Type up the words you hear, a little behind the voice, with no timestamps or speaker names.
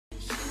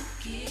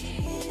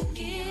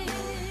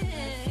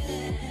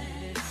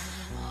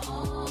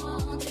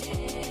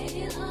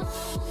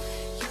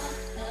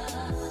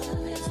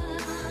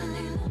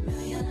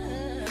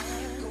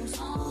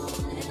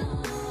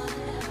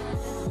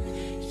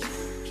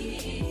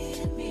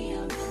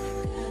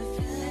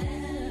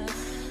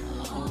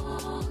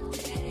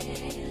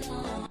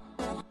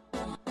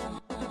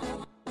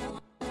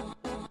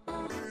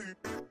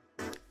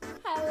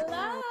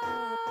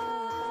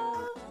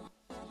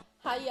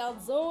How y'all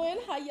doing?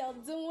 How y'all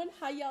doing?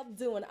 How y'all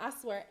doing? I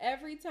swear,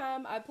 every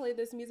time I play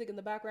this music in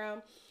the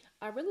background,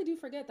 I really do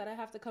forget that I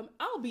have to come.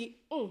 I'll be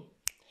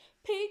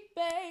peak,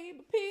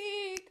 babe,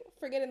 peak.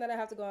 Forgetting that I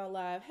have to go on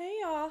live. Hey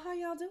y'all, how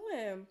y'all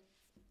doing?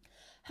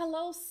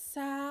 Hello,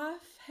 Saf.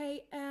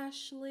 Hey,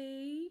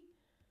 Ashley.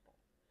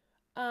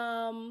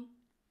 Um,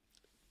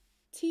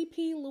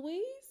 TP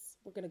Louise.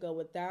 We're gonna go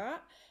with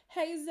that.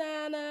 Hey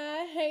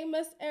Zana. Hey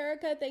Miss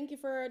Erica. Thank you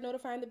for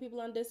notifying the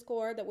people on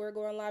Discord that we're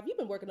going live. You've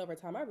been working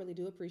overtime. I really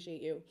do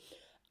appreciate you.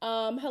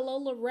 Hello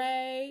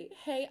Lorray.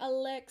 Hey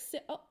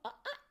Alexis.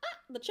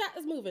 The chat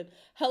is moving.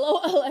 Hello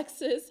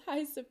Alexis.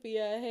 Hi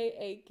Sophia.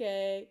 Hey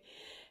AK.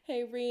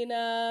 Hey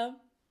Rena.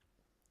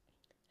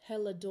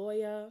 Hello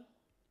Doya.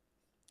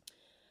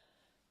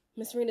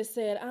 Miss Rena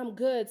said, I'm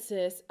good,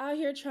 sis. Out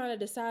here trying to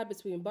decide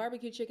between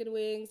barbecue chicken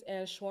wings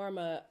and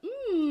shawarma.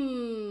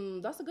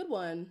 That's a good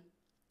one.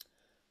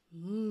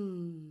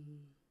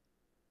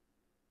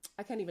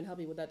 I can't even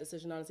help you with that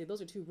decision, honestly.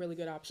 Those are two really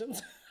good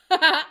options.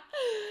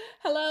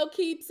 Hello,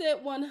 Keeps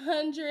It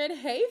 100.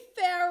 Hey,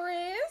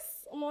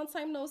 Ferris. Long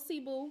time no see,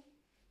 boo.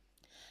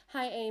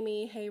 Hi,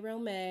 Amy. Hey,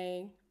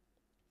 Romay.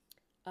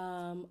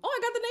 I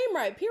got the name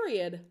right,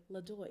 period.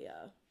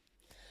 LaDoya.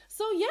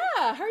 So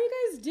yeah, how are you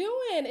guys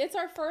doing? It's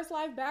our first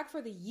live back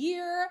for the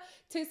year.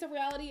 Taste of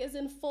Reality is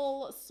in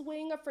full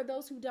swing. For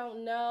those who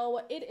don't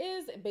know, it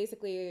is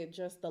basically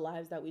just the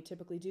lives that we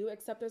typically do,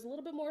 except there's a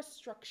little bit more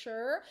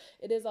structure.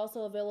 It is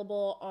also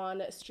available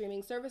on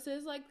streaming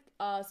services like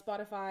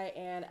Spotify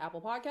and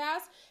Apple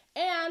Podcasts.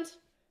 And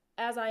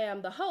as I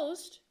am the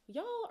host,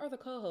 y'all are the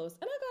co-hosts.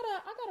 And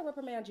I gotta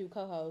reprimand you,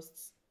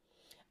 co-hosts.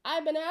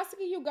 I've been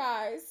asking you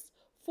guys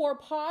for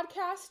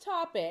podcast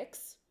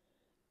topics.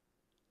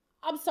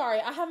 I'm sorry,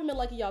 I haven't been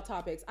liking y'all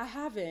topics. I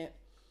haven't.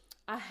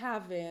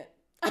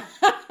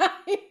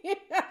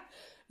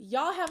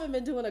 Y'all haven't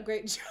been doing a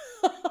great job.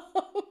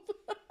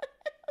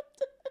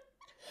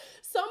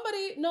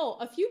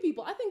 A few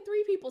people, I think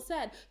 3 people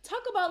said,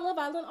 talk about Love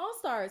Island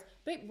All-Stars.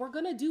 Babe, we're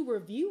gonna do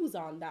reviews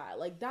on that.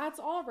 Like, that's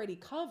already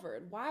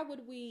covered. Why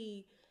would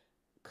we?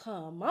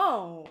 Come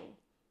on.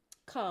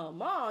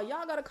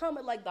 Y'all gotta come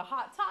with like the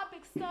hot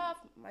topic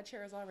stuff. My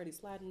chair is already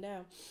sliding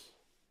down.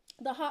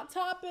 The hot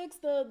topics,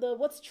 the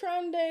what's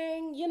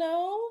trending,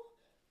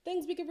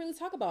 things we could really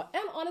talk about.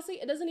 And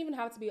honestly, it doesn't even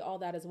have to be all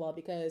that as well,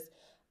 because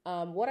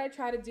what I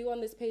try to do on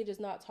this page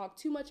is not talk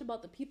too much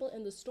about the people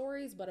in the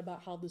stories, but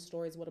about how the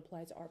stories would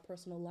apply to our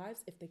personal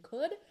lives if they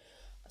could.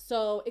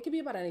 So it could be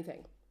about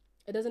anything.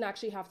 It doesn't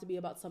actually have to be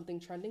about something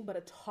trending, but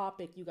a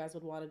topic you guys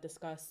would want to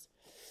discuss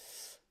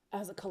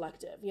as a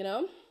collective,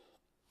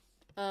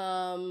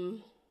 I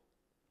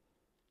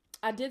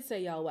did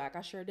say y'all whack.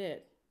 I sure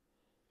did.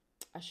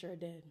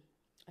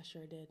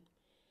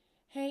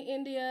 Hey,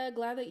 India,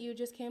 glad that you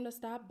just came to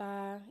stop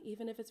by.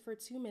 Even if it's for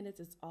 2 minutes,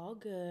 it's all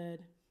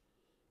good.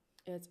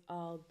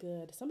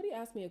 Somebody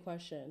asked me a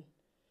question.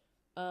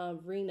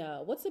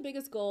 Rena, what's the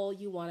biggest goal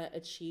you want to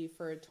achieve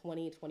for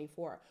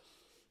 2024?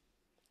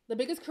 The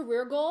biggest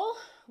career goal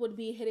would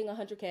be hitting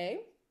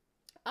 100K.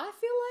 I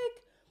feel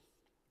like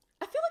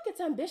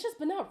it's ambitious,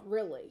 but not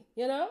really,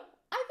 I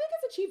think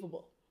it's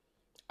achievable.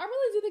 I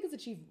really do think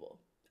it's achievable.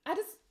 I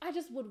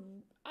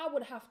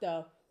would have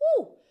to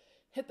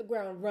hit the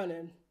ground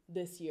running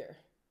this year.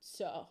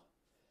 So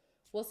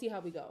we'll see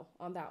how we go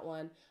on that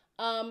one.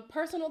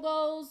 Personal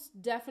goals,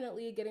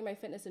 definitely getting my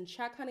fitness in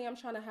check, honey. I'm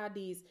trying to have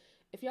these.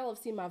 If y'all have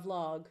seen my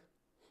vlog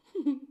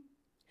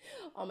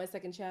on my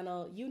second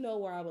channel, you know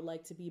where I would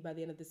like to be by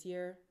the end of this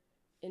year,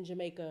 in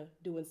Jamaica,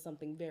 doing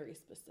something very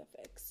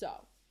specific.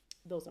 So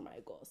those are my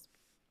goals.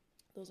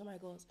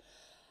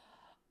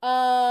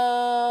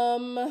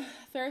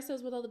 Ferris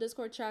says, with all the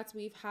Discord chats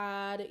we've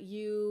had,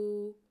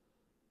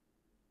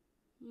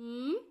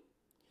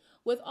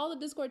 with all the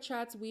Discord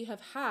chats we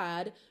have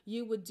had,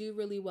 you would do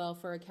really well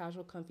for a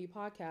casual, comfy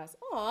podcast.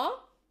 Aw.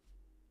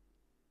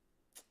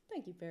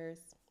 Thank you,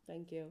 Ferris.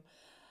 Thank you.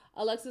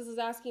 Alexis is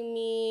asking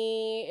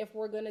me if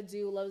we're going to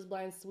do Love is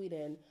Blind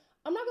Sweden.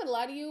 I'm not going to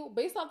lie to you.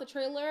 Based off the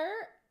trailer,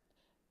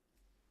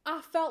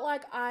 I felt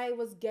like I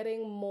was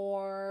getting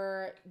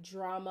more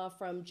drama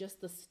from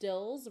just the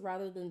stills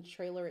rather than the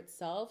trailer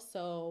itself.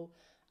 So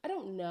I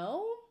don't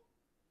know.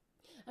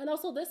 And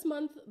also this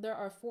month, there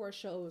are 4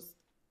 shows,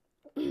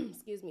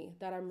 excuse me,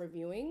 that I'm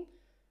reviewing.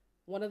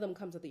 One of them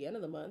comes at the end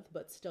of the month,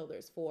 but still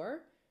there's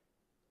 4.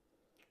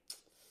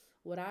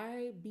 Would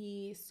I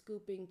be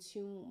scooping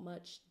too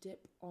much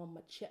dip on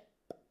my chip?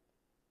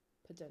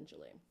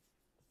 Potentially.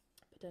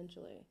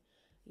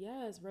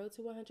 Yes, road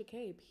to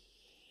 100K,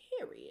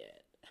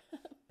 period.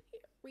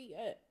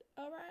 Period.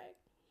 All right.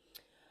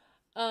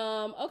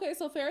 Okay,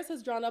 so Ferris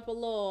has drawn up a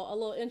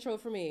little intro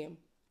for me.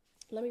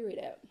 Let me read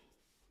it.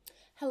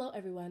 Hello,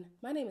 everyone.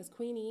 My name is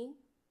Queenie.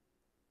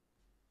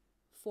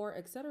 For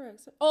etc.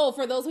 Oh,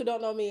 for those who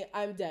don't know me,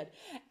 I'm dead.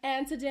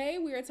 And today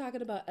we are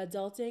talking about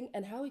adulting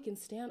and how we can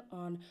stand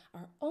on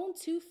our own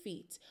 2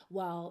 feet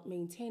while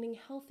maintaining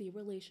healthy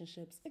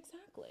relationships.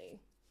 Exactly.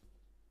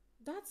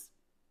 That's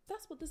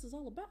what this is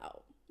all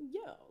about.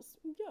 Yes.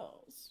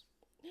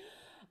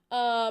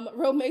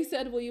 Romay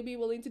said, will you be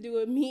willing to do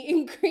a meet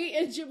and greet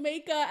in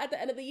Jamaica at the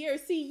end of the year?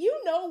 See,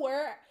 you know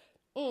where.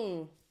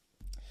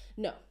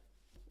 No,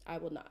 I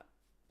will not.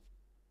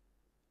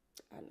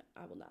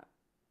 I will not.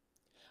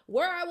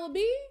 Where I will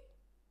be,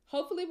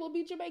 hopefully, will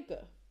be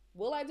Jamaica.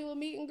 Will I do a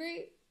meet and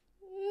greet?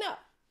 No.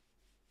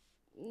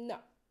 No.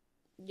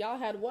 Y'all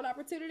had one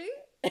opportunity.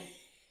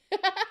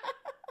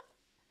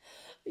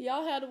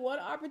 Y'all had one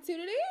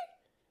opportunity,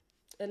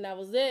 and that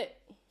was it.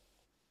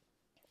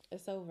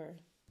 It's over.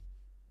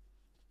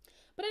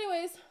 But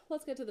anyways,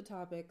 let's get to the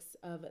topics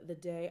of the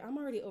day. I'm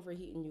already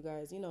overheating, you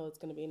guys. You know it's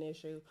going to be an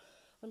issue.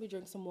 Let me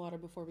drink some water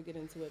before we get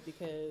into it,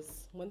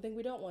 because one thing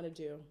we don't want to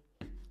do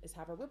is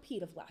have a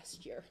repeat of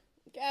last year.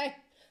 Okay?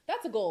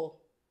 That's a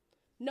goal.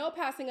 No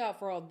passing out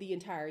for the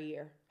entire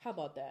year. How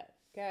about that?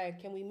 Okay?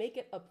 Can we make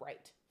it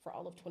upright for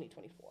all of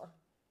 2024?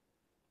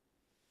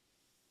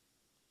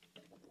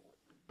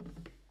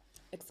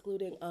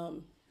 Excluding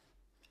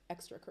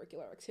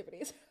extracurricular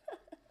activities.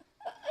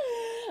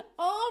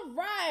 All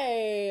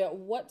right.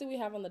 What do we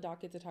have on the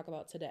docket to talk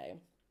about today?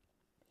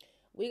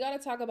 We got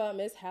to talk about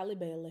Miss Halle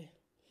Bailey.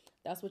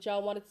 That's what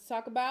y'all wanted to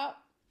talk about.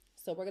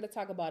 So we're going to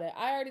talk about it.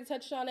 I already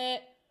touched on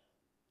it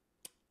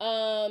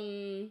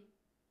in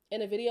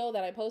a video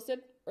that I posted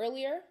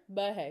earlier,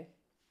 but hey,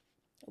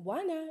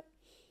 why not?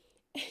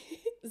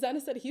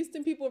 Zana said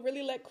Houston people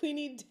really let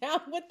Queenie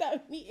down with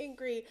that meet and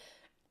greet.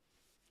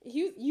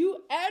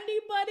 You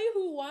anybody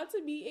who wants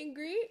a meet and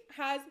greet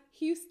has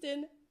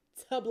Houston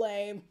to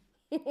blame.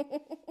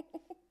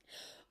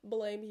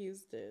 Blame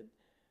Houston.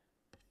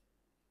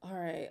 All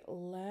right,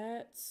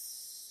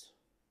 let's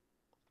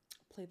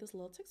play this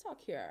little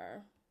TikTok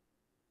here.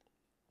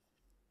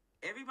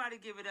 Everybody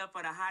give it up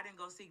for the hide and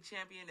go seek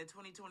champion in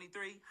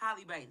 2023,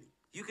 Halle Bailey.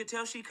 You could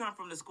tell she come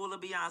from the school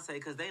of Beyonce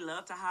because they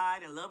love to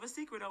hide and love a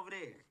secret over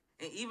there.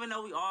 And even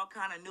though we all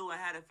kind of knew and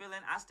had a feeling,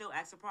 I still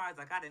act surprised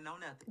like I didn't know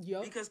nothing.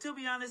 Yep. Because to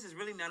be honest, it's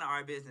really none of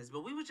our business.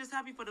 But we was just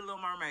happy for the Little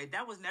Mermaid.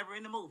 That was never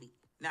in the movie.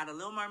 Now, the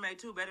Little Mermaid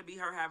 2 better be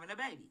her having a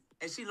baby.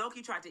 And she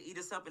low-key tried to eat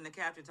us up in the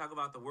caption, talk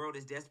about the world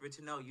is desperate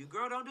to know you.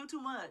 Girl, don't do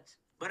too much.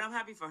 But I'm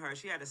happy for her.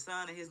 She had a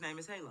son and his name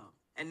is Halo.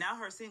 And now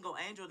her single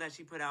Angel that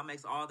she put out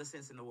makes all the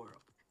sense in the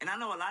world. And I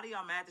know a lot of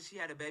y'all mad that she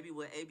had a baby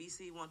with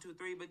ABC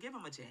 123, but give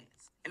him a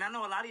chance. And I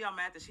know a lot of y'all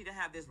mad that she didn't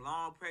have this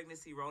long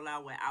pregnancy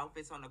rollout with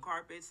outfits on the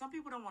carpet. Some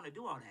people don't want to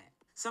do all that.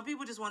 Some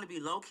people just want to be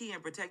low-key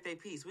and protect their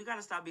peace. We got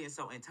to stop being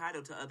so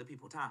entitled to other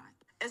people's time.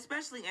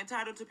 Especially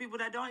entitled to people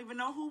that don't even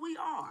know who we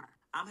are.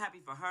 I'm happy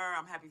for her.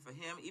 I'm happy for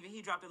him. Even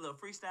he dropped a little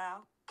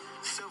freestyle.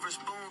 Silver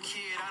spoon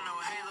kid, I know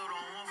Halo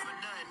don't want for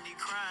nothing. He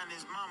crying,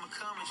 his mama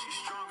coming. She's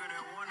stronger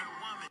than Wonder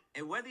Woman.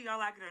 And whether y'all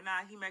like it or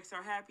not, he makes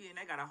her happy and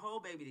they got a whole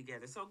baby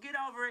together. So get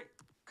over it.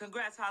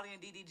 Congrats, Halle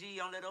and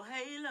DDG, on little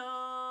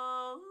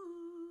Halo.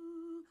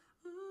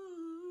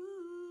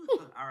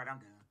 All right, I'm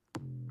done.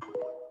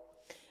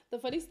 The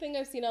funniest thing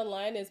I've seen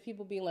online is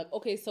people being like,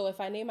 okay, so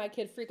if I name my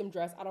kid Freakum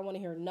Dress, I don't want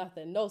to hear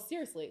nothing. No,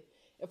 seriously.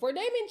 If we're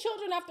naming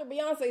children after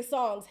Beyonce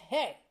songs,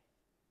 hey,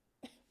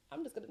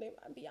 I'm just going to name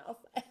my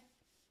Beyonce.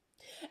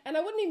 And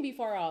I wouldn't even be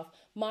far off.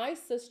 My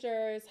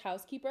sister's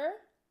housekeeper,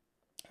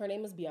 her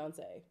name is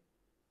Beyonce.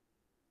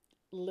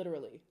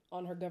 Literally,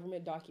 on her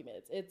government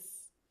documents. It's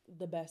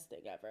the best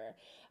thing ever.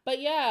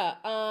 But yeah,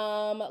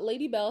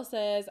 Lady Bell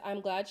says, I'm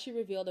glad she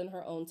revealed in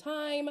her own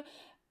time,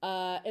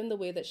 in the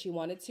way that she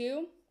wanted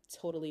to.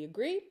 Totally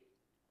agree.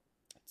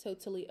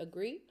 Totally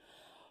agree.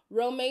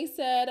 Romay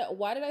said,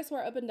 why did I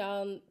swear up and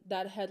down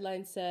that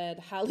headline said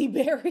Halle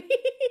Berry?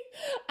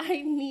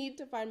 I need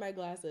to find my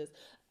glasses.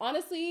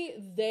 Honestly,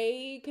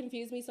 they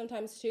confuse me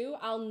sometimes too.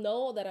 I'll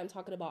know that I'm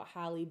talking about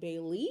Halle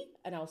Bailey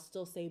and I'll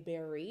still say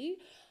Berry.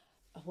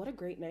 What a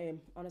great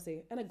name,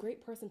 honestly. And a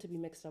great person to be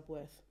mixed up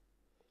with.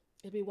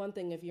 It'd be one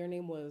thing if your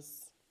name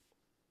was...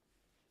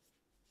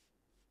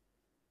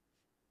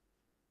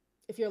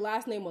 if your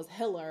last name was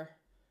Hiller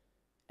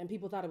and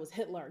people thought it was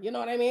Hitler. You know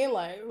what I mean?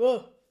 Like,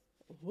 ugh.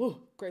 Ooh,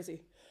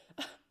 crazy.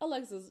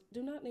 Alexis,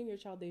 do not name your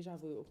child Deja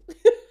Vu.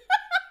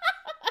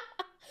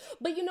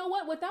 But you know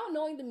what? Without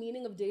knowing the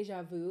meaning of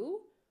deja vu,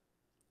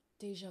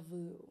 deja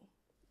vu.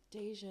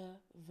 It's not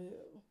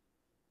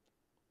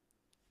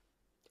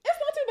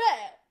too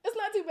bad. It's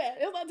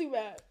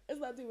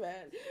not too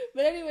bad.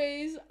 But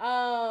anyways,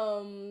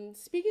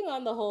 speaking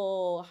on the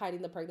whole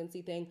hiding the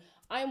pregnancy thing,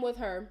 I'm with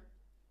her.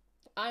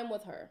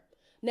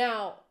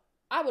 Now,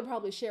 I would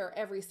probably share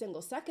every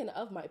single second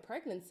of my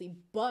pregnancy,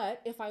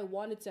 but if I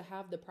wanted to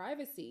have the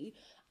privacy,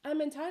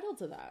 I'm entitled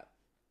to that.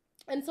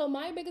 And so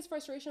my biggest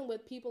frustration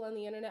with people on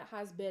the internet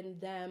has been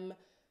them,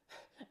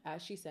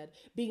 as she said,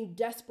 being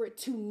desperate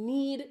to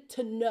need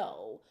to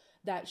know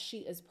that she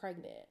is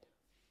pregnant.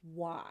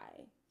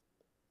 Why?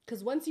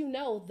 Because once you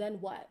know, then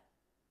what?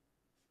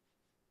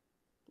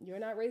 You're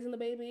not raising the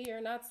baby.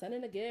 You're not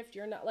sending a gift.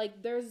 You're not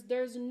like, there's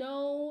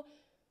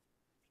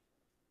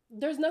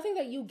nothing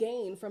that you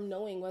gain from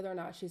knowing whether or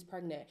not she's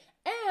pregnant.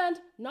 And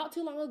not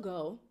too long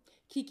ago,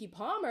 Keke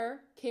Palmer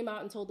came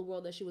out and told the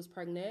world that she was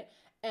pregnant.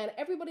 And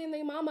everybody and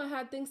their mama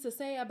had things to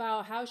say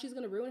about how she's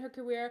going to ruin her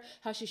career,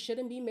 how she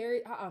shouldn't be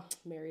married,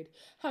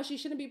 how she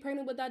shouldn't be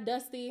pregnant with that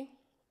Dusty.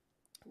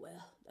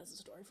 Well, that's a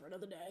story for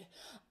another day.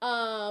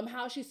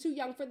 How she's too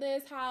young for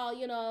this, how,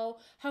 you know,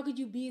 how could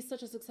you be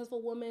such a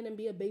successful woman and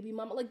be a baby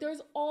mama? Like,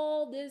 there's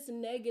all this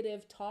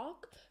negative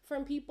talk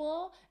from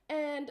people,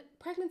 and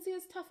pregnancy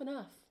is tough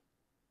enough.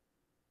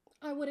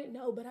 I wouldn't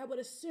know, but I would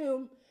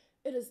assume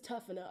it is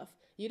tough enough.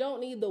 You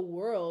don't need the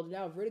world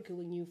now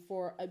ridiculing you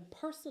for a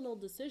personal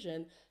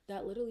decision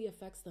that literally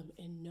affects them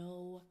in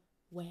no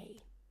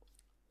way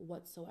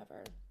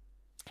whatsoever.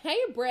 Hey,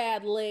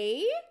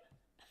 Bradley.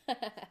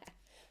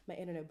 My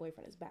internet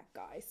boyfriend is back,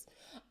 guys.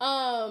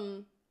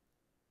 And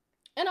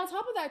on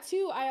top of that,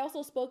 too, I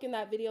also spoke in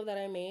that video that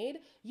I made.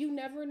 You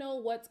never know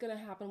what's going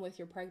to happen with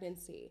your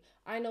pregnancy.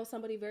 I know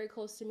somebody very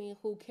close to me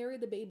who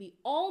carried the baby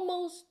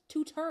almost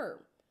to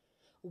term.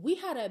 We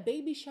had a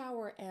baby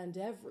shower and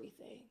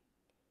everything.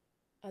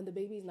 And the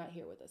baby's not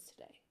here with us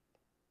today.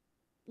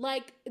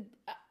 Like,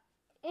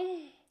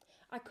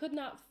 I could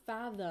not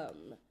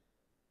fathom,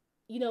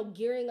 you know,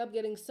 gearing up,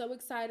 getting so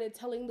excited,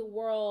 telling the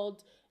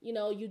world, you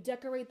know, you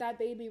decorate that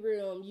baby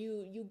room,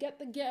 you get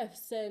the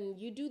gifts and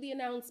you do the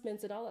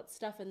announcements and all that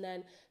stuff. And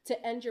then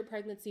to end your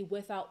pregnancy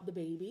without the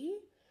baby.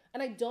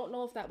 And I don't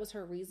know if that was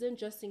her reason,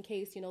 just in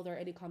case, you know, there are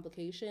any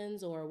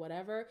complications or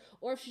whatever,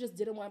 or if she just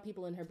didn't want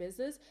people in her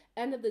business.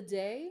 End of the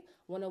day,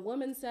 when a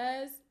woman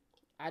says,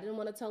 I didn't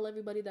want to tell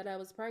everybody that I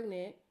was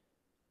pregnant,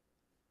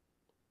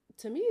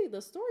 to me,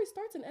 the story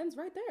starts and ends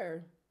right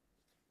there.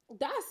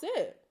 That's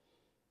it.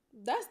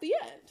 That's the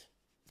end.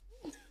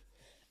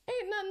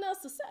 Ain't nothing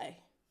else to say.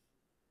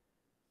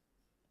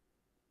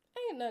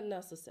 Ain't nothing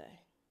else to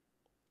say.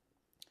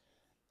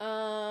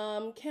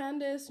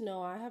 Candace,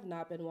 no, I have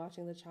not been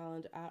watching the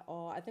challenge at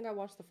all. I think I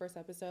watched the first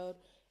episode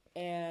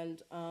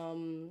and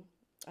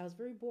I was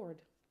very bored.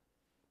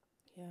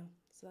 Yeah,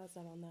 so that's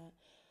that on that.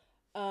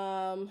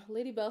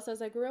 Lady Bell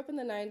says, I grew up in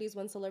the 90s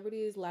when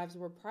celebrities' lives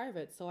were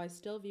private, so I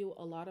still view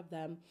a lot of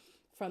them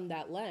from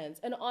that lens.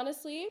 And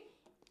honestly,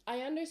 I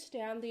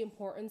understand the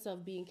importance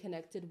of being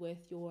connected with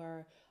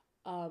your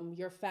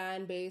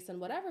fan base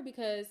and whatever,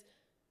 because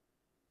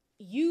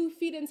you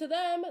feed into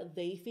them,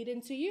 they feed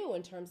into you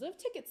in terms of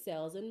ticket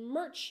sales and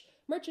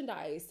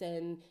merchandise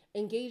and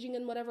engaging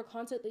in whatever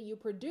content that you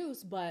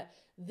produce. But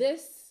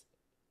this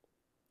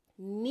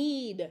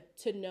need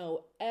to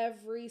know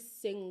every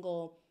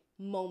single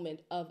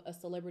moment of a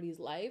celebrity's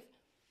life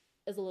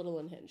is a little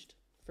unhinged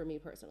for me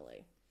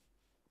personally.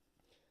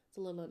 It's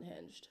a little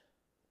unhinged.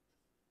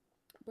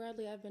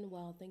 Bradley, I've been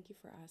well. Thank you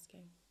for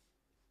asking.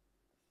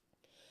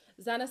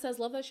 Zana says,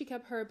 love that she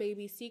kept her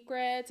baby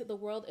secret. The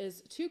world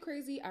is too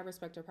crazy. I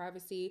respect her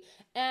privacy.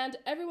 And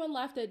everyone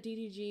laughed at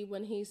DDG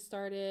when he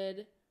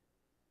shared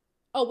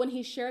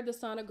the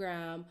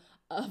sonogram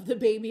of the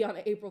baby on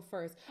April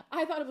 1st.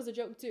 I thought it was a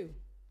joke too.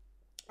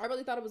 I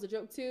really thought it was a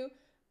joke too.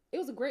 It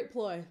was a great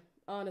ploy,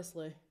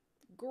 honestly.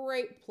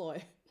 Great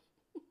ploy.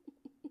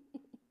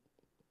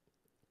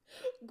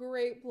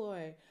 Great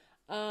ploy.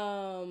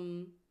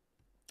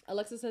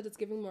 Alexa said it's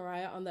giving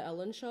Mariah on the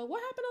Ellen show.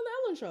 What happened on the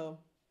Ellen show?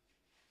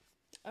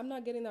 I'm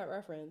not getting that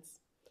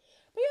reference.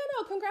 But yeah,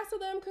 no, congrats to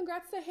them.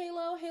 Congrats to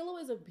Halo. Halo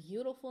is a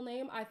beautiful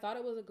name. I thought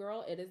it was a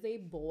girl. It is a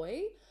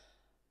boy.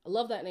 I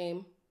love that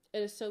name.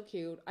 It is so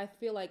cute. I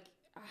feel like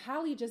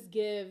Halle just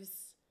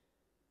gives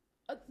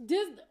a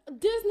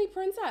Disney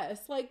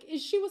princess. Like,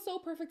 she was so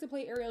perfect to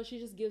play Ariel. She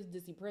just gives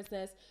Disney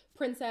princess.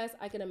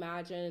 I can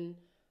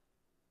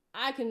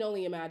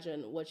only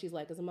imagine what she's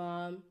like as a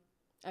mom.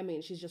 I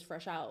mean, she's just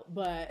fresh out,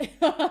 but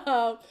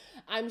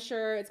I'm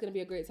sure it's going to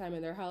be a great time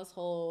in their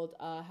household.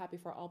 Happy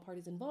for all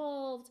parties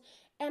involved.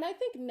 And I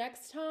think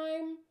next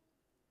time,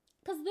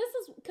 because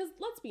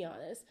let's be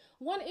honest,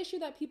 one issue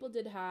that people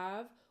did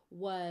have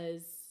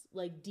was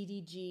like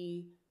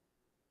DDG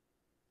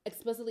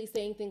explicitly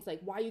saying things like,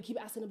 why you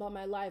keep asking about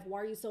my life?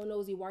 Why are you so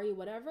nosy? Why are you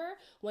whatever?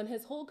 When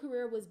his whole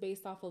career was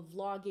based off of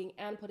vlogging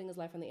and putting his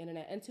life on the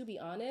internet. And to be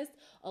honest,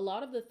 a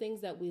lot of the things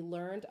that we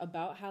learned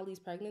about Halle's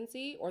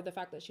pregnancy, or the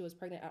fact that she was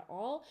pregnant at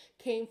all,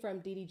 came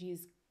from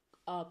DDG's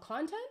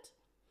content.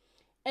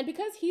 And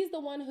because he's the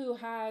one who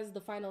has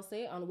the final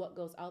say on what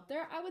goes out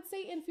there, I would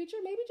say in future,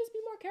 maybe just be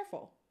more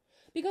careful.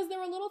 Because there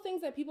were little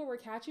things that people were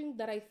catching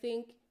that I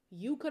think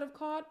you could have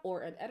caught,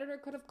 or an editor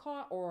could have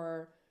caught,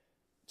 or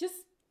just,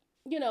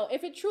 you know,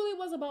 if it truly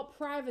was about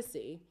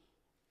privacy,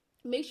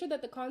 make sure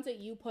that the content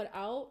you put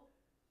out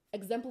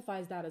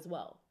exemplifies that as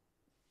well.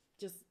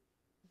 Just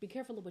be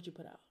careful of what you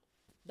put out.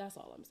 That's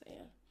all I'm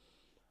saying.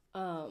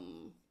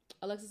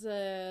 Alexa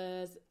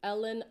says,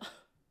 Ellen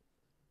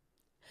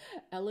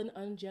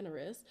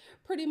Ungenerous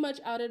pretty much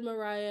outed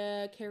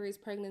Mariah Carey's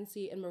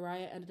pregnancy, and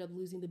Mariah ended up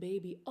losing the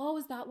baby. Oh,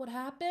 is that what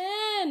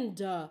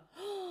happened?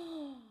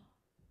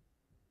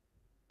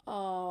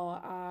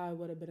 Oh, I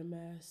would have been a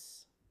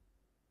mess.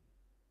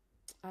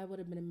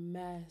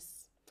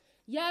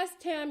 Yes,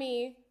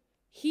 Tammy,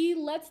 he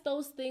lets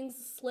those things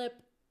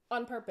slip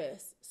on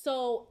purpose.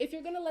 So if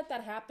you're going to let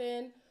that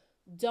happen,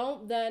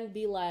 Don't then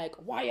be like,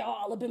 why y'all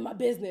all up in my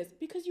business?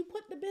 Because you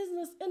put the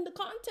business in the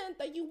content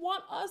that you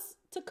want us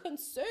to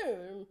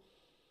consume.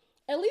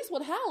 At least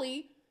with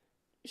Halle,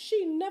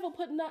 she never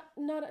put not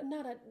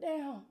a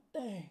damn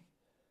thing.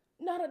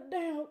 Not a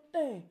damn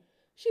thing.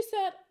 She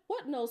said,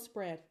 what nose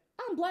spread?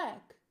 I'm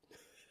black.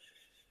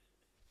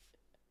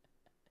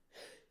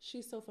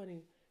 She's so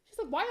funny. She's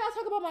like, why y'all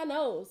talk about my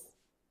nose?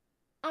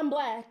 I'm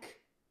black.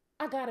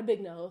 I got a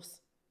big nose.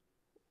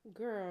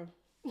 Girl.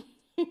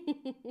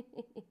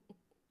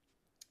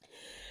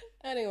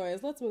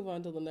 Anyways, let's move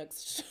on to the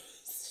next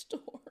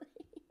story.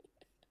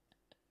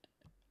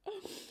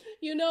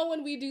 You know,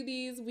 when we do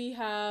these, we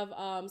have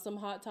some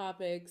hot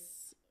topics,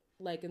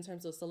 like in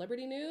terms of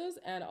celebrity news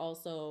and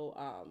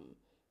also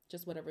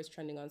just whatever's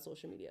trending on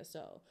social media.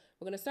 So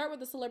we're going to start with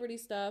the celebrity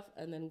stuff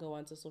and then go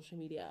on to social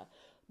media.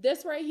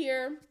 This right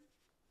here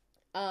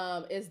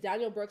is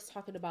Danielle Brooks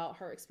talking about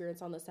her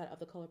experience on the set of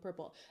The Color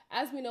Purple.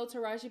 As we know,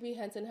 Taraji P.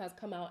 Henson has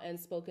come out and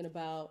spoken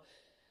about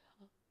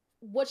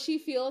what she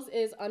feels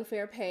is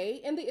unfair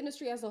pay in the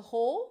industry as a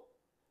whole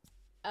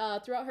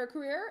throughout her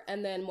career,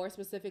 and then more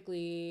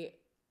specifically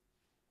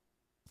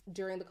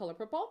during The Color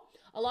Purple.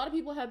 A lot of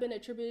people have been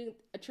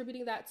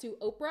attributing that to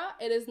Oprah.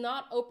 It is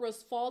not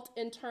Oprah's fault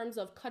in terms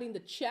of cutting the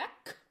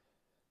check.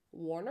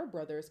 Warner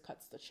Brothers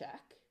cuts the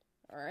check.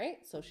 All right,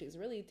 so she's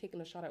really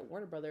taking a shot at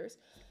Warner Brothers.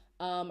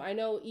 I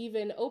know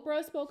even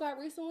Oprah spoke out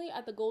recently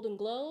at the Golden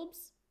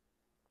Globes.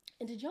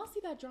 And did y'all see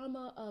that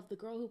drama of the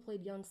girl who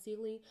played young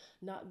Celie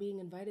not being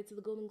invited to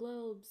the Golden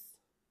Globes?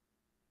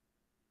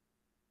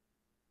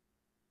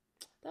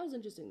 That was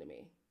interesting to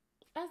me.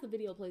 As the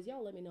video plays,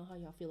 y'all let me know how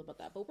y'all feel about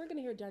that. But we're going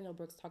to hear Danielle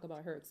Brooks talk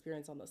about her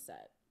experience on the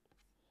set.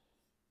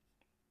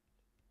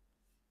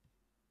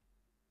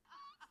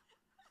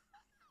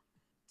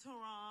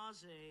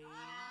 Taraji,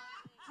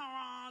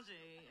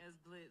 as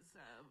Blitz,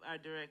 our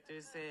director,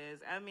 says.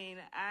 I mean,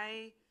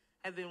 I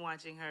have been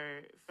watching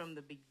her from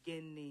the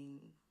beginning.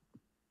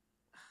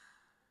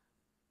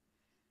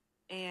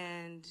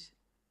 And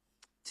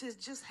to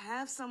just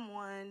have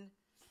someone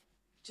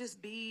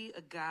just be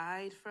a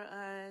guide for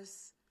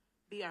us,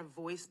 be our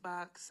voice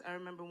box. I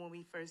remember when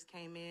we first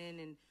came in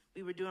and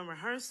we were doing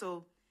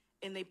rehearsal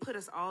and they put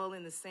us all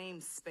in the same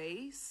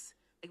space.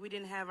 Like we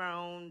didn't have our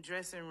own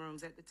dressing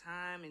rooms at the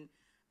time and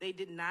they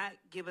did not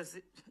give us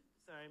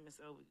sorry,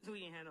 Miss O,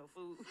 we didn't have no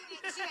food.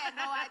 She had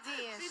no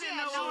idea. She didn't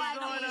know what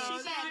was going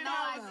on. She had no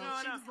idea.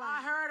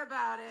 I heard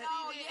about it.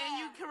 Oh, yeah. And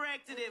you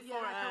corrected it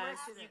for us.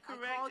 You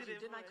corrected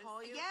it. Didn't I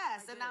call you?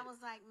 Yes, and I was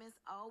like, Miss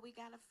O, we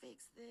gotta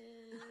fix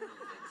this.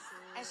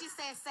 And she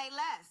said, say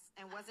less.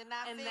 And was it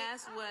not And fixed?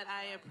 that's what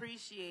I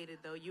appreciated,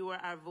 though. You were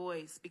our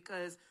voice.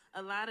 Because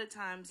a lot of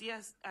times,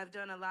 yes, I've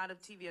done a lot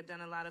of TV. I've done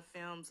a lot of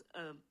films,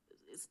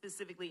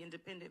 specifically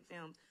independent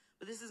films.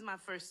 But this is my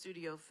first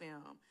studio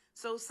film.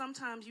 So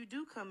sometimes you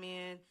do come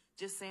in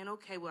just saying,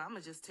 okay, well, I'm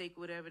going to just take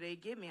whatever they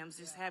give me. I'm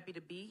just happy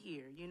to be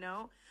here, you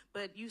know?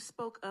 But you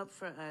spoke up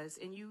for us,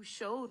 and you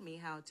showed me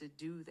how to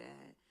do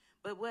that.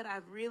 But what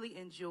I've really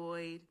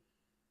enjoyed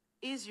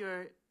is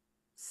your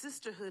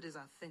sisterhood is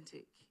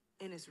authentic,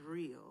 and it's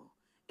real.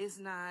 It's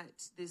not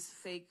this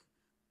fake.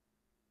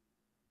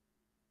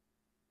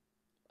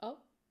 Oh.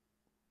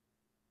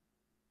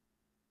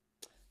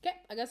 Okay,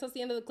 I guess that's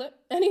the end of the clip.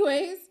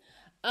 Anyways,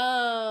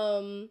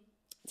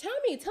 Tell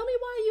me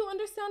why you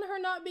understand her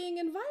not being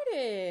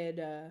invited.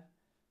 I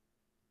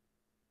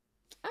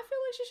feel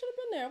like she should have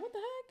been there. What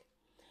the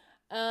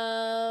heck?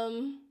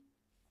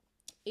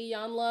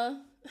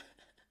 Iyanla.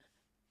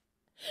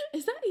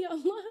 Is that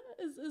Iyanla?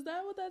 Is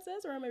that what that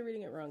says? Or am I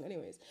reading it wrong?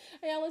 Anyways,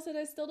 Iyanla said,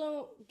 I still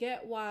don't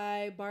get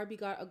why Barbie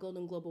got a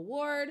Golden Globe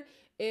Award.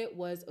 It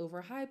was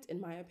overhyped, in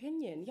my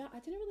opinion. Yeah, I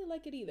didn't really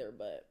like it either,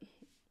 but...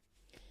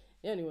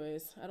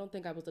 Anyways, I don't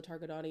think I was the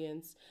target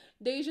audience.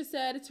 Deja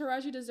said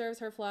Taraji deserves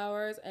her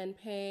flowers and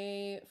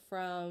pay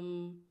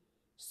from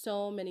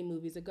so many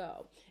movies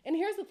ago. And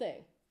here's the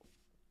thing.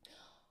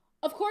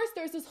 Of course,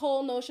 there's this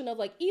whole notion of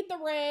like, eat the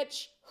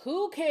rich.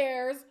 Who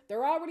cares?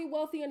 They're already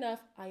wealthy enough.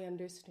 I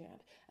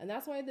understand. And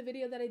that's why in the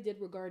video that I did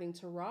regarding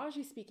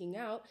Taraji speaking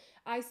out,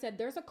 I said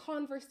there's a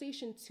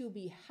conversation to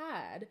be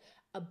had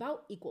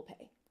about equal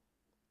pay.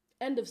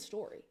 End of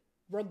story.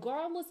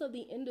 Regardless of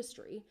the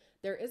industry,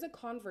 there is a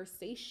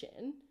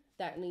conversation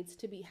that needs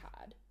to be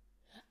had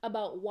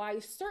about why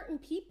certain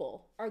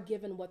people are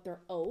given what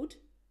they're owed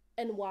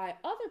and why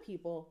other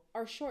people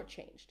are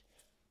shortchanged.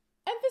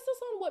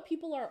 Emphasis on what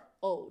people are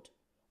owed.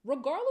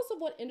 Regardless of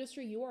what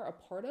industry you are a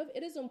part of,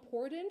 it is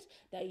important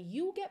that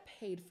you get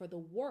paid for the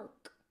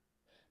work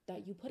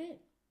that you put in.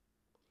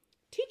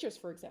 Teachers,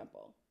 for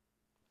example.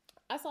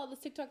 I saw this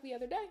TikTok the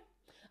other day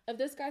of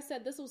this guy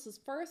said this was his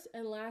first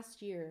and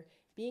last year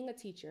being a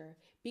teacher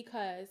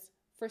because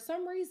for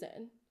some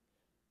reason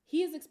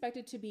he is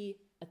expected to be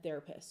a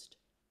therapist,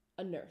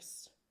 a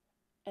nurse,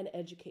 an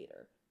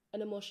educator,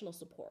 an emotional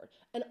support,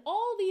 and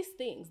all these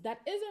things that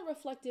isn't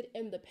reflected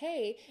in the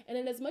pay. And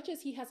in as much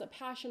as he has a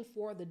passion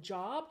for the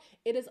job,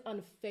 it is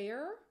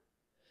unfair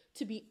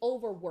to be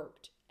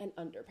overworked and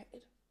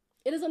underpaid.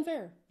 It is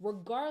unfair,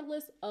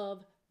 regardless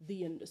of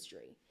the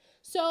industry.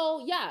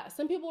 So yeah,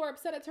 some people were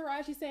upset at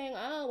Taraji saying,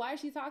 "Oh, why is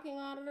she talking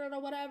on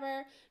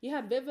whatever?" You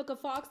had Vivica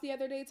Fox the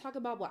other day talk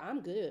about, "Well,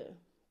 I'm good.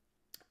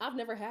 I've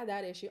never had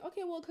that issue."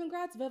 Okay, well,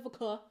 congrats,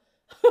 Vivica.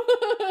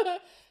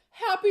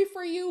 Happy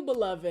for you,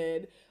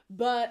 beloved.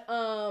 But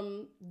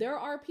there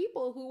are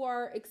people who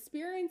are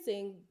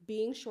experiencing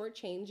being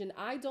shortchanged, and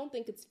I don't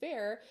think it's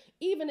fair,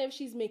 even if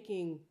she's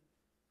making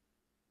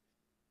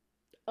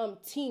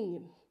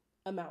umpteen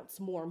amounts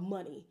more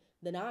money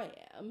than I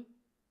am.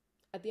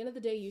 At the end of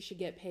the day, you should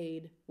get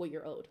paid what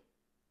you're owed.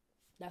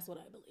 That's what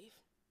I believe.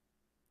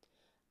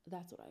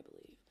 That's what I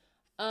believe.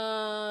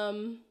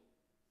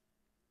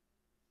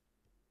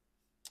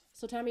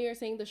 So Tammy, you're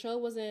saying the show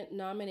wasn't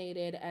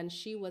nominated and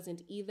she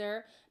wasn't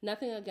either.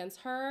 Nothing against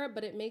her,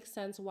 but it makes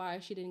sense why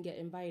she didn't get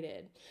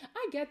invited.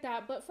 I get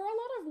that, but for a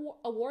lot of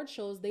award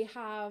shows, they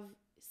have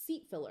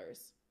seat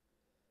fillers.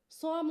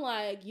 So I'm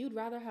like, you'd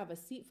rather have a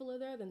seat filler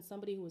there than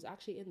somebody who was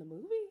actually in the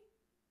movie?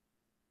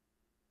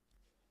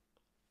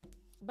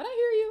 But I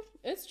hear you.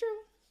 It's true.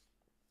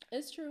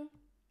 It's true.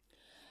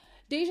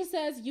 Deja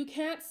says, you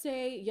can't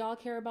say y'all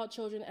care about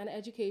children and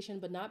education,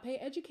 but not pay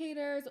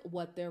educators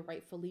what they're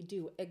rightfully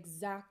due.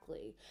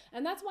 Exactly.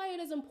 And that's why it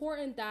is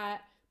important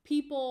that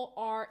people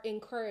are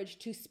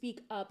encouraged to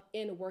speak up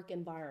in work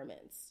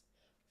environments.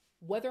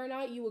 Whether or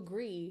not you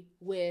agree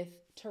with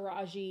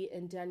Taraji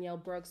and Danielle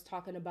Brooks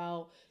talking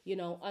about,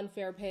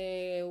 unfair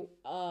pay,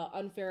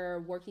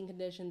 unfair working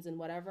conditions and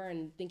whatever,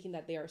 and thinking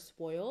that they are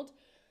spoiled,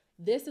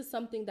 this is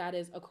something that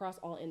is across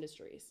all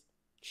industries.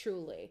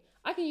 Truly.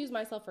 I can use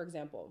myself for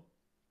example.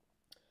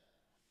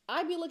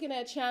 I'd be looking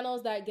at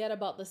channels that get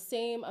about the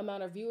same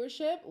amount of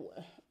viewership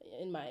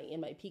in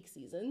my peak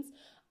seasons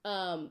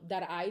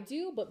that I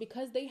do, but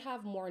because they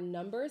have more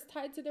numbers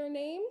tied to their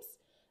names,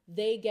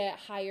 they get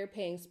higher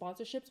paying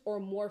sponsorships or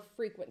more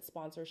frequent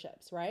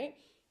sponsorships, right?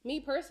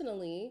 Me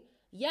personally,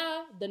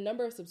 yeah, the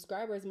number of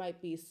subscribers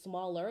might be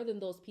smaller than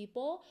those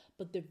people,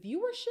 but the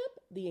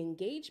viewership, the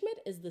engagement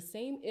is the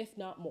same, if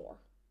not more.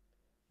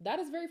 That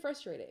is very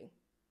frustrating.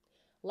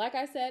 Like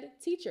I said,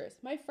 teachers.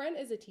 My friend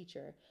is a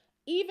teacher.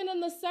 Even in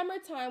the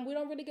summertime, we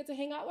don't really get to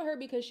hang out with her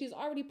because she's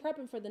already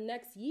prepping for the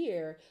next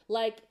year.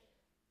 Like,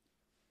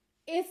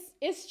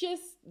 it's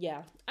just,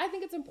 yeah. I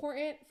think it's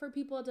important for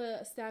people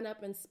to stand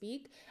up and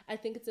speak. I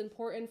think it's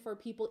important for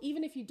people,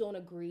 even if you don't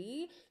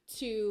agree,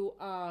 to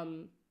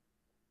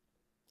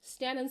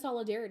stand in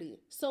solidarity.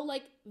 So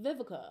like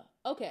Vivica,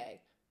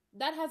 okay,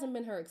 that hasn't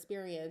been her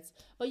experience,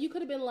 but you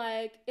could have been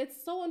like,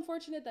 it's so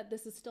unfortunate that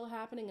this is still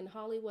happening in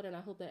Hollywood, and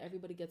I hope that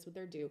everybody gets what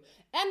they're due.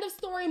 End of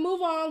story,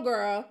 move on,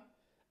 girl.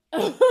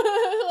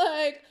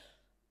 Like,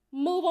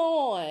 move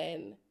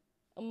on.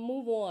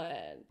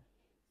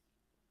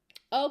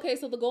 Okay,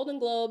 so the Golden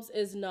Globes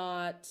is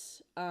not,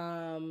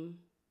 the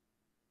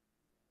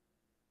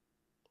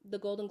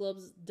Golden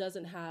Globes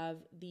doesn't have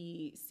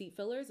the seat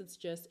fillers. It's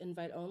just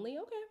invite only.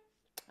 Okay,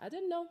 I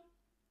didn't know.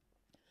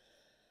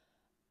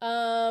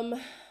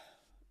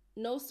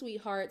 No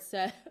Sweetheart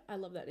said, I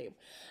love that name.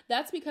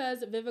 That's because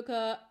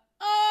Vivica,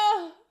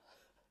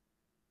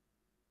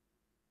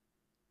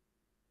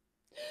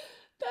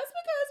 that's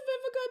because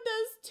Vivica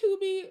does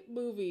Tubi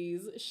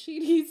movies. She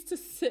needs to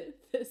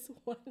sit this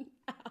one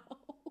out.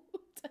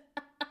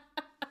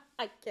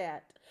 I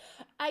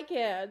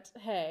can't.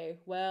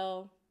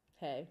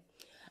 Hey.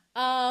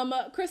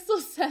 Crystal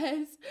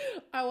says,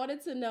 I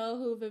wanted to know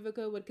who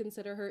Vivica would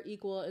consider her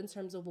equal in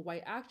terms of a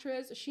white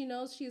actress. She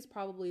knows she's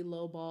probably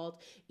lowballed.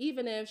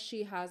 Even if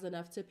she has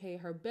enough to pay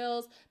her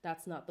bills,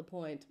 that's not the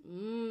point.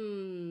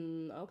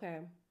 Okay.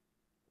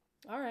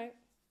 All right.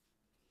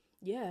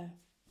 Yeah.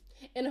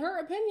 In her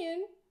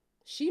opinion,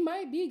 she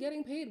might be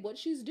getting paid what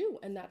she's due,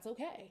 and that's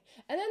okay.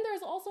 And then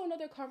there's also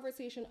another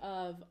conversation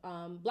of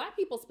Black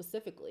people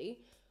specifically.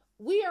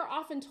 We are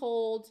often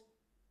told,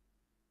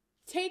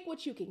 take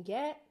what you can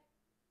get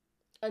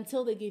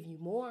until they give you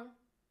more.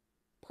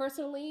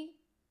 Personally,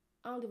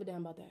 I don't give a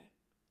damn about that.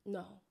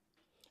 No.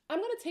 I'm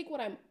going to take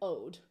what I'm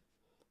owed,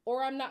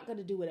 or I'm not going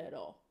to do it at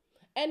all.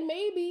 And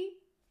maybe,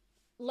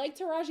 like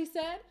Taraji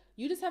said,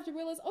 you just have to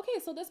realize, okay,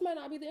 so this might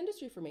not be the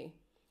industry for me.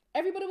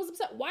 Everybody was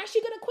upset. Why is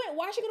she going to quit?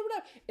 Why is she going to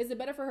quit? Is it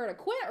better for her to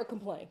quit or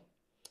complain?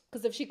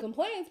 Because if she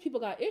complains, people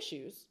got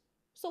issues.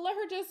 So let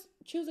her just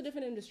choose a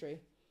different industry.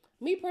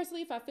 Me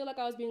personally, if I feel like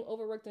I was being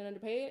overworked and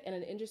underpaid in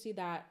an industry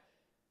that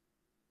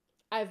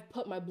I've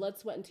put my blood,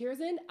 sweat, and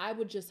tears in, I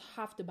would just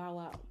have to bow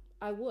out.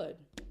 I would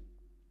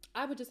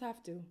just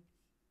have to.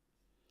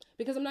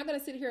 Because I'm not going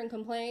to sit here and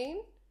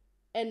complain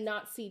and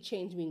not see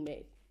change being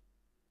made.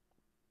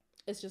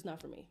 It's just not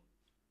for me.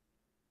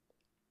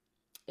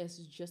 It's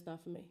just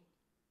not for me.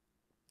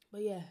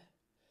 But yeah.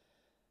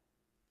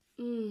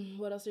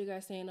 What else are you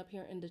guys saying up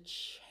here in the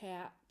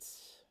chat?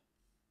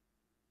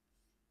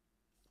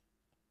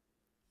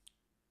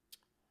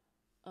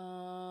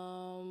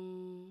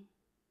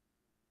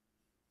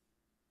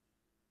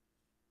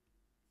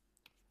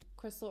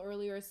 Crystal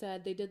earlier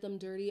said they did them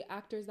dirty.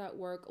 Actors that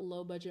work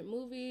low budget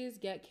movies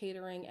get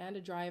catering and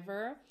a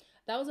driver.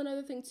 That was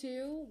another thing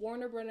too.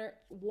 Warner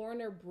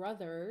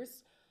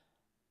Brothers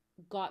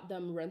got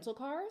them rental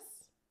cars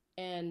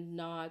and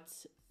not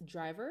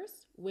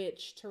drivers,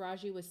 which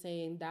Taraji was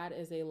saying that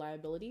is a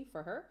liability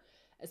for her,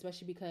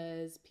 especially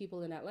because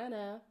people in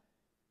Atlanta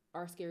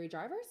are scary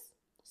drivers.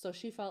 So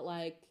she felt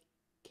like,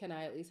 can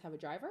I at least have a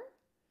driver?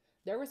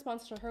 Their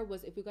response to her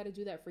was, if we got to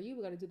do that for you,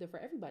 we got to do that for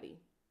everybody.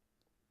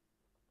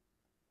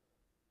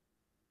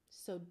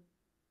 So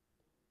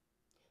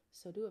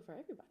do it for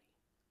everybody.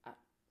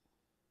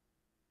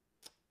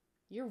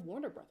 You're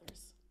Warner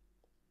Brothers.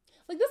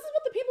 Like, this is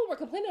what the people were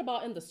complaining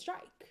about in the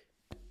strike.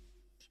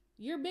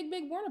 You're big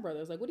Warner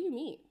Brothers. Like, what do you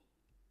mean?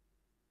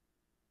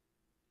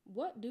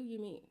 What do you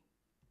mean?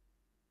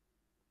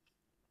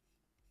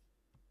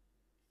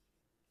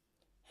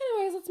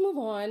 Anyways, let's move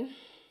on.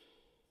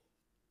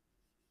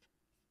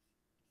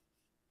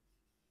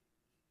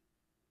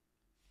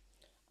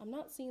 I'm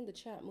not seeing the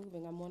chat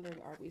moving. I'm wondering,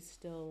 are we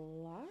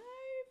still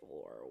live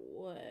or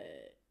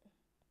what?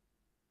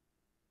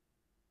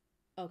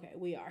 Okay,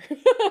 we are.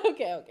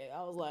 okay.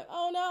 I was like,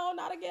 oh no,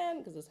 not again,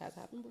 because this has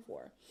happened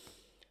before.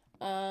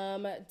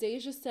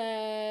 Deja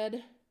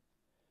said,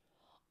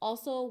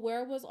 also,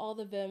 where was all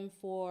the vim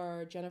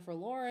for Jennifer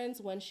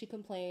Lawrence when she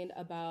complained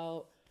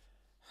about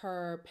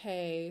her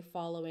pay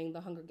following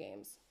the Hunger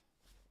Games?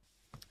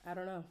 I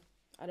don't know.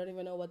 I don't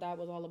even know what that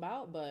was all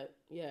about, but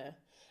yeah.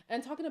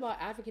 And talking about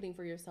advocating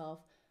for yourself,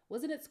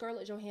 wasn't it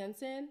Scarlett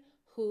Johansson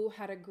who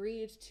had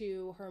agreed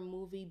to her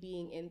movie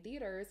being in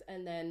theaters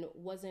and then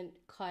wasn't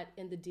cut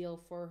in the deal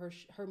for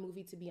her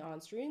movie to be on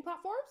streaming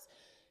platforms?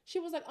 She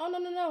was like, oh,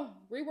 no,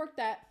 rework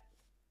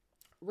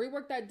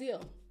that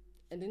deal.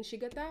 And didn't she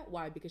get that?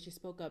 Why? Because she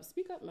spoke up.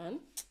 Speak up, man.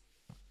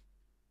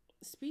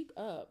 Speak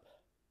up.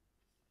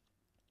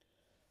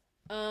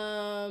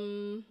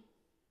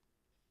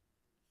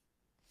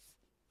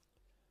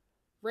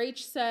 Rach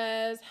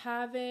says,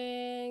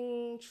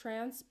 having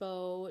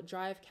transpo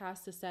drive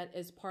cast to set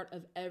is part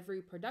of every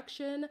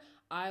production.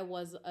 I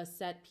was a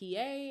set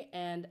PA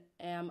and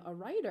am a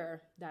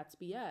writer. That's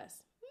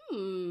BS.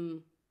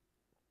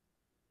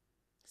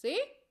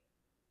 See?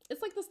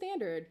 It's like the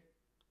standard.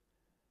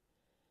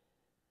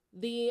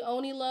 The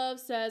Oni Love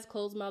says,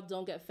 closed mouth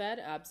don't get fed.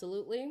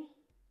 Absolutely.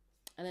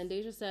 And then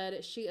Deja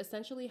said, she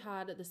essentially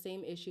had the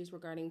same issues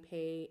regarding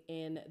pay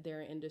in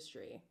their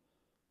industry.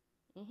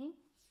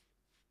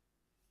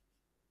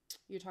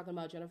 You're talking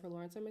about Jennifer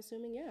Lawrence, I'm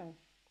assuming? Yeah.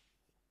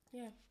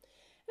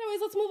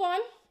 Anyways, let's move on.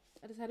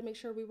 I just had to make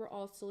sure we were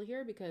all still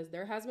here because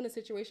there has been a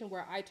situation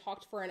where I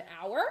talked for an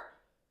hour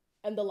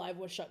and the live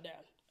was shut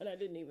down and I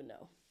didn't even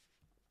know.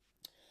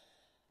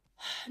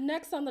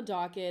 Next on the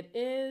docket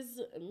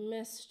is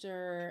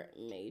Mr.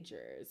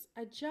 Majors.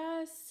 I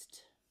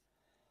just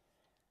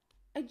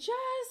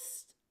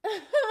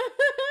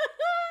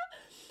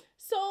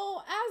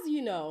so as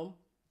you know,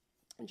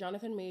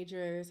 Jonathan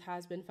Majors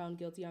has been found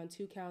guilty on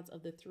 2 counts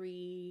of the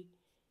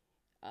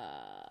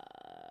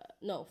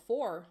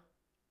 4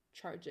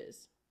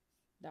 charges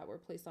that were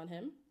placed on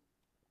him.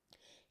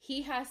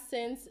 He has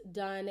since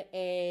done an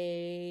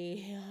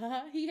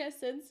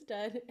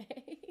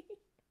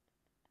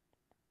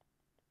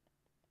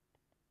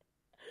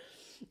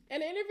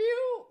interview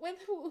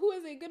with who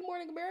is it? Good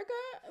Morning America?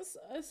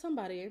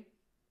 Somebody.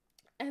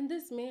 And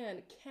this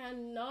man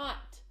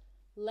cannot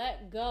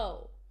let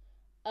go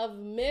of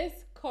Miss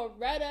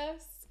Coretta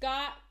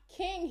Scott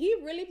King. He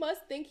really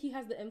must think he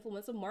has the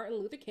influence of Martin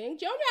Luther King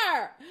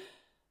Jr.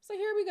 So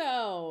here we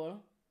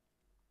go.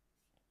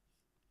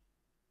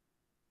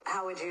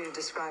 How would you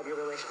describe your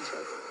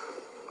relationship?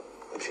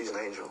 She's an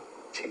angel.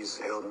 She's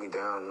held me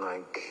down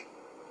like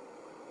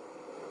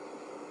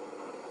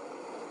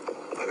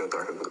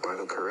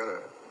a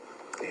Coretta,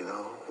 you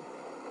know?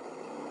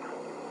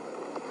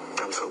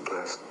 I'm so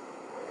blessed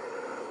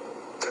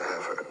to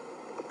have her,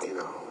 you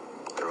know.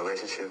 The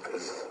relationship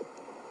is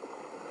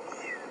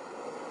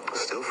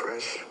still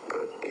fresh,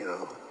 but, you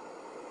know,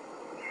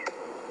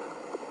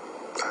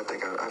 I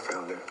think I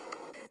found her.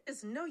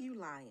 It's no you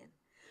lying.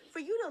 For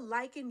you to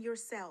liken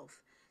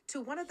yourself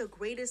to one of the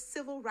greatest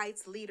civil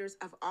rights leaders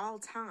of all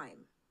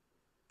time,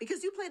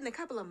 because you played in a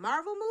couple of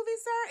Marvel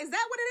movies, sir? Is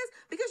that what it is?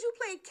 Because you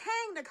played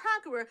Kang the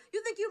Conqueror,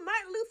 you think you're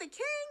Martin Luther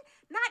King?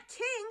 Not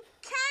King,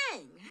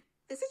 Kang.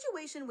 The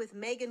situation with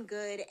Meagan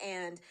Good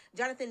and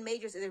Jonathan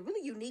Majors is a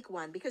really unique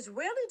one because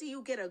rarely do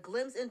you get a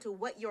glimpse into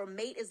what your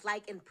mate is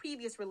like in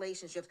previous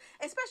relationships,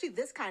 especially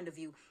this kind of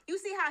you. You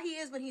see how he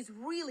is when he's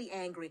really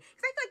angry.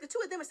 Because I feel like the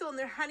two of them are still in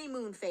their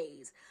honeymoon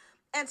phase.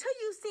 Until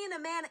you've seen a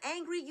man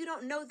angry, you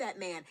don't know that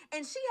man.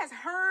 And she has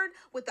heard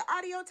with the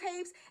audio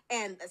tapes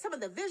and some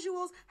of the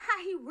visuals how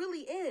he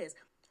really is.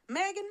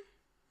 Meagan,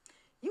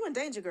 you in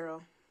danger,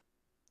 girl.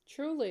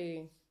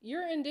 Truly.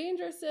 You're in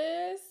danger,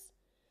 sis.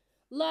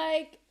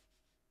 Like,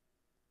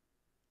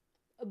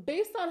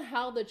 based on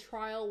how the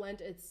trial went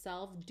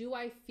itself, do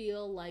I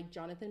feel like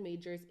Jonathan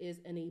Majors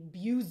is an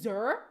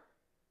abuser?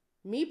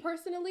 Me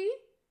personally?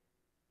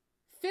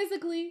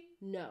 Physically?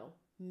 No.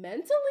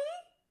 Mentally?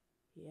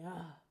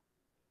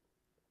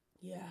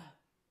 Yeah.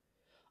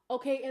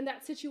 Okay, in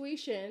that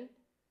situation,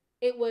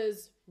 it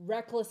was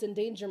reckless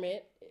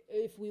endangerment,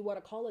 if we want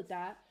to call it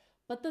that.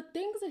 But the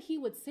things that he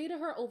would say to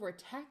her over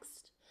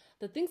text,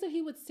 the things that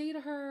he would say to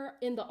her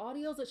in the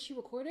audios that she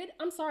recorded,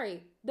 I'm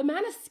sorry, the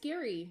man is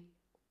scary.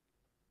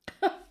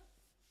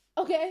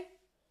 Okay?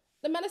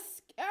 The man is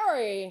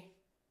scary.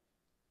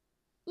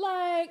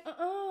 Like,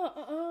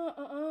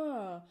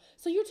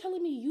 So you're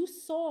telling me you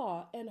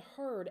saw and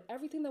heard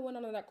everything that went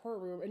on in that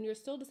courtroom and you're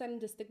still deciding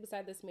to stick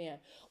beside this man.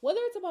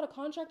 Whether it's about a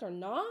contract or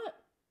not,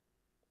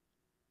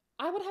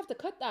 I would have to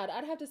cut that.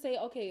 I'd have to say,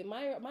 okay,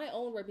 my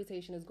own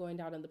reputation is going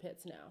down in the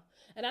pits now.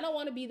 And I don't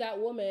want to be that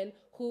woman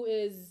who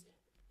is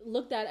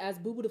looked at as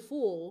Boo Boo the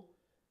Fool,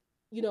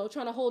 you know,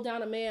 trying to hold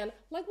down a man.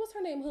 Like, what's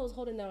her name who was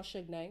holding down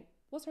Suge Knight?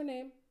 What's her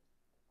name?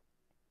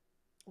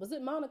 Was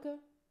it Monica?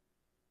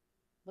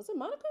 Was it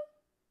Monica?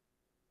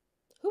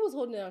 Who was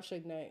holding down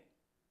Suge Knight?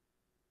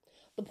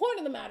 The point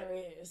of the matter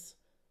is,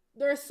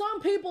 there are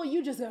some people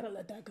you just gotta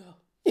let that go.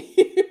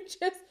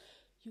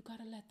 you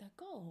gotta let that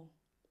go.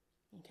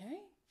 Okay?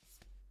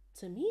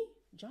 To me,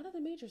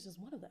 Jonathan Majors is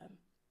one of them.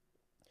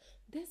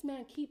 This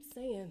man keeps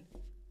saying,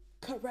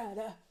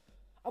 Coretta.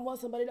 I want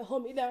somebody to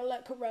hold me down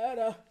like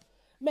Coretta.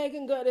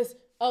 Meagan Good is,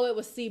 oh, it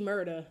was C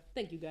Murder.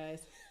 Thank you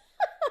guys.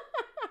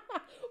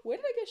 Where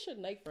did I get Suge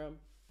Knight from?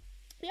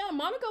 Yeah,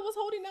 Monica was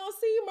holding down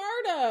C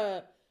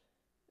Murder.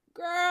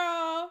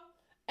 Girl.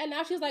 And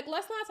now she's like,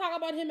 let's not talk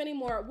about him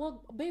anymore.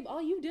 Well, babe,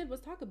 all you did was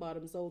talk about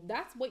him. So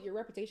that's what your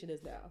reputation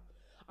is now.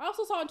 I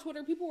also saw on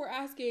Twitter, people were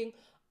asking,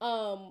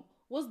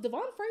 was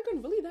Devon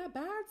Franklin really that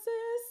bad,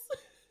 sis?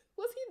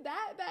 Was he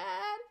that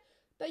bad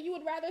that you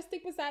would rather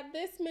stick beside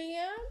this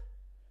man?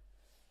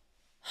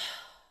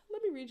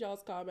 Let me read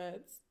y'all's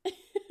comments.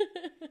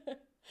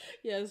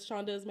 Yes,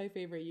 Shonda is my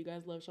favorite. You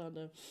guys love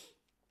Shonda.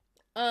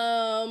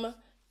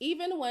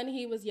 Even when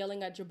he was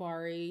yelling at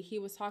Jabari, he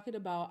was talking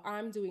about,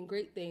 I'm doing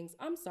great things.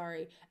 I'm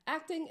sorry.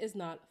 Acting is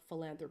not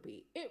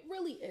philanthropy. It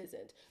really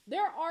isn't.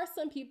 There are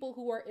some people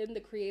who are in the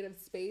creative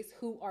space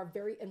who are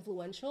very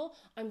influential.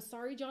 I'm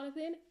sorry,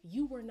 Jonathan,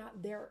 you were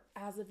not there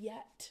as of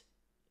yet.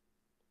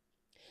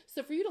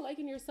 So for you to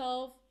liken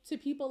yourself to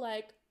people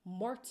like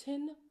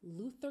Martin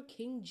Luther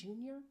King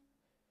Jr.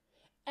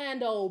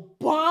 and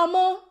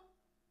Obama,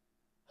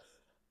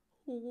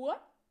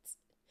 what?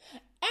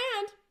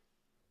 And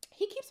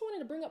he keeps wanting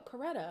to bring up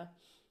Coretta.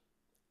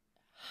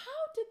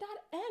 How did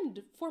that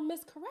end for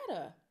Miss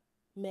Coretta,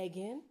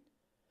 Meagan?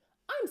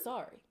 I'm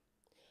sorry.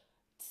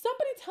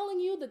 Somebody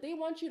telling you that they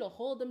want you to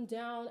hold them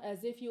down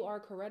as if you are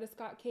Coretta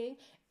Scott King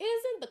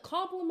isn't the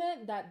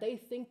compliment that they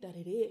think that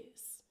it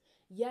is.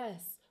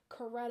 Yes,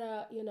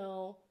 Coretta, you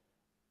know,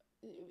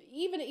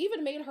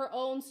 even made her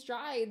own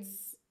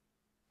strides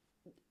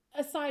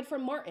aside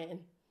from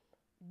Martin.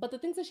 But the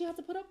things that she had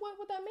to put up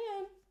with that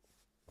man,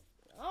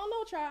 I don't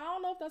know, I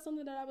don't know if that's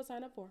something that I would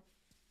sign up for.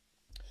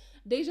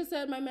 Deja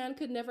said, my man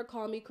could never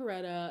call me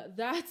Coretta.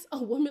 That's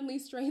a womanly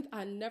strength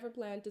I never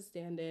planned to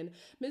stand in.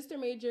 Mr.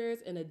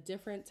 Majors in a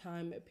different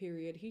time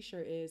period. He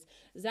sure is.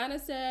 Zana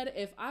said,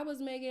 if I was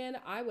Meagan,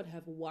 I would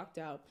have walked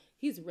out.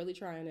 He's really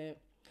trying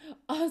it.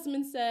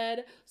 Osmond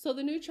said, so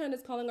the new trend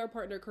is calling our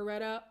partner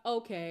Coretta.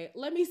 Okay,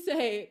 let me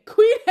say,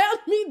 Queen held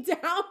me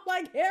down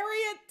like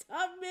Harriet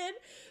Tubman,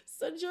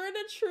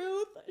 Sojourner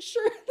Truth,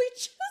 Shirley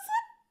Chisholm.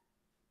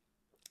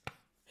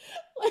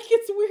 Like,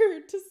 it's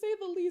weird, to say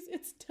the least.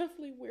 It's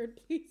definitely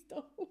weird. Please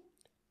don't.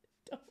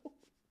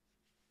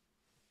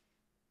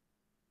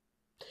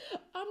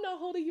 I'm not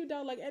holding you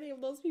down like any of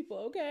those people,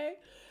 okay?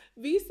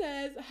 V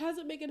says,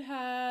 hasn't Meagan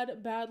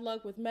had bad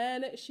luck with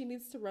men? She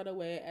needs to run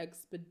away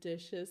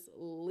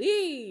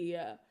expeditiously.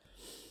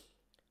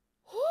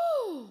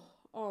 Whew.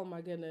 Oh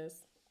my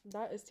goodness.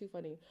 That is too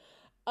funny.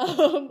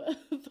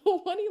 The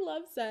one he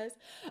loves says,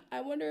 I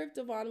wonder if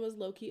Devon was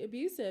low-key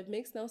abusive.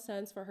 Makes no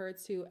sense for her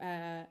to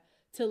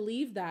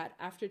leave that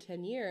after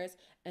 10 years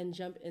and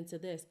jump into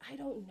this. I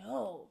don't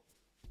know.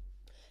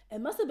 It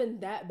must have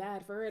been that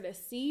bad for her to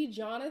see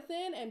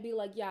Jonathan and be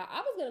like, yeah, I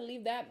was going to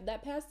leave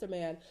that pastor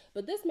man,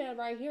 but this man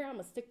right here, I'm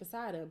going to stick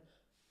beside him.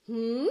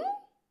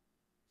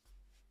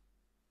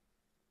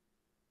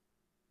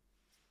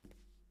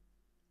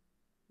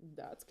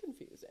 That's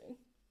confusing.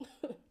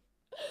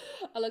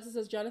 Alexa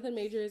says, Jonathan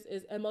Majors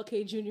is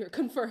MLK Jr.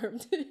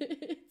 confirmed.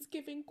 It's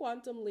giving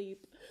Quantum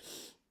Leap.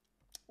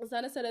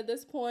 Zana said, at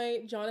this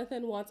point,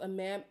 Jonathan wants a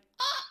man.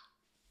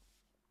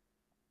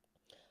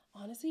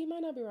 Honestly, you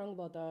might not be wrong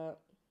about that.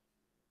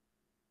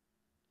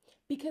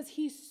 Because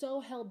he's so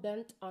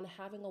hell-bent on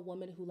having a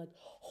woman who, like,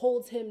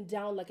 holds him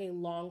down like a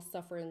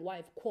long-suffering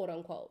wife,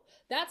 quote-unquote.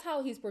 That's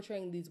how he's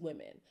portraying these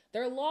women.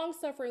 They're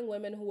long-suffering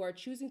women who are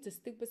choosing to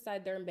stick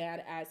beside their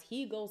man as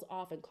he goes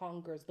off and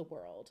conquers the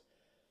world.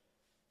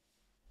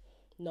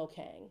 No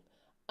Kang.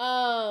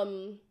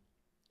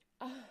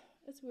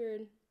 It's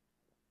weird.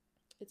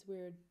 It's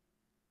weird.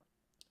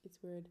 It's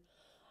weird.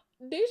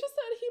 Deja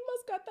said he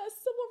must got that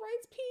civil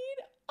rights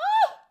peed.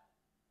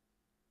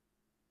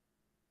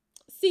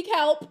 Seek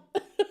help.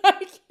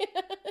 I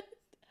can't.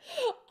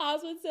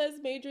 Osmond says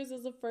Majors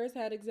is a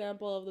first-hand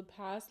example of the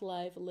past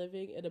life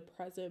living in a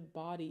present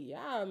body.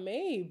 Yeah,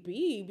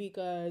 maybe,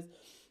 because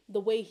the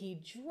way he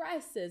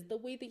dresses, the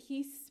way that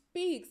he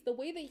speaks, the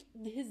way that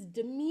his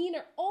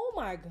demeanor, oh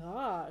my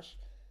gosh.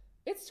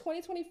 It's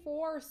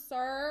 2024,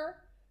 sir.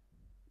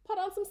 Put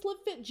on some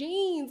slip fit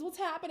jeans. What's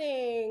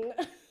happening?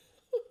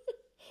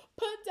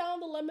 Put down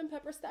the lemon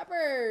pepper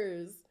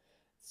steppers.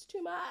 It's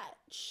too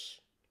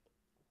much.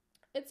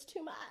 It's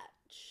too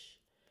much.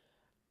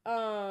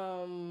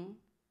 Oh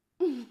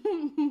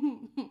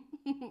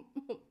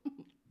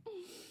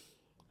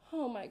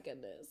my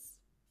goodness.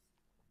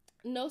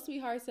 No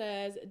Sweetheart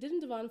says,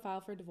 didn't Devon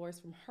file for divorce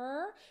from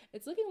her?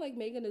 It's looking like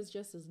Meagan is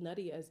just as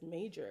nutty as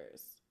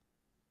Majors.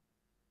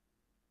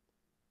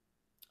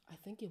 I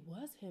think it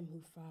was him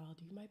who filed.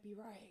 You might be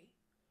right.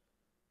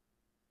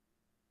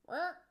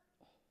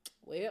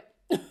 Well,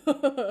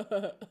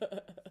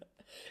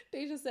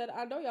 Deja said,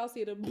 I know y'all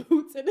see the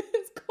boots in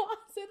his closet.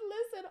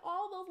 Listen,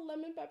 all those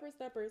lemon pepper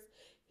steppers,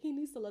 he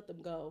needs to let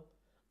them go.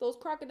 Those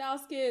crocodile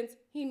skins,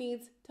 he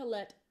needs to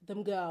let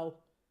them go.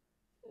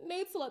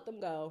 Needs to let them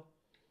go.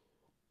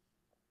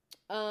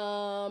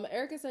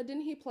 Erica said,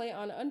 didn't he play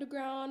on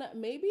Underground?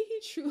 Maybe he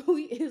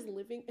truly is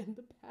living in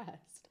the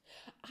past.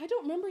 I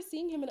don't remember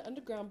seeing him in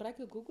Underground, but I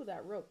could Google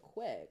that real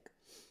quick.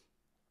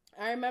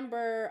 I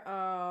remember,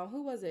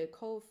 who was it?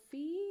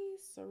 Kofi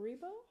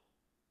Cerebo?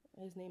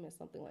 His name is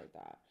something like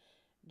that.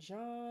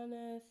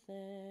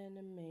 Jonathan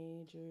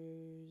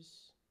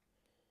Majors.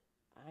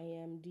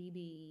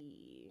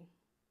 IMDb.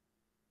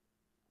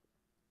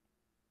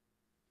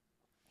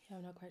 Yeah,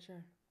 I'm not quite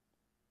sure.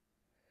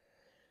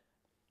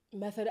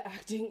 Method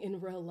acting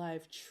in real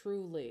life.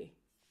 Truly.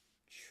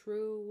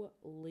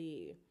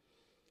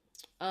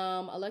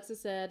 Alexa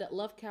said,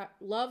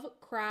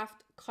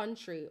 Lovecraft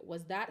Country.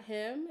 Was that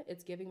him?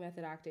 It's giving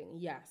method acting.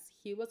 Yes.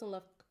 He was in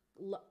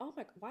oh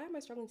my, why am I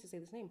struggling to say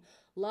this name?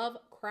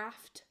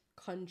 Lovecraft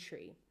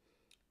Country.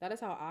 That is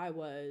how I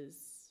was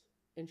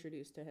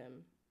introduced to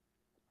him.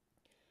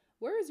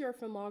 Where is your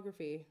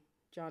filmography,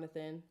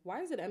 Jonathan?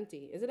 Why is it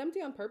empty? Is it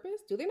empty on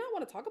purpose? Do they not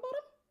want to talk about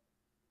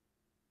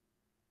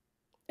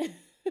him?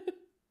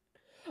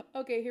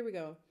 Okay, here we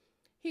go.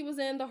 He was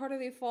in The Harder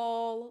They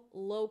Fall,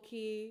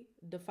 Loki,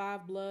 The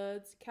Five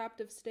Bloods,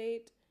 Captive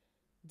State,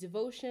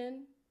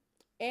 Devotion,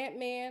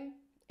 Ant-Man,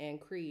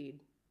 and Creed.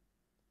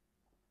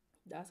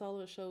 That's all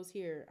it shows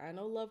here. I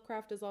know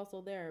Lovecraft is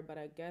also there, but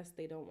I guess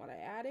they don't want to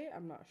add it.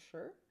 I'm not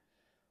sure.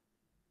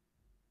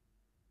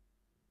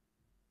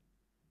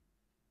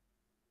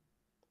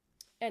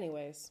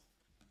 Anyways,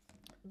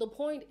 the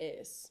point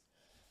is,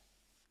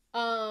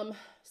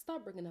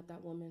 stop bringing up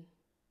that woman.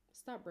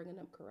 Stop bringing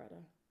up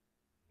Coretta.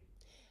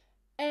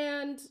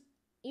 And,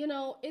 you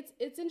know,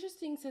 it's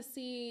interesting to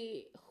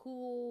see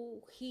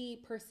who he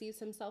perceives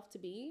himself to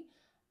be.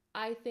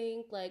 I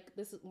think, like,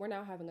 we're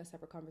now having a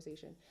separate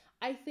conversation.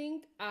 I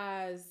think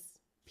as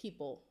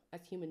people,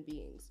 as human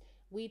beings,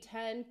 we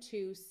tend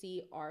to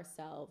see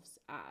ourselves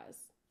as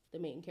the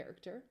main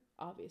character,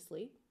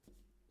 obviously.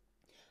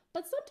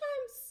 But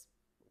sometimes,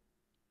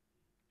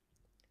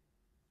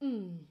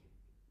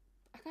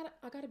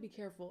 I gotta be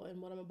careful in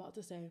what I'm about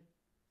to say.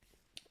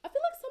 I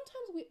feel like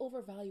sometimes we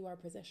overvalue our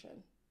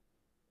position.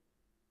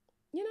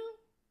 You know?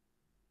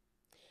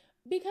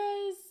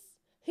 Because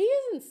he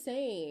isn't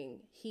saying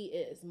he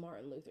is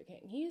Martin Luther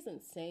King. He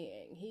isn't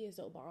saying he is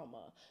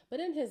Obama. But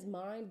in his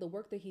mind, the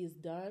work that he's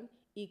done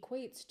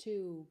equates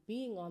to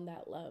being on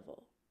that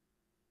level.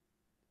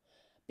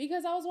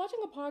 Because I was watching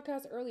a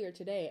podcast earlier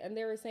today, and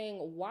they were saying,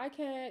 why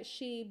can't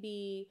she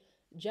be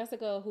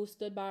Jessica who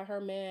stood by her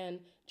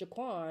man,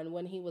 Jaquan,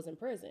 when he was in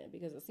prison?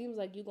 Because it seems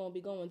like you're going to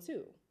be going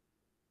too.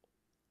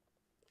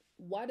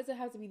 Why does it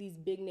have to be these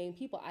big name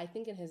people? I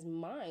think in his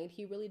mind,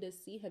 he really does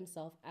see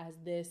himself as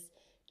this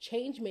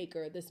change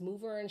maker, this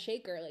mover and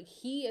shaker. Like,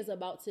 he is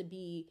about to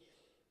be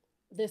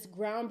this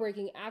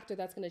groundbreaking actor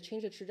that's going to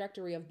change the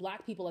trajectory of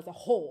Black people as a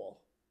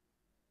whole.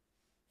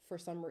 For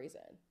some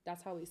reason,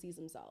 that's how he sees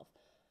himself.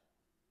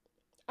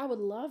 I would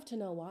love to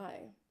know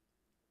why.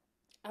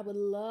 I would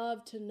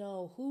love to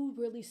know who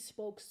really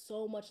spoke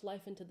so much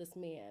life into this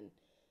man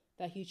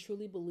that he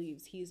truly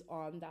believes he's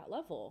on that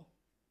level.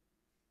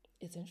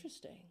 It's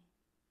interesting.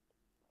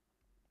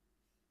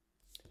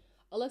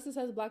 Alexa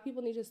says, Black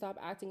people need to stop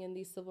acting in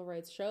these civil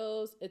rights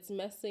shows. It's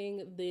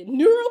messing the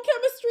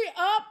neurochemistry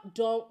up.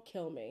 Don't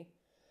kill me.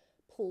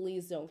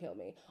 Please don't kill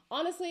me.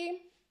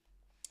 Honestly,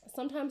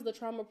 sometimes the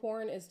trauma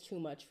porn is too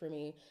much for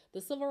me. The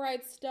civil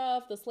rights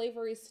stuff, the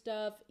slavery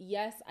stuff,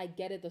 yes, I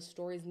get it. The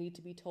stories need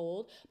to be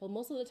told. But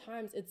most of the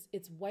times,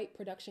 it's white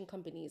production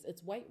companies.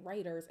 It's white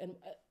writers. And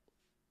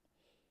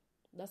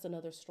that's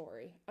another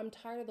story. I'm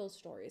tired of those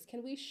stories.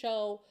 Can we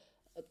show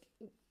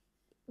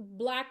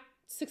Black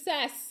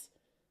success?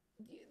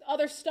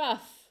 Other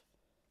stuff.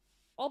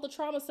 All the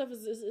trauma stuff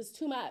is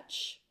too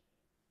much.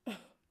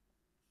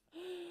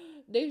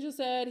 Deja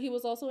said he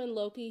was also in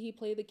Loki. He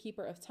played the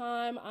Keeper of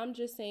Time. I'm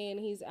just saying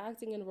he's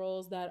acting in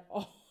roles that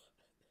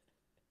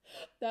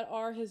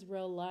are his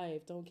real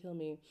life. Don't kill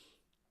me.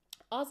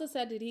 Also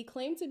said, did he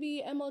claim to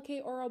be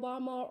MLK or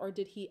Obama, or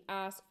did he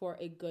ask for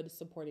a good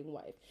supporting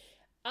wife?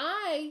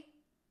 I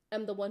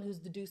am the one who's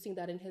deducing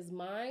that in his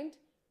mind,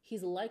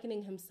 he's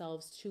likening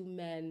himself to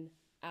men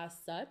as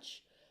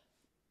such.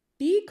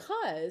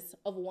 because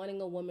of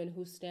wanting a woman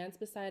who stands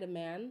beside a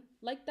man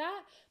like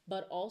that,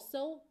 but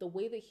also the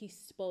way that he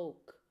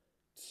spoke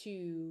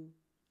to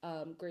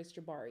Grace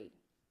Jabari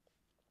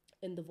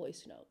in the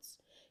voice notes.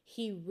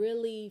 He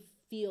really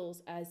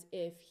feels as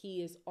if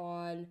he is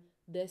on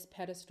this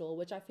pedestal,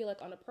 which I feel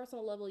like on a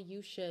personal level,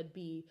 you should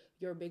be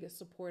your biggest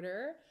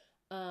supporter.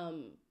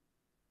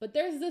 But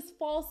there's this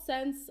false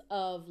sense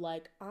of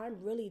like,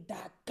 I'm really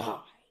that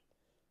guy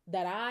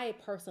that I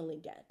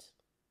personally get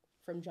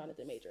from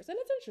Jonathan Majors. And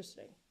it's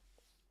interesting.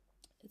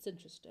 It's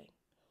interesting.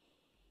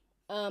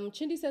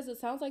 Chindy says it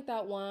sounds like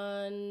that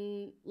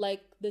one,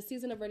 like the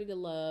season of Ready to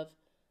Love,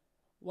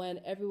 when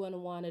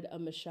everyone wanted a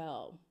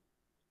Michelle.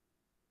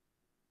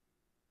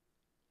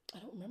 I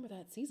don't remember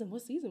that season.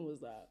 What season was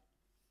that?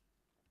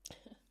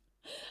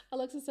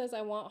 Alexa says,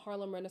 I want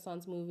Harlem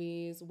Renaissance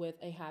movies with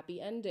a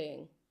happy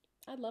ending.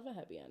 I'd love a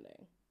happy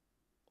ending.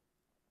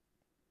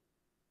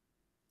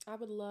 I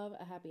would love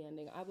a happy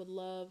ending. I would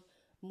love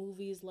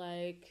movies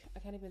like, I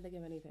can't even think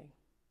of anything.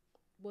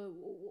 What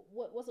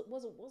was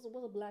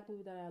a black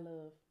movie that I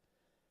love?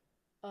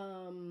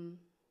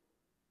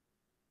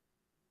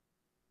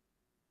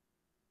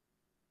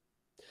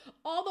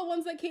 All the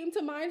ones that came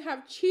to mind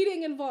have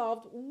cheating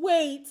involved.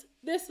 Wait,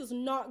 this is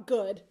not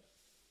good.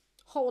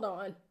 Hold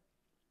on.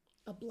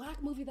 A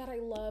black movie that I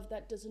love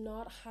that does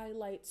not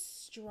highlight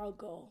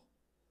struggle.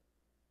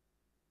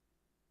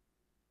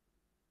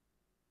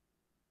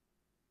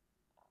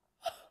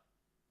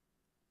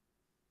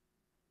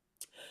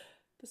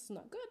 This is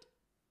not good.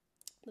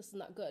 This is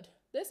not good.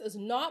 This is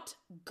not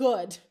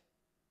good.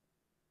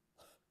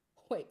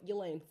 Wait,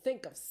 Elaine,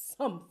 think of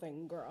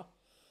something, girl.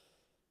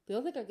 The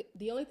only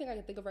thing I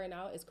can think of right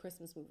now is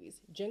Christmas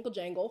movies. Jingle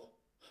Jangle.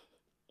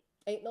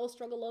 Ain't no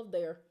struggle love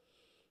there.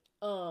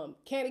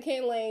 Candy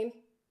Cane Lane.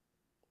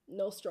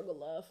 No struggle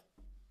love.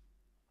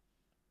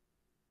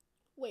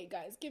 Wait,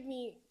 guys, give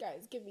me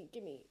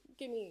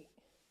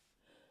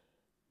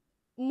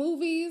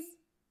movies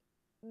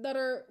that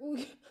are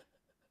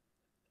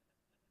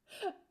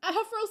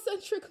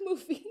Afrocentric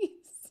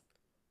movies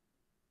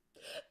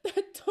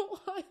that don't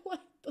highlight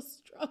the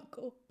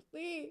struggle.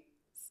 Please,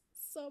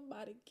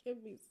 somebody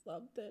give me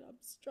something. I'm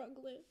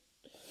struggling.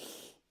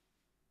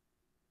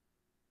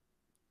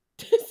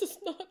 This is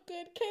not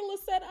good. Kayla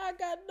said I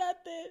got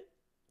nothing.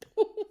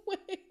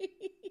 Wait.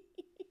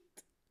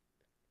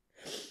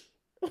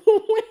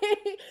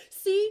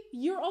 See,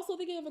 you're also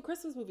thinking of a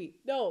Christmas movie.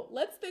 No,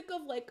 let's think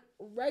of like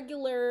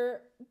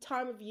regular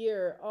time of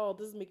year. Oh,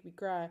 this is making me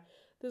cry.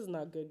 This is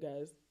not good,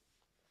 guys.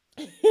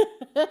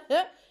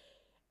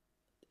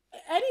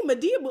 Any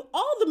Medea,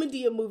 all the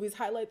Medea movies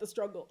highlight the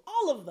struggle.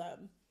 All of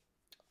them.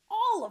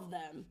 All of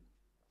them.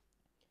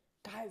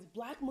 Guys,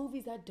 black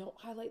movies that don't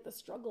highlight the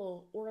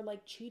struggle or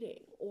like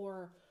cheating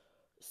or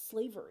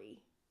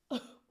slavery.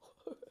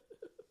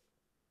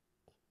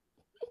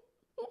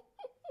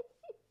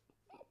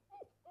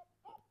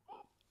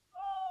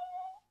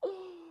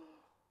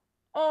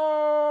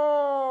 Oh.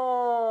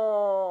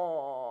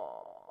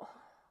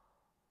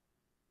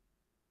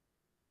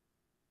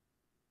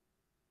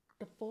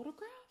 The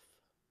Photograph?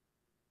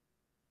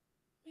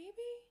 Maybe?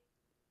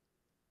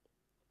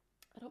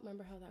 I don't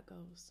remember how that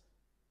goes.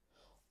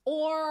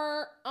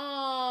 Or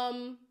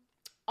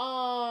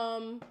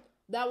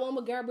that one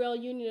with Gabrielle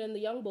Union and the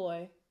young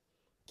boy,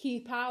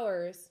 Keith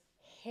Powers.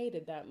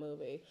 Hated that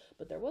movie,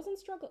 but there wasn't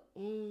struggle.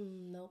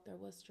 Nope, there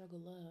was struggle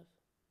love,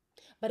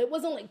 but it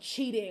wasn't like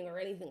cheating or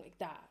anything like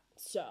that.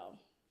 So,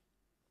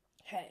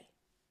 hey,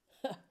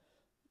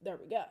 there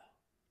we go.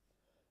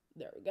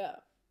 There we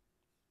go.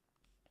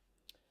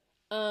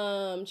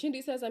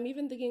 Chindy says, I'm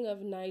even thinking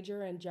of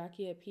Niger and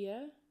Jackie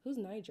Appiah. Who's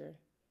Niger?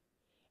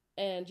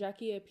 And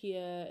Jackie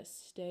Appiah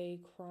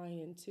stay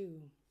crying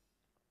too.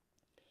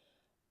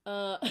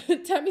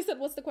 Tammy said,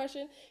 what's the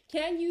question?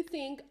 Can you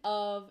think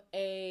of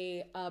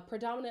a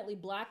predominantly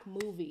black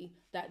movie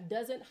that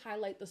doesn't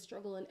highlight the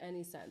struggle in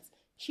any sense?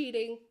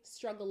 Cheating,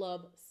 struggle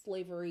of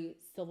slavery,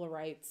 civil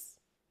rights.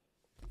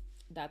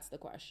 That's the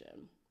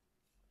question.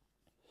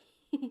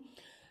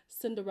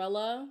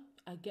 Cinderella,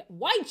 I get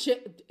white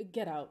chick.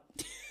 Get out.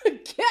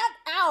 Get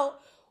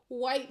out,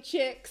 white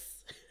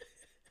chicks.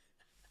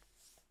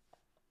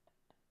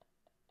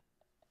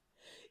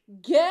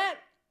 Get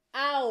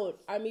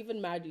out. I'm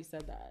even mad you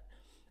said that.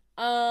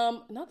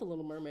 Not the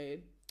Little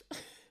Mermaid.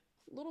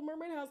 Little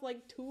Mermaid has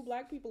like 2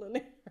 black people in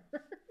there.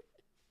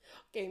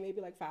 Okay,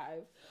 maybe like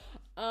 5.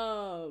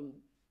 Oh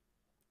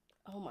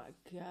my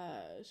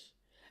gosh.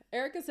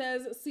 Erica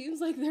says, it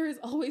seems like there is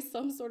always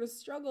some sort of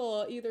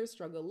struggle. Either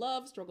struggle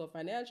love, struggle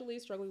financially,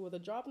 struggling with a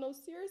job. No,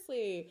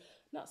 seriously.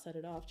 Not set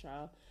it off,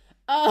 child.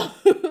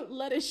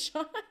 Let it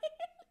shine.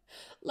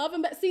 Love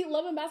and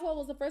Basketball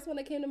was the first one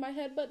that came to my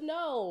head, but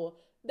no.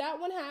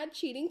 That one had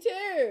cheating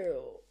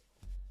too.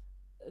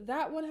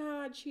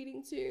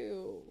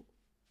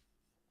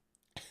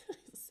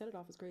 Set it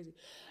off is crazy.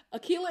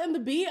 Akilah and the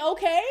Bee,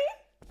 okay.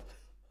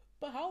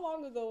 But how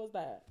long ago was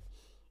that?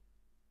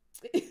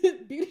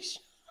 Beauty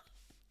shop.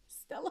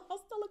 Stella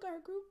got her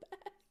group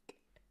back.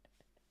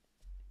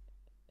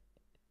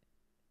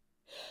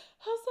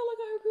 How Stella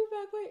got her group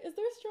like, wait, is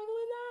there a struggle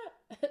in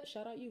that?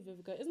 Shout out you,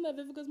 Vivica. Isn't that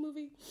Vivica's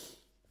movie?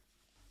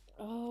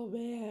 Oh,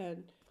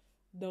 man.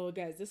 No,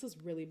 guys, this is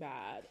really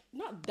bad.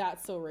 Not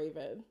That So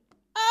Raven.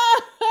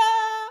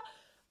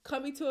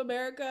 Coming to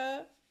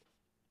America.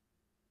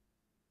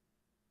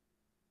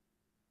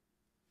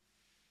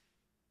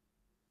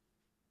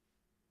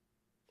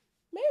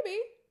 Maybe.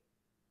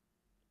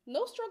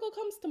 No struggle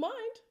comes to mind.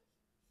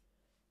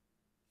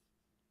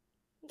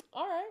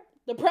 All right.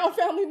 The Brown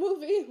family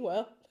movie.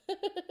 Well.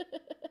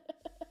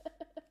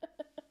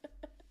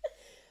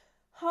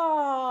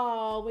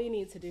 Oh, we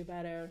need to do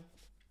better.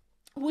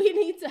 We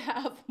need to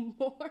have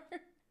more.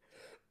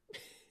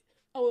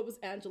 Oh, it was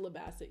Angela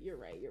Bassett. You're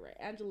right.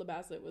 Angela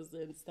Bassett was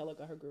in Stella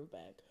Got Her Groove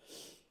Back.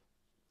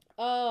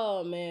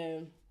 Oh,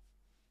 man.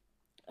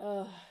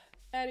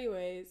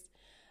 Anyways.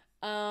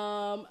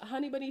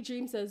 Honey Bunny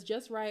Dream says,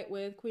 just right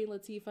with Queen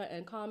Latifah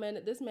and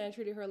Common. This man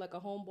treated her like a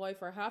homeboy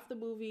for half the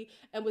movie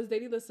and was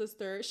dating the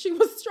sister. She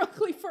was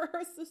struggling for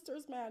her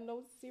sister's man.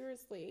 No,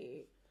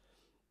 seriously.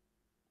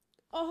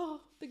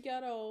 Oh, the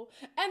ghetto.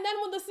 And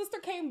then when the sister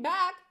came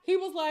back, he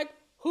was like,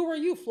 who are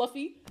you,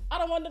 Fluffy? I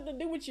don't want nothing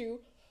to do with you.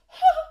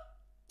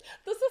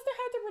 The sister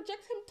had to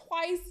reject him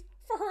twice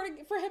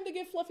for him to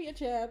give Fluffy a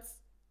chance.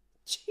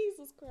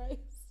 Jesus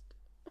Christ.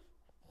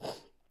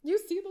 You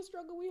see the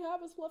struggle we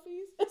have as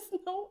Fluffies? It's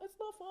not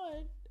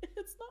fun.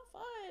 It's not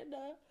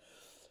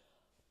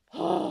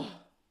fun.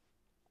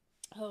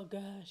 Oh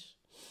gosh.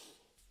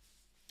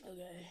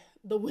 Okay.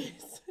 The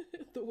Wiz.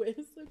 The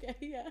Wiz. Okay,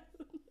 yeah.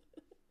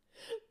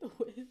 The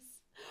Wiz.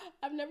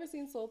 I've never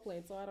seen Soul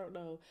Plane, so I don't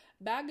know.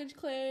 Baggage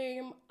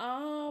Claim.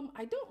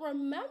 I don't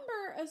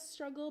remember a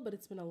struggle, but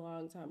it's been a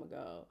long time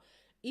ago.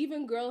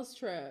 Even Girls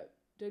Trip.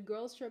 Did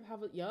Girls Trip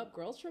have a... Yup,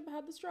 Girls Trip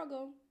had the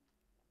struggle.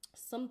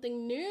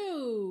 Something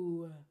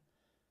New.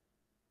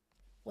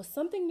 Was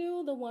Something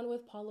New the one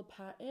with Paula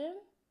Patton?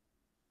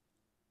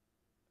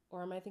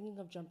 Or am I thinking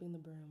of Jumping the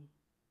Broom?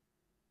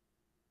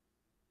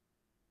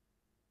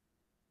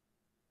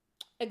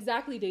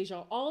 Exactly,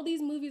 Deja. All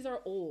these movies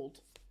are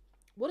old.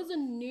 What is a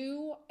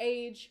new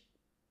age,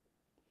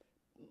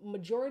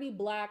 majority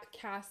black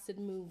casted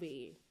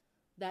movie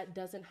that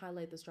doesn't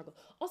highlight the struggle?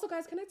 Also,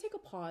 guys, can I take a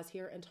pause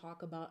here and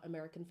talk about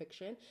American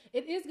Fiction?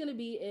 It is going to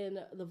be in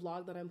the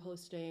vlog that I'm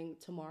posting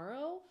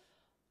tomorrow.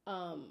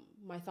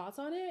 My thoughts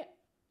on it.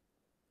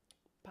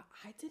 But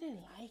I didn't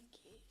like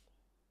it.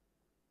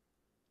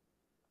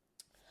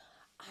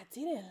 I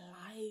didn't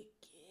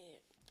like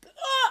it.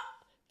 Ah!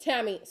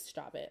 Tammy,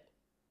 stop it.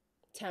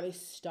 Tammy,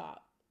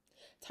 stop.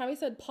 Tammy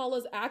said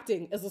Paula's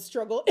acting is a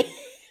struggle.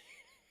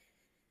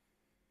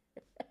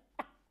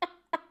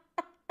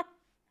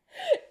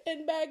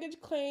 In Baggage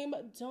Claim,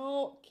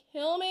 don't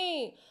kill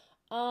me.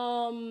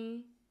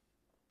 So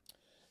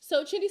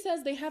Chitty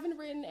says they haven't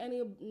written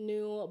any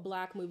new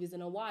black movies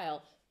in a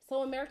while.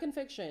 So American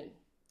Fiction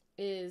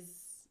is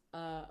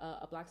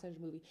a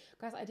black-centered movie.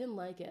 Guys, I didn't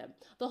like it.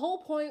 The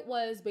whole point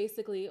was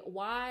basically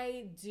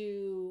why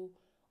does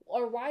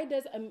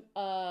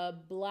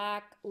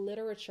black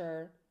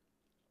literature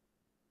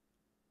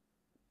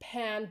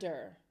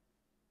pander,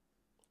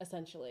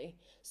 essentially?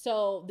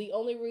 So the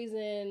only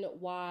reason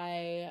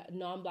why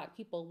non-black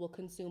people will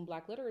consume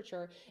black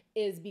literature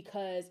is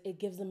because it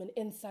gives them an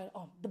insight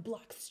on the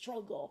black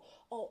struggle.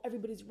 Oh,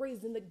 everybody's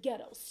raised in the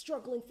ghetto,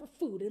 struggling for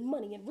food and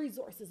money and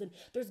resources, and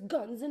there's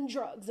guns and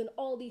drugs and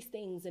all these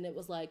things. And it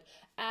was like,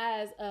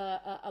 as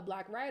a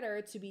black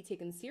writer, to be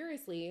taken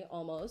seriously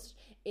almost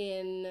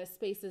in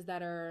spaces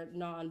that are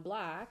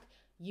non-black,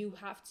 you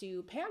have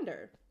to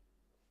pander.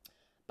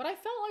 But I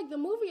felt like the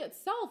movie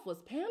itself was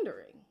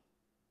pandering.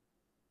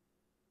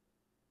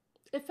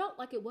 It felt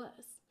like it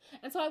was.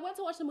 And so I went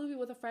to watch the movie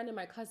with a friend and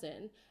my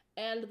cousin,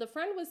 and the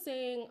friend was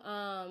saying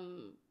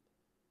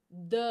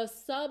the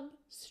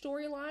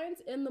sub-storylines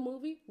in the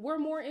movie were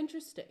more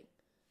interesting.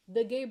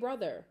 The gay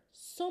brother,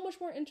 so much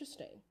more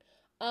interesting.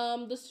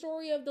 The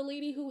story of the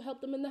lady who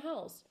helped them in the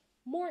house,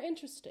 more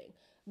interesting.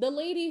 The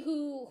lady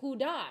who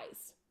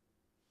dies,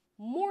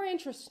 more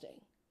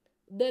interesting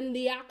than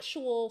the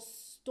actual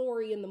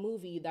story in the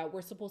movie that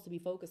we're supposed to be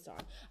focused on.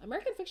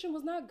 American Fiction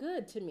was not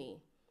good to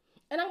me.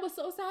 And I was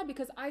so sad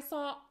because I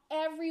saw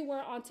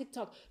everywhere on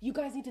TikTok, you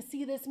guys need to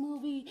see this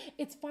movie.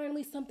 It's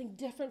finally something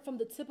different from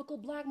the typical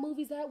black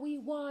movies that we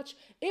watch.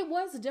 It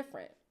was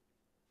different.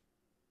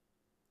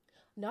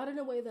 Not in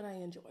a way that I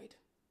enjoyed,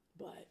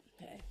 but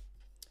hey,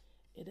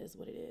 it is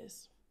what it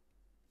is.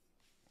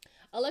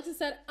 Alexa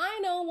said, I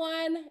know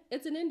one.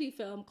 It's an indie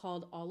film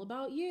called All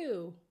About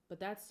You, but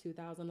that's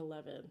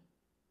 2011.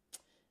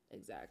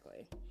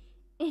 Exactly.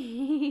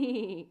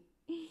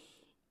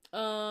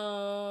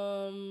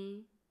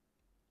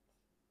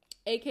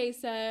 AKA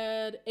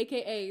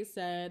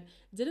said,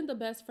 didn't the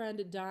best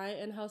friend die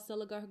and how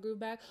Stella got her groove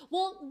back?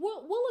 Well,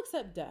 we'll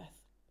accept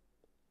death.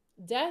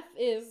 Death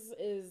is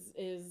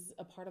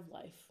a part of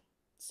life.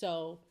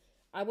 So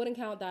I wouldn't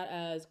count that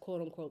as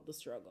quote unquote the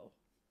struggle.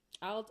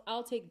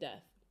 I'll take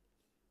death.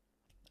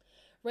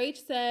 Rach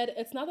said,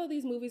 it's not that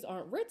these movies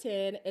aren't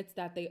written, it's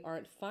that they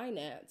aren't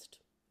financed.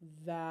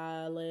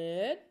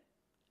 Valid.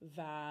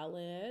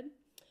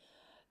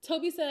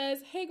 Toby says,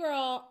 hey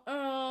girl,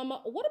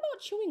 what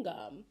about chewing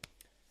gum?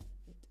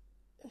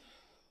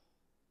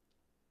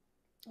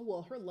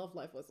 Well, her love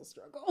life was a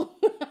struggle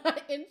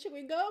in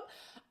chewing gum.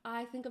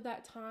 I think of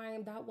that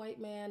time that white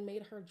man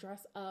made her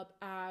dress up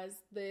as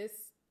this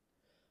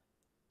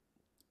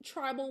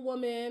tribal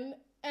woman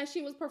and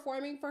she was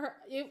performing for her.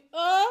 It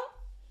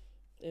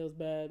was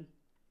bad.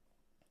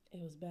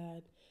 It was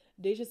bad.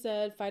 Deja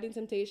said, fighting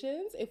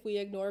temptations. If we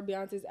ignore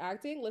Beyonce's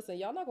acting, listen,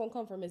 y'all not gonna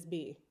come for Miss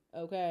B,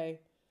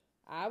 okay?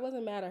 I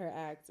wasn't mad at her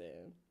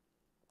acting.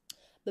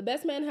 The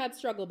best man had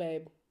struggle,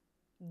 babe.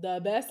 The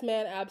best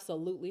man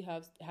absolutely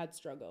had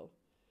struggle.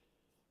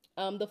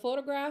 The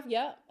Photograph,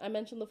 yeah, I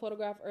mentioned The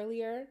Photograph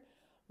earlier.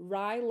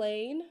 Rye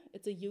Lane,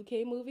 it's a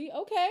UK movie.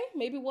 Okay,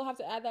 maybe we'll have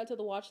to add that to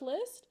the watch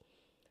list.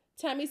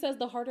 Tammy says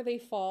The Harder They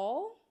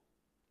Fall.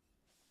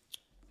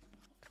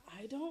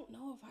 I don't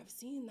know if I've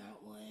seen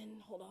that one.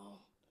 Hold on.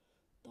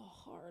 The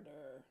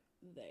Harder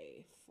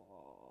They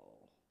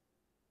Fall.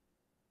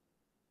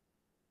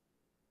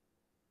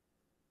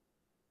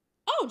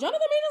 Oh, Jonathan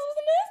Majors was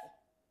in this?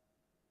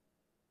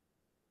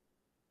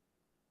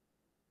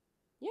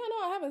 Yeah, no,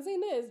 I haven't seen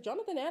this.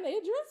 Jonathan and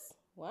Idris?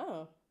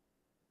 Wow.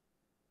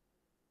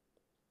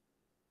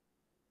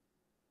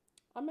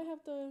 I may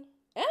have to...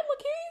 And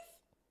Lakeith?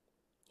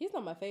 He's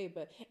not my fave,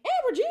 but...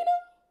 And Regina?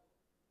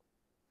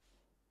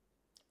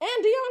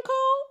 And Deion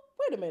Cole?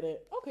 Wait a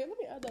minute. Okay, let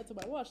me add that to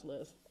my watch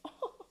list.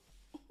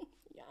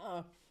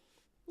 Yeah.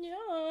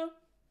 Yeah.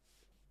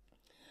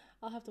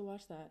 I'll have to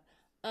watch that.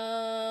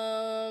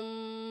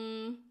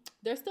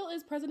 There still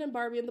is President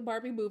Barbie in the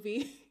Barbie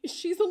movie.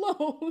 She's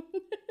alone.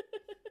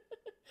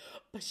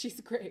 But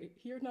she's great.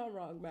 You're not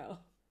wrong,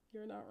 Mel.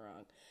 You're not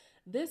wrong.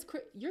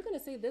 You're going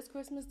to say this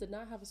Christmas did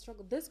not have a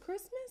struggle. This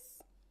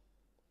Christmas?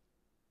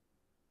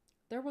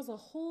 There was a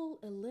whole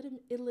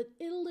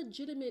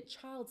illegitimate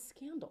child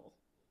scandal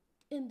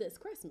in this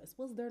Christmas.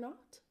 Was there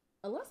not?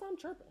 Unless I'm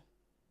tripping.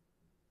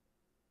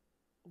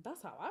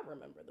 That's how I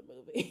remember the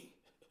movie.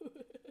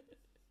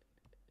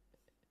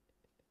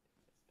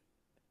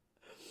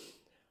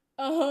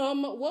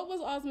 What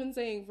was Osmond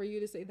saying for you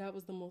to say that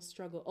was the most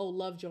struggle? Oh,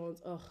 Love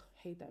Jones. Ugh,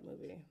 hate that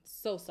movie.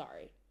 So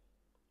sorry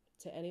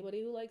to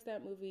anybody who likes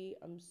that movie.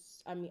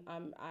 I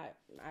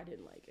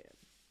didn't like it.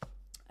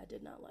 I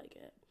did not like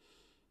it.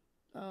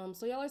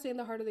 So y'all are saying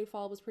The Harder They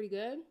Fall was pretty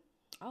good.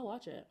 I'll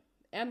watch it.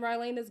 And Rye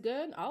Lane is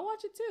good. I'll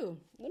watch it too.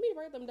 Let me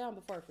write them down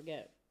before I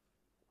forget.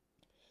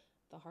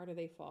 The Harder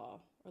They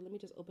Fall. Or let me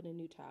just open a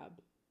new tab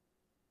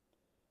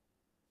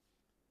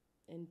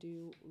and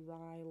do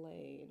Rye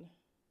Lane.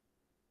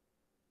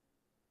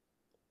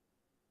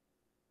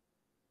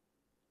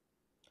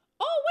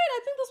 Oh, wait, I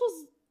think this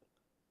was...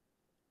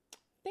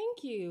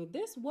 Thank you.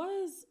 This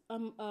was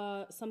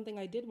something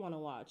I did want to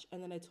watch,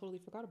 and then I totally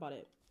forgot about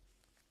it.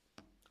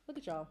 Look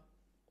at y'all.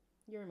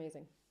 You're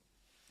amazing.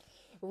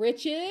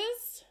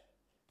 Riches.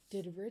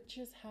 Did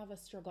Riches have a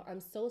struggle? I'm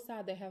so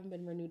sad they haven't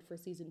been renewed for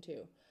season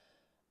 2.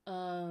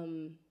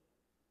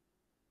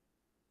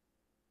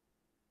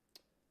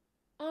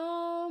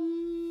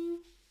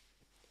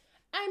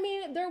 I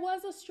mean, there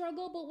was a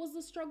struggle, but was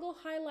the struggle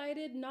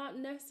highlighted? Not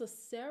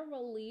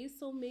necessarily.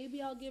 So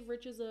maybe I'll give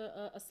Riches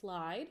a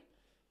slide.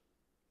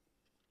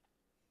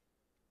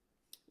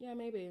 Yeah,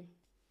 maybe.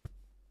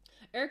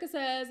 Erica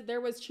says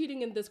there was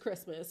cheating in this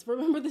Christmas.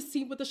 Remember the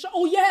scene with the show?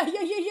 Oh yeah.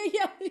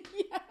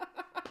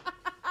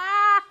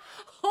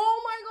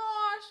 Oh my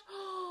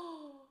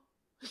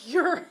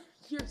gosh.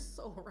 You're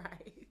so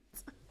right.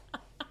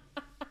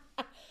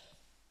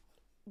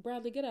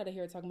 Bradley, get out of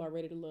here talking about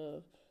Ready to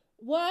Love.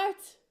 What?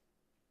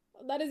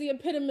 That is the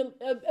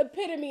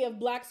epitome of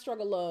Black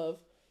struggle love.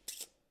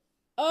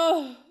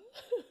 Oh.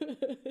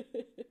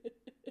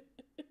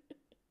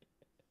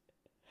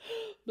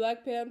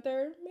 Black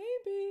Panther?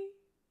 Maybe.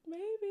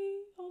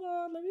 Hold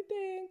on, let me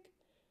think.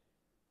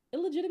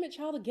 Illegitimate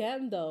child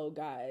again, though,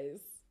 guys.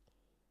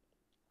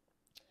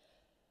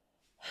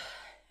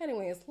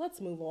 Anyways,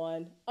 let's move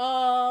on.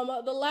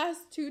 The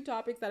last 2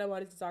 topics that I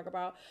wanted to talk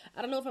about.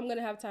 I don't know if I'm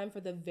gonna have time for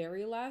the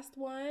very last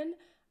one.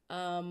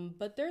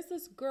 But there's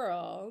this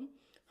girl.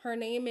 Her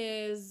name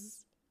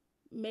is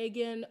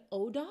Meagan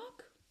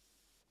Odock.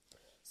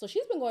 So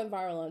she's been going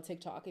viral on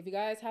TikTok. If you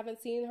guys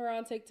haven't seen her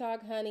on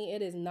TikTok, honey,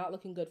 it is not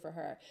looking good for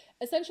her.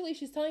 Essentially,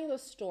 she's telling the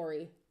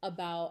story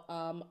about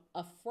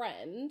a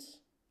friend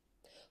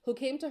who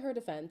came to her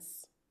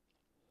defense,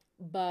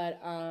 but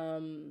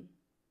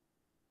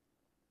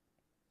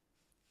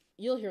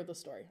you'll hear the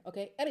story,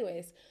 okay?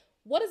 Anyways,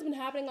 what has been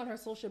happening on her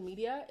social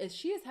media is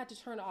she has had to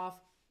turn off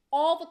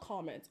all the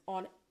comments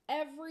on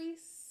every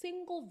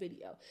single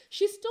video.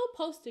 She's still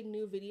posting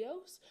new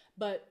videos,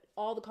 but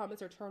all the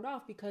comments are turned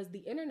off because the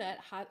internet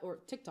or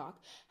TikTok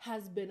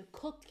has been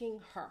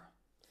cooking her.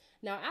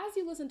 Now, as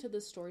you listen to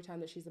this story time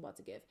that she's about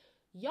to give,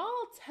 y'all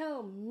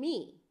tell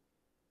me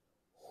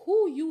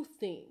who you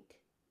think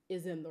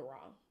is in the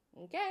wrong,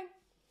 okay?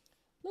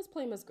 Let's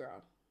play Miss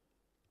Girl.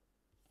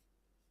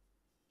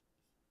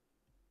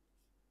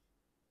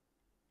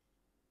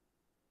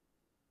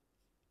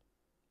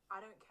 I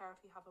don't care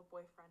if you have a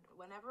boyfriend.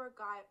 Whenever a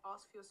guy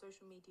asks for your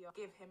social media,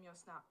 give him your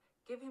Snap.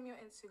 Give him your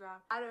Instagram.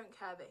 I don't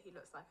care that he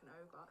looks like an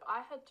ogre.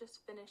 I had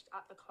just finished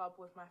at the club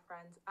with my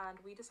friends and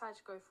we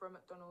decided to go for a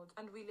McDonald's,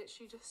 and we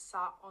literally just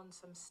sat on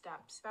some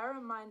steps. Bear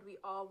in mind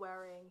we are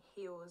wearing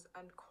heels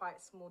and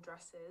quite small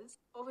dresses.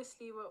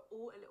 Obviously we're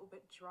all a little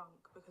bit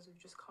drunk because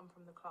we've just come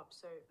from the club,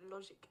 so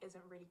logic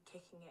isn't really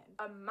kicking in.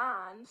 A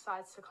man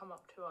decides to come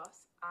up to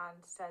us and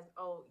says,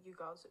 "Oh, you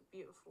girls look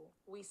beautiful."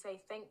 We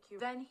say thank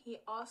you. Then he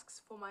asks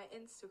for my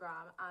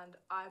Instagram and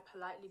I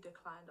politely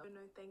declined. "Oh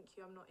no, thank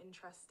you, I'm not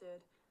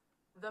interested."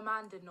 The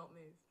man did not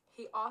move.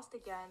 He asked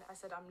again. I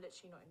said, "I'm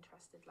literally not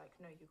interested. Like,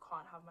 no, you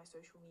can't have my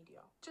social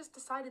media." Just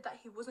decided that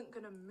he wasn't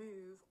gonna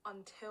move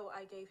until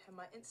I gave him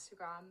my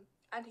Instagram,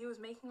 and he was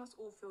making us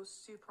all feel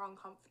super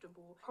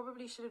uncomfortable.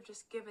 Probably should have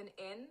just given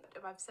in.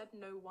 If I've said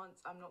no once,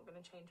 I'm not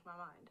gonna change my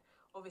mind.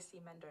 Obviously,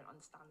 men don't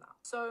understand that.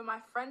 So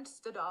my friend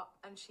stood up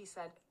and she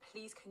said,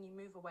 "Please, can you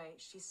move away?"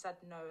 She said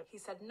no. He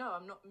said, "No,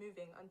 I'm not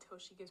moving until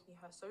she gives me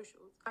her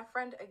socials." My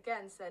friend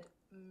again said,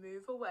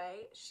 "Move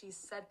away." She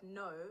said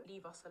no,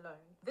 "Leave us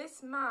alone."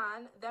 This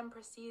man then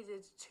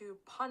proceeded to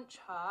punch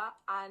her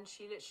and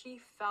she literally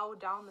fell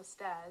down the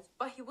stairs,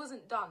 but he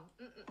wasn't done.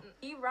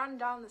 He ran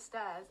down the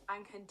stairs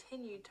and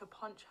continued to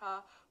punch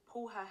her,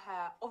 pull her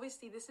hair.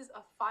 Obviously, this is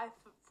a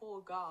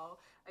 5'4" girl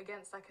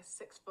against like a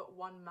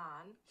 6'1"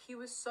 man. He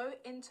was so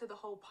into the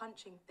whole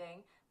punching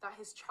thing that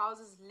his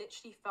trousers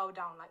literally fell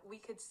down. Like, we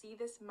could see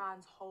this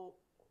man's whole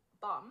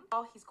bum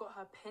while he's got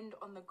her pinned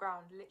on the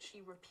ground,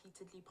 literally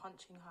repeatedly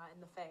punching her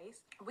in the face.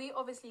 We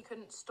obviously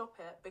couldn't stop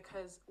it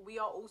because we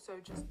are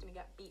also just gonna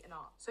get beaten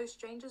up. So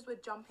strangers were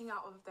jumping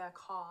out of their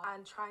car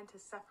and trying to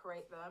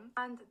separate them,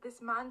 and this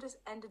man just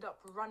ended up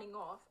running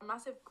off. A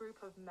massive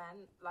group of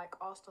men like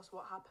asked us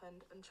what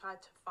happened and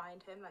tried to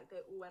find him. Like,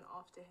 they all went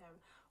after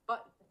him,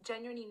 but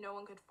genuinely no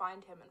one could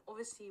find him. And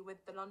obviously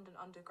with the London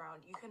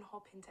Underground, you can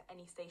hop into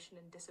any station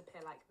and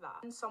disappear like that.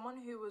 And someone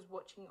who was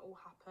watching it all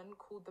happen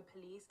called the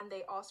police and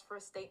they asked for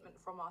a statement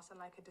from us and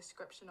like a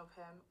description of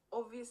him.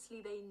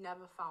 Obviously they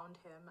never found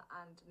him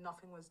and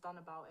nothing was done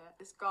about it.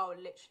 This girl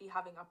literally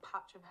having a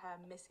patch of hair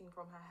missing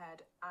from her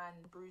head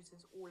and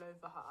bruises all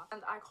over her.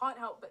 And I can't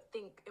help but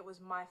think it was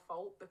my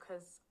fault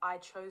because I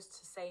chose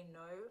to say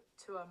no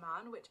to a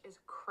man, which is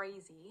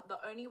crazy.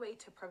 The only way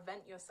to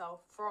prevent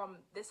yourself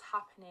from this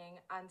happening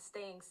and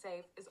staying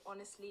safe is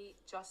honestly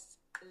just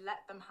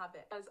let them have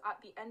it. Because at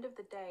the end of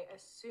the day,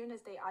 as soon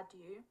as they add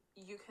you,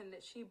 you can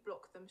literally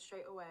block them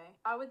straight away.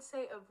 I would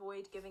say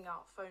avoid giving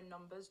out phone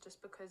numbers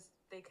just because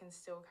they can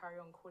still carry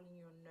on calling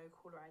you on no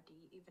caller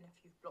ID even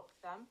if you've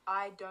blocked them.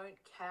 I don't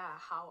care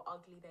how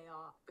ugly they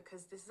are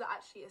because this is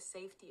actually a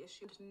safety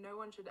issue. No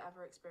one should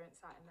ever experience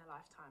that in their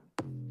lifetime.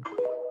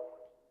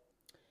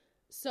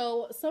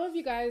 So some of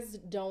you guys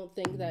don't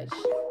think that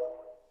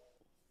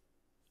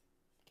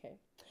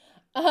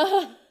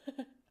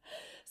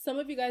some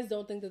of you guys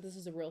don't think that this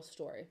is a real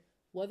story.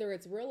 Whether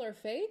it's real or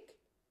fake,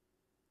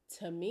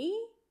 to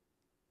me,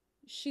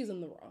 she's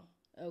in the wrong,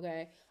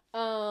 okay?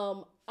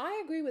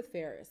 I agree with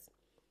Ferris.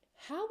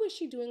 How was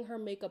she doing her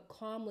makeup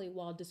calmly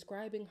while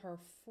describing her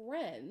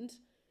friend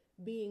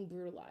being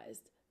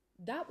brutalized?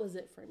 That was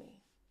it for me.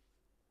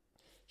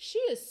 She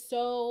is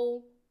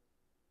so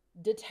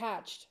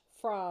detached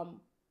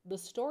from the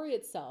story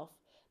itself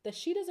that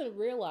she doesn't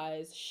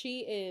realize she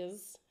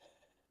is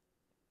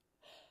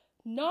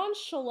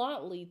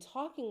nonchalantly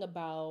talking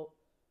about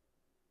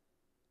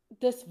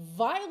this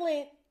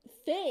violent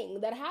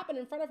thing that happened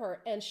in front of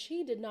her, and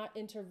she did not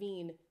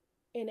intervene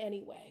in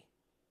any way.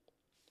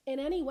 In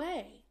any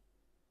way.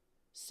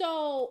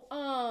 So,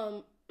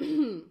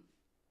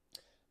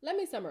 let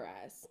me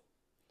summarize.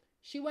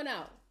 She went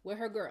out with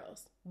her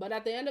girls, but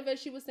at the end of it,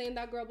 she was saying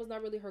that girl was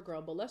not really her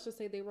girl, but let's just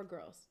say they were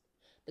girls.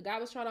 The guy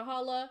was trying to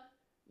holla,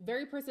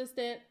 very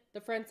persistent.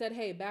 The friend said,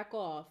 "Hey, back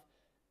off."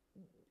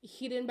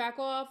 He didn't back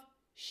off.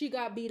 She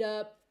got beat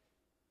up.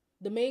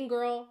 The main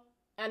girl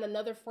and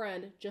another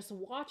friend just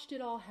watched it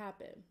all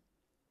happen.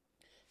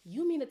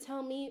 You mean to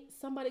tell me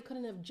somebody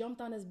couldn't have jumped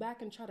on his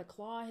back and tried to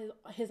claw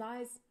his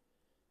eyes?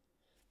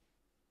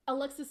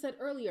 Alexis said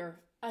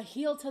earlier, a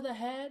heel to the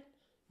head.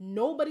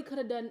 Nobody could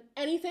have done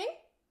anything.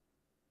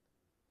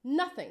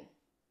 Nothing.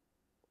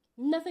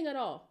 Nothing at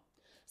all.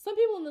 Some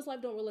people in this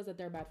life don't realize that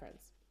they're bad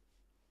friends.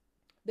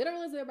 They don't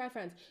realize they're bad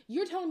friends.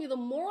 You're telling me the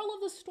moral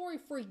of the story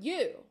for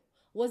you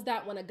was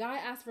that when a guy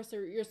asks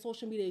for your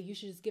social media, you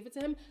should just give it to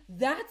him?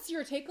 That's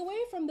your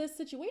takeaway from this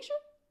situation?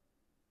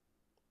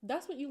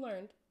 That's what you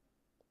learned.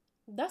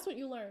 That's what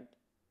you learned.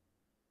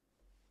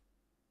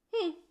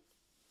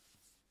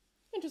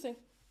 Interesting.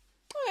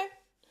 Okay.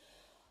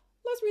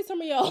 Let's read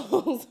some of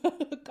y'all's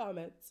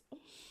comments.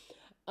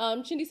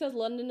 Chindi says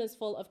London is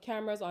full of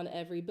cameras on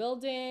every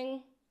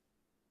building.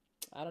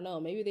 I don't know.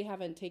 Maybe they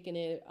haven't taken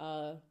it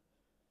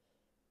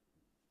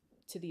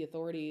to the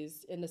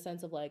authorities in the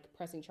sense of like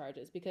pressing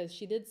charges, because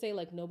she did say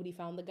like nobody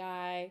found the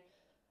guy.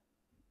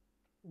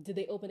 Did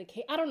they open a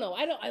case? I don't know.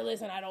 I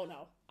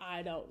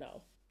don't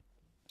know.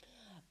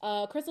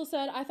 Crystal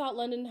said, I thought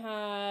London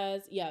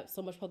has,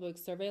 so much public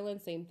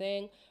surveillance, same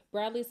thing.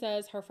 Bradley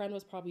says her friend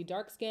was probably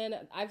dark skinned.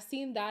 I've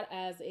seen that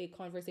as a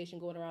conversation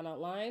going around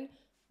online.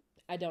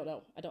 I don't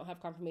know. I don't have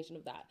confirmation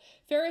of that.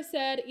 Ferris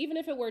said, even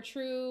if it were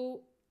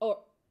true,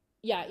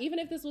 even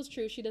if this was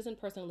true, she doesn't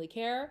personally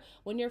care.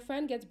 When your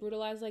friend gets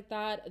brutalized like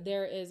that,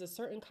 there is a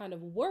certain kind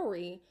of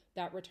worry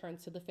that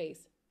returns to the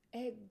face.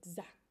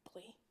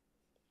 Exactly.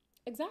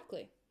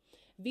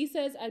 V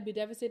says, I'd be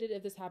devastated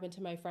if this happened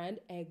to my friend.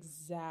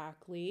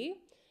 Exactly.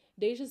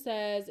 Deja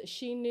says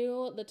she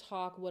knew the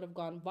talk would have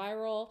gone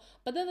viral.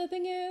 But then the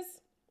thing is,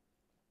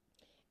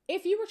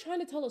 if you were trying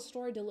to tell a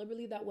story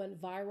deliberately that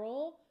went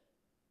viral,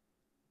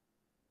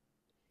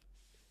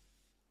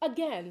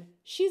 again,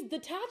 she's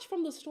detached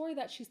from the story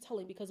that she's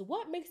telling, because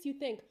what makes you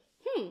think,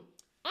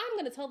 I'm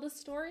going to tell this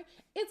story,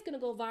 it's going to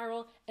go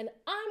viral, and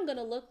I'm going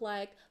to look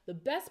like the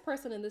best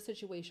person in this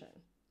situation?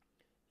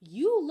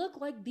 You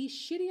look like the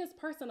shittiest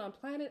person on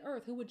planet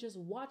Earth who would just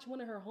watch one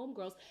of her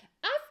homegirls,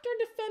 after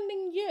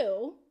defending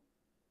you,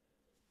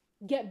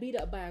 get beat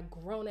up by a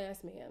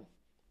grown-ass man.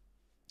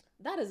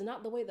 That is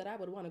not the way that I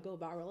would want to go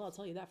viral. I'll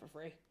tell you that for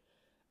free.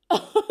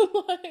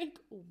 Like,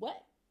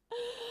 what?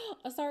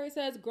 Asari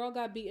says, girl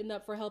got beaten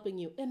up for helping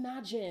you.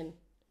 Imagine.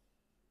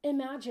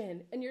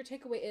 And your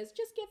takeaway is,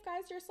 just give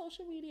guys your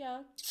social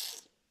media.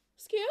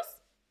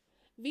 Excuse?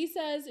 V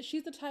says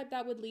she's the type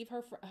that would leave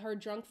her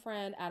drunk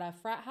friend at a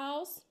frat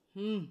house.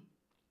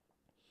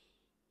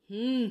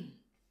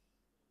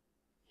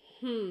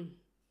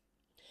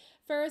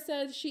 Ferris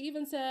says she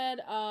even said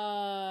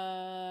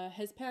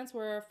his pants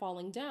were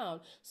falling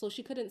down, so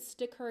she couldn't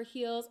stick her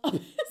heels up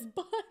his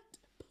butt,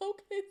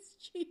 poke his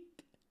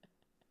cheek,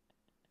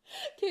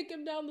 kick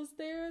him down the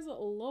stairs.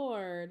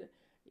 Lord.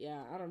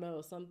 Yeah, I don't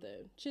know,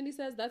 something. Shindy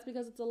says that's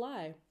because it's a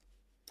lie.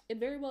 It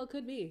very well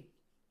could be.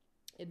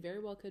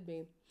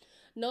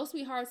 No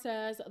Sweetheart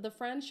says the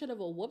friend should have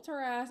whooped her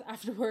ass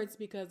afterwards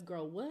because,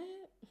 girl, what?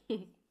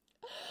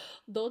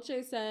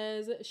 Dolce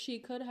says she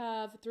could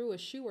have threw a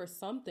shoe or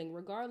something,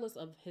 regardless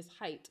of his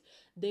height.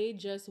 They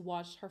just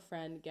watched her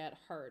friend get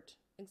hurt.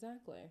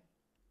 Exactly.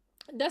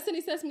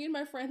 Destiny says me and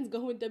my friends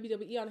go in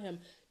WWE on him.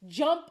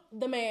 Jump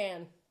the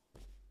man.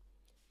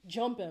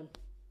 Jump him.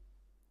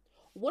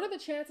 What are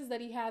the chances that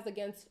he has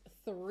against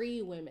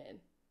 3 women?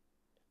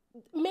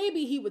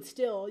 Maybe he would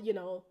still,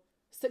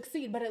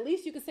 succeed, but at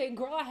least you could say,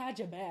 girl, I had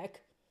your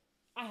back.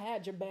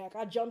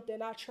 I jumped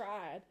in, I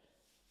tried.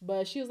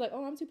 But she was like,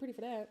 oh, I'm too pretty for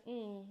that.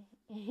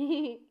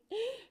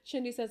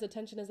 Shindy says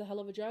attention is a hell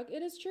of a drug.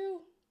 It is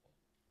true.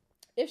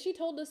 If she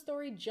told this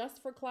story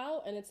just for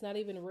clout and it's not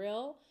even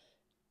real,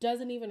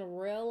 doesn't even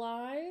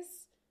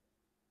realize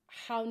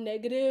how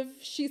negative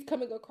she's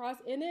coming across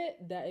in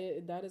it,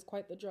 that is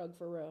quite the drug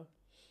for real.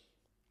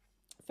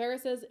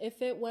 Ferris says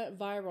if it went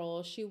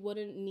viral, she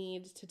wouldn't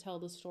need to tell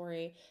the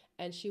story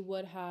and she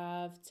would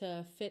have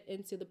to fit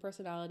into the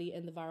personality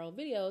in the viral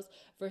videos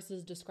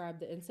versus describe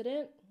the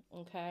incident.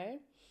 Okay.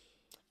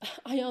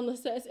 Ayana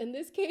says, in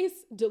this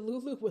case,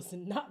 Delulu was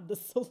not the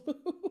solution.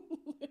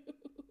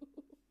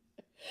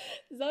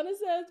 Zana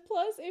says,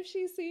 plus if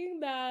she's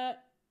seeing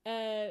that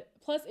and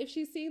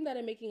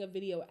making a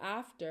video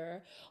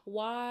after,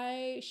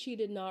 why she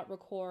did not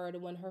record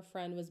when her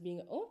friend was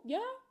being,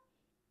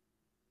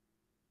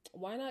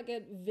 why not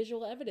get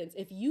visual evidence?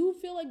 If you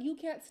feel like you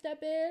can't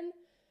step in,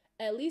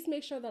 at least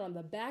make sure that on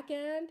the back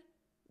end,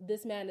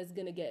 this man is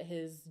going to get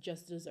his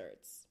just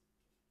desserts.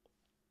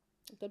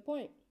 Good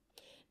point.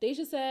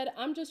 Deja said,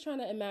 I'm just trying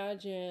to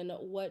imagine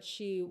what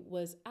she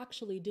was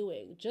actually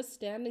doing. Just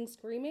standing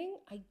screaming?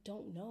 I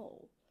don't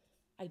know.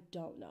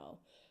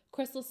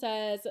 Crystal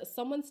says,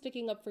 someone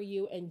sticking up for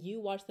you and you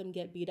watch them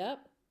get beat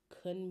up?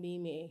 Couldn't be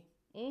me.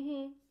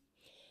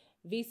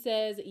 V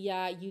says,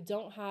 yeah, you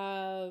don't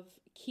have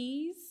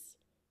keys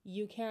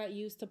you can't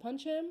use to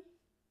punch him.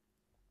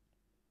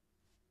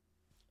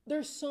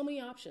 There's so many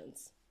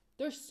options.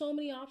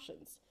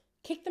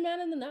 Kick the man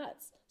in the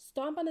nuts.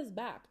 Stomp on his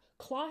back.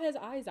 Claw his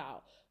eyes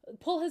out.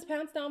 Pull his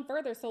pants down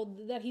further so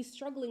that he's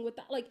struggling with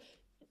that. Like,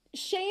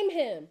 shame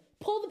him.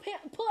 Pull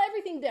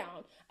everything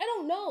down. I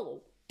don't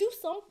know. Do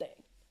something.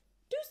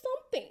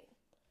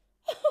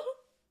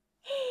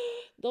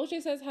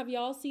 Dolce says, have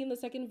y'all seen the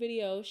second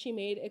video she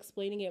made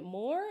explaining it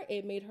more?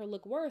 It made her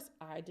look worse.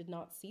 I did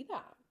not see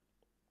that,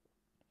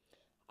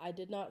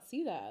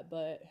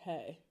 but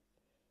hey.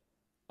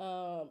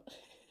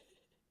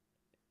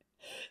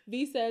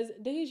 V says,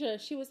 Deja,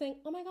 she was saying,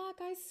 oh my God,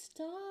 guys,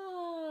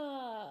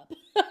 stop.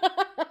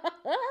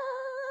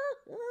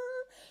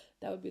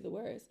 That would be the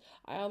worst.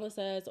 Ayala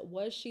says,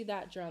 was she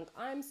that drunk?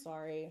 I'm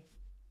sorry.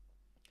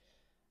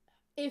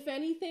 If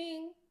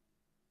anything,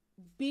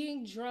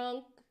 being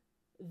drunk,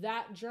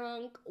 that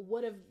drunk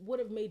would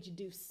have made you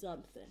do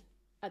something.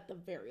 At the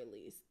very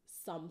least,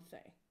 something.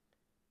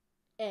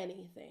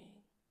 Anything.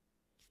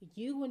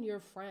 You and your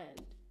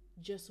friend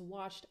just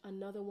watched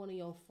another one of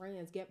your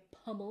friends get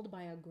pummeled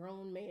by a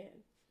grown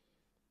man.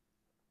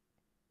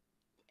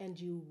 And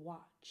you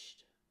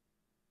watched.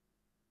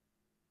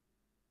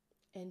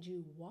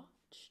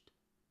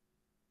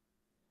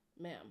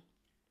 Ma'am,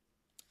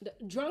 The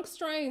drunk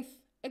strength.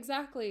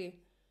 Exactly.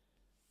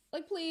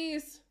 Like,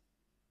 please.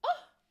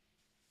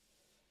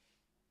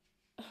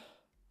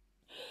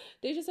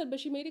 Deja said, but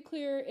she made it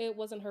clear it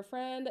wasn't her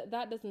friend.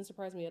 That doesn't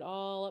surprise me at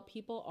all.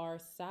 People are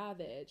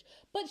savage.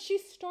 But she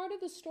started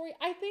the story.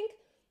 I think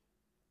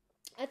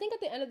at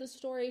the end of the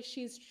story,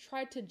 she's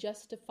tried to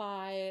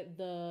justify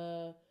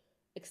the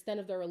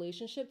extent of their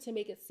relationship to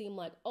make it seem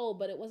like, oh,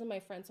 but it wasn't my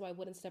friend, so I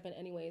wouldn't step in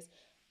anyways.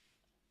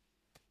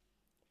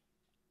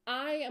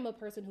 I am a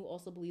person who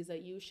also believes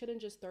that you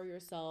shouldn't just throw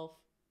yourself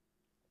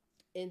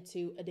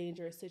into a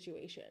dangerous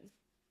situation.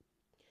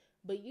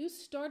 But you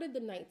started the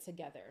night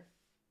together.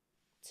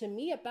 To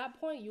me, at that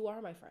point, you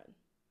are my friend.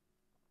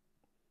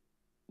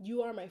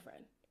 You are my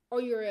friend.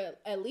 Or you're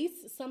at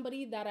least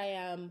somebody that I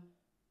am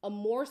a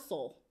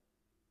morsel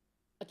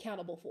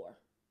accountable for.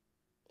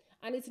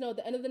 I need to know at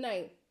the end of the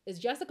night, is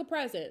Jessica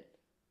present?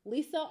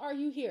 Lisa, are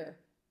you here?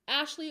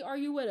 Ashley, are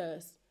you with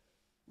us?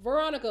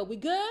 Veronica, we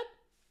good?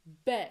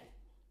 Bet.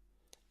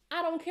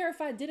 I don't care if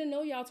I didn't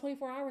know y'all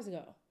 24 hours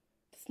ago.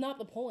 That's not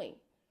the point.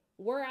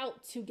 We're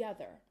out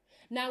together.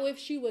 Now, if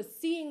she was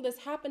seeing this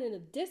happen in a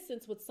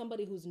distance with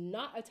somebody who's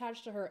not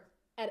attached to her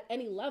at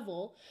any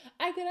level,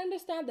 I can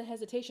understand the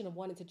hesitation of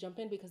wanting to jump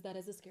in because that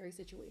is a scary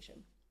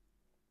situation.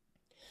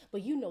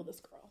 But you know this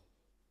girl.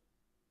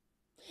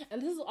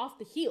 And this is off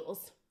the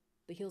heels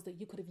that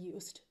you could have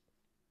used.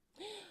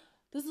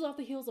 This is off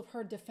the heels of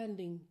her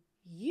defending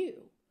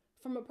you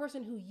from a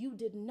person who you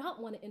did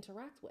not want to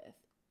interact with.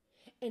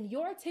 And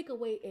your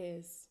takeaway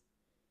is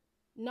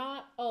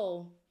not,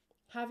 oh,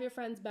 have your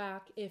friends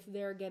back if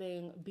they're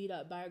getting beat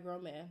up by a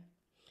grown man.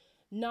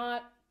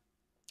 Not,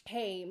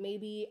 hey,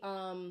 maybe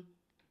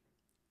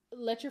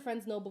let your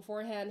friends know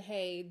beforehand,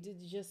 hey,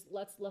 just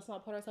let's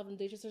not put ourselves in a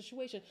dangerous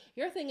situation.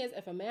 Your thing is,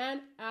 if a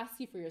man asks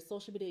you for your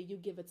social media, you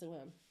give it to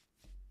him.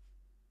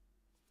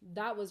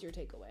 That was your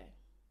takeaway.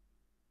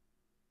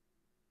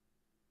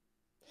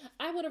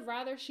 I would have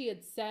rather she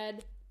had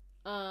said,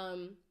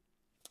 the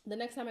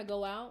next time I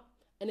go out,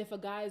 and if a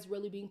guy is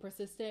really being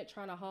persistent,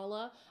 trying to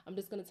holla, I'm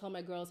just going to tell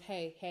my girls,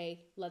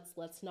 hey,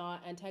 let's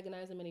not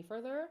antagonize him any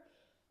further.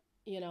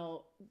 You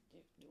know,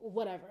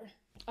 whatever.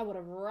 I would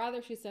have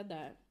rather she said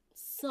that.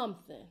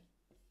 Something.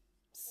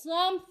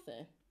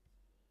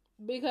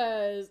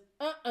 Because,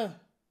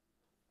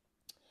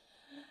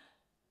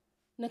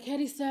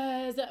 Nakedi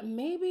says,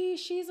 maybe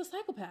she's a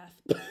psychopath.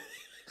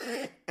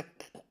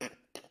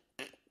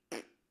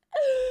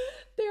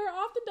 They are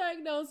often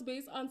diagnosed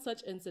based on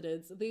such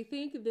incidents. They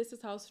think this is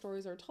how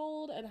stories are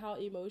told and how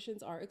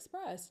emotions are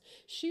expressed.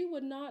 She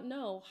would not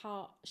know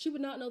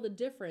the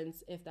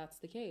difference if that's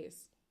the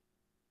case.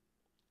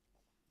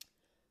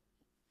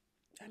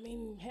 I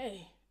mean,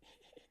 hey.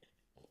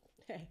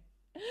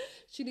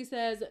 Shidi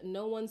says,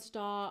 no one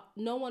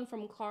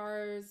from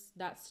cars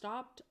that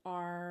stopped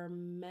are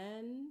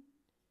men.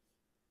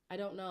 I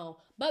don't know.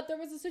 But there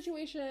was a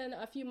situation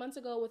a few months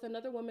ago with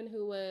another woman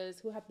who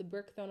had the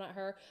brick thrown at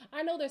her.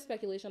 I know there's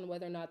speculation on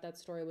whether or not that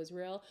story was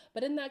real,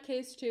 but in that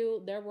case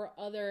too, there were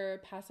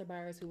other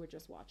passerbyers who were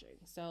just watching.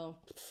 So,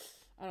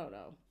 I don't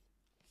know.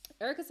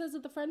 Erica says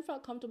that the friend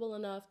felt comfortable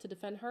enough to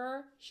defend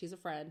her. She's a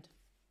friend.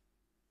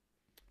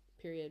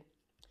 Period.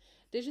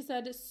 Deja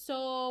said,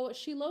 so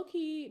she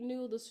low-key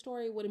knew the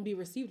story wouldn't be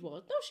received well.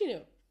 No, she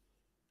knew.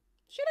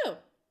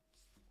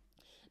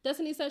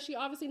 Destiny says she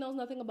obviously knows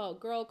nothing about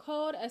girl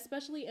code,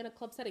 especially in a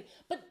club setting.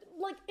 But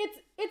like,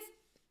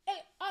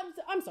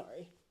 I'm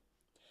sorry.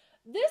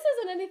 This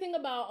isn't anything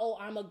about, oh,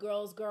 I'm a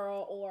girl's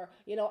girl, or,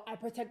 you know, I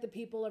protect the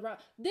people around.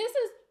 This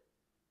is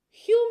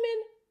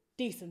human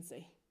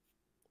decency.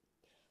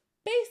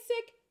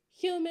 Basic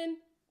human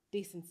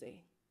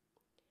decency.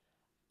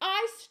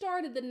 I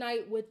started the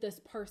night with this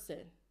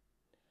person.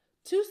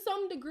 To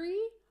some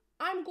degree,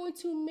 I'm going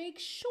to make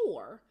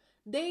sure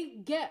they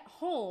get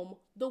home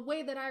the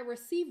way that I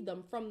received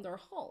them from their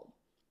home.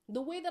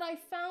 The way that I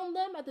found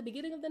them at the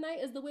beginning of the night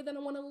is the way that I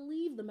want to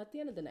leave them at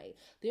the end of the night.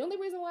 The only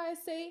reason why I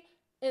say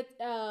it,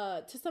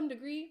 to some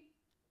degree,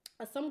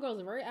 some girls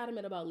are very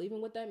adamant about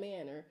leaving with that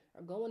man or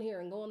going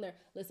here and going there.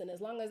 Listen,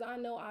 as long as I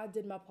know I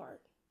did my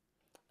part,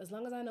 as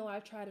long as I know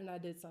I tried and I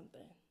did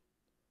something,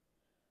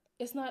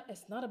 it's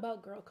not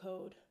about girl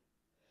code.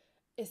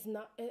 It's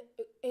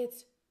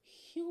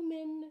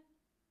human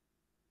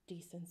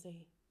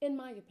decency, in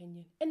my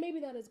opinion. And maybe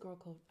that is girl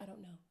code. I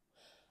don't know.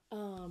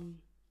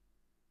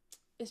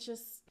 It's a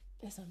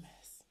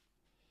mess.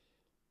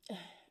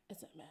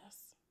 It's a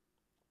mess.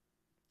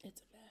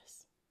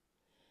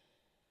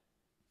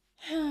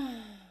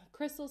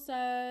 Crystal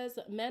says,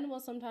 men will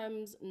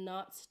sometimes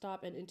not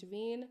stop and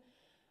intervene,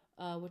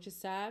 which is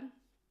sad.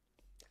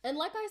 And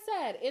like I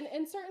said,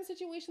 in certain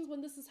situations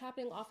when this is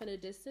happening off at a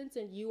distance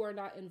and you are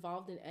not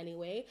involved in any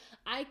way,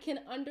 I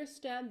can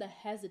understand the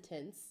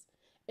hesitance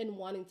in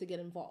wanting to get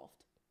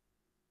involved.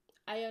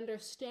 I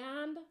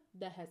understand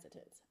the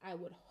hesitance. I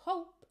would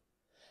hope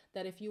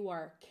that if you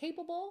are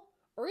capable,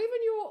 or even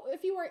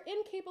if you are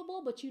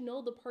incapable, but you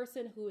know the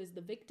person who is the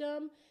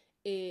victim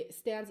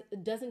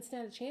doesn't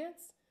stand a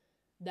chance,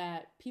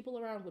 that people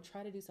around would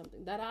try to do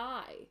something, that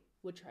I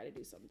would try to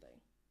do something.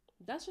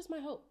 That's just my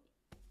hope.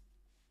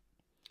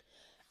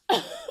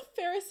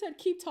 Ferris said,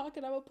 keep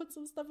talking. I'm going to put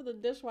some stuff in the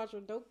dishwasher.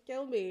 Don't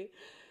kill me.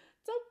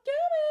 Don't kill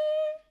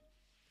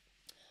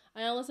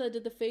me. Ayala said,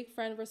 did the fake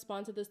friend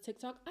respond to this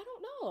TikTok? I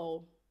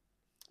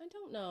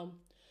don't know.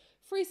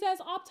 Free says,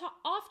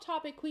 off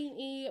topic, Queen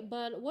E,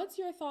 but what's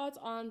your thoughts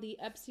on the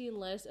Epstein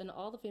list and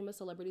all the famous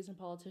celebrities and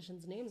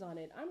politicians' names on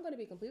it? I'm going to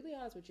be completely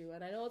honest with you,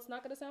 and I know it's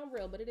not going to sound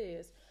real, but it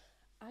is.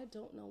 I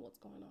don't know what's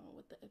going on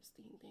with the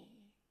Epstein thing.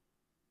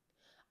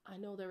 I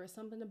know there was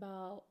something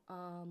about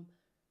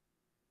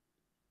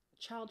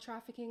child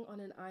trafficking on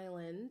an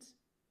island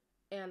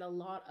and a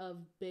lot of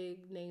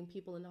big name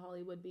people in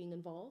Hollywood being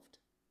involved.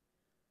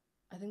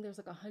 I think there's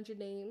like 100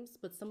 names,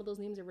 but some of those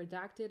names are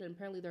redacted, and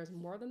apparently there's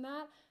more than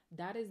that.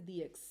 That is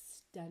the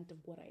extent of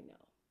what I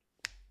know.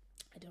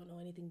 I don't know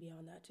anything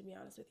beyond that, to be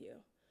honest with you.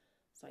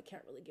 So I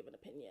can't really give an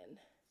opinion.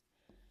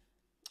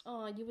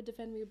 Oh, you would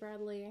defend me,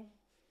 Bradley.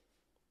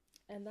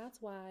 And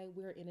that's why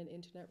we're in an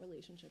internet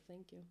relationship.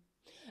 Thank you.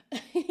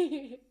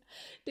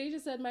 Deja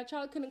said, my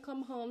child couldn't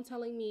come home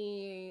telling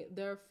me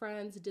their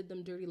friends did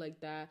them dirty like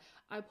that.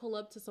 I pull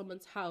up to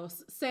someone's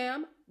house.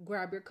 Sam,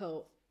 grab your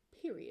coat.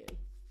 Period.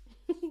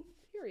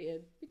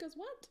 Period. Because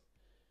what?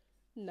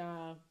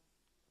 Nah.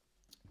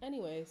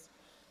 Anyways.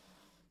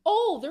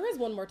 Oh, there is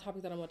one more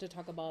topic that I want to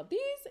talk about. These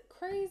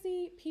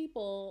crazy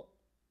people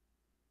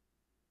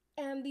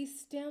and these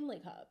Stanley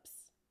Cups.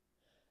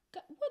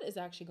 God, what is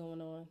actually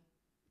going on?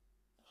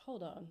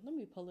 Hold on. Let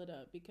me pull it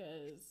up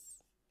because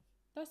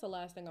that's the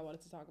last thing I wanted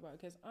to talk about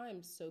because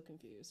I'm so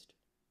confused.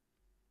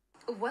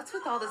 What's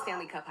with all the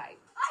Stanley Cup hype?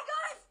 I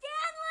got a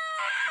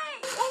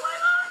Stanley! Oh my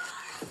god!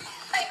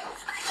 I got a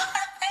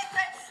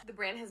Stanley! The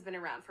brand has been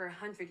around for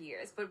 100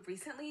 years, but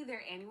recently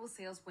their annual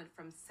sales went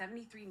from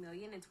 $73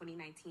 million in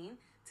 2019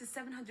 to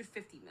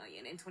 $750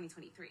 million in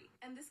 2023.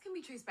 And this can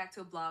be traced back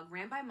to a blog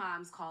ran by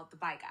moms called The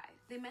Buy Guide.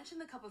 They mentioned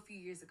the cup a few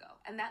years ago,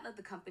 and that led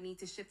the company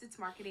to shift its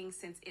marketing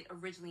since it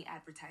originally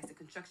advertised to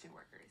construction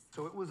workers.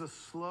 So it was a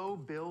slow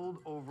build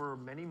over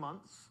many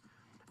months,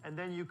 and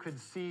then you could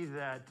see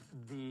that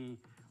the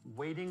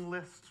waiting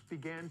list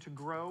began to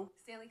grow.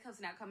 Stanley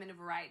Cups now come in a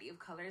variety of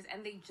colors,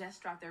 and they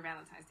just dropped their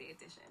Valentine's Day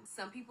edition.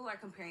 Some people are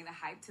comparing the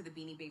hype to the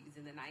Beanie Babies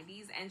in the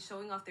 90s and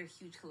showing off their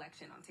huge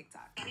collection on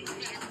TikTok. You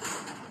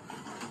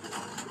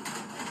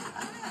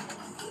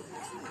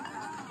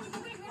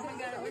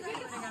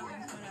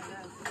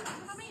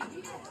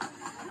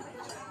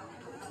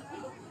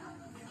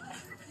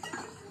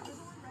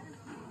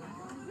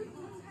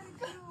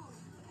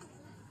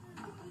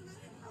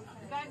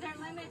guys are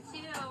limited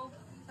too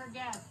for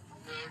guests.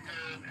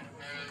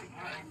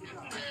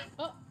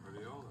 Oh,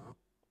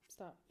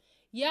 stop.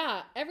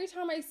 Yeah, every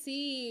time I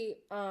see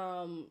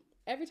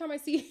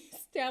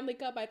Stanley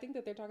Cup, I think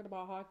that they're talking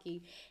about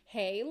hockey.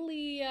 Hey,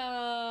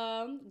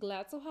 Leah,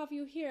 glad to have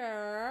you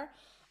here.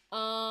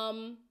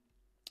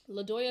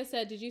 LaDoya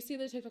said, did you see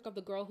the TikTok of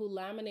the girl who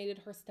laminated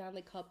her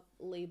Stanley Cup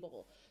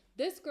label?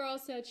 This girl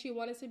said she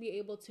wanted to be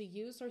able to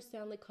use her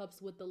Stanley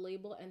Cups with the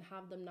label and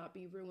have them not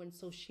be ruined.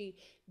 So she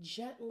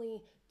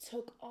gently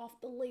took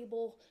off the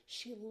label.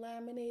 She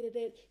laminated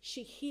it.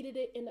 She heated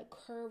it in a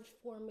curved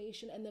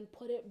formation and then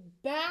put it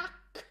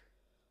back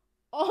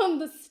on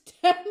the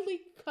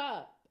Stanley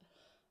Cup.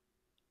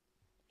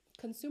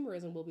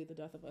 Consumerism will be the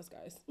death of us,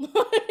 guys.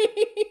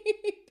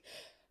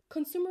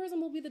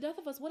 Consumerism will be the death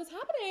of us. What is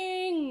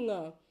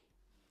happening?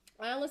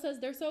 Ayala says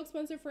they're so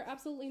expensive for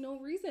absolutely no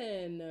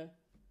reason.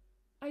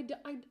 I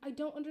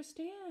don't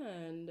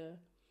understand.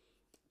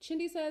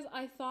 Chindi says,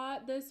 I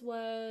thought this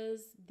was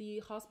the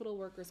hospital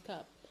workers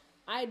cup.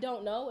 I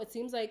don't know. It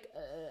seems like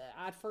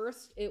at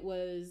first it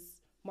was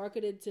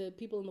marketed to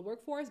people in the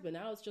workforce, but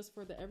now it's just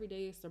for the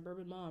everyday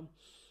suburban mom.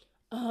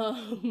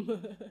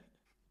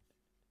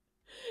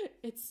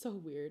 It's so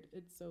weird.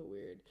 It's so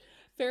weird.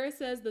 Ferris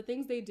says the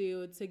things they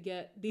do to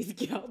get these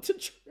gals to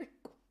drink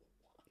water,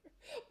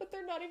 but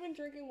they're not even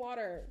drinking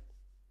water.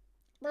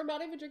 They're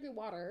not even drinking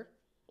water.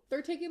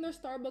 They're taking their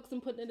Starbucks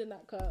and putting it in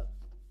that cup.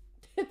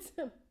 It's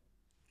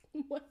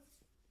what?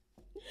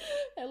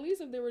 At least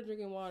if they were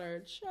drinking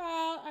water.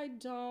 Child, I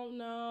don't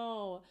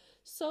know.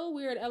 So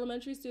weird.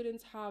 Elementary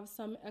students have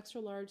some extra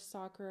large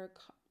soccer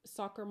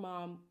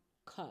mom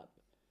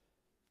cup.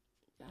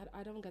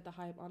 I don't get the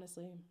hype,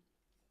 honestly.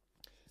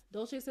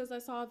 Dolce says, I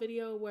saw a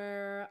video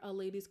where a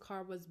lady's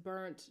car was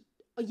burnt.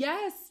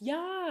 Yes,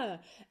 yeah.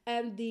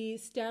 And the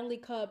Stanley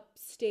Cup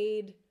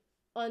stayed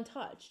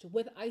untouched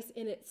with ice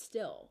in it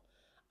still.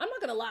 I'm not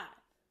gonna lie,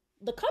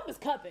 the cup is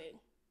cupping,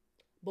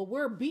 but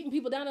we're beating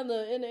people down in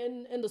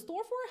the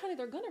store for it. Honey,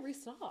 they're gonna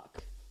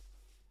restock.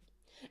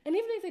 And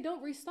even if they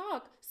don't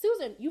restock,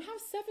 Susan, you have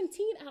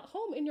 17 at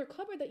home in your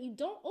cupboard that you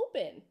don't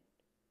open.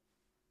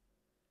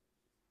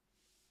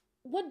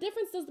 What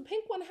difference does the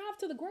pink one have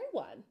to the gray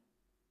one?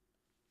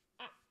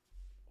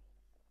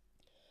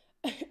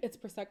 It's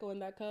Prosecco in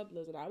that cup.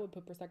 Listen, I would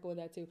put Prosecco in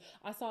that too.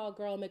 I saw a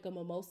girl make a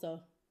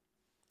mimosa.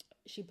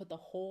 She put the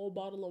whole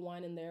bottle of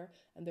wine in there,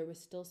 and there was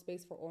still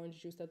space for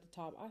orange juice at the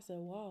top. I said,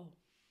 wow.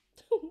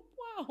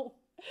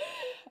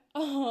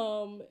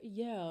 Wow.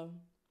 Yeah.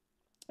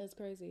 That's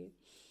crazy.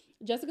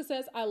 Jessica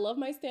says, I love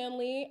my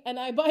Stanley and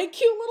I buy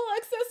cute little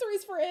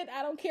accessories for it.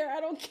 I don't care.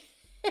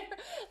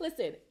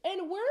 Listen,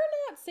 and we're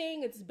not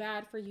saying it's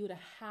bad for you to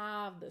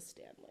have the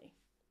Stanley.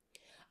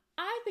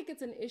 I think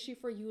it's an issue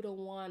for you to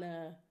want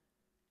to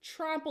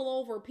trample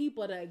over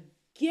people to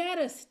get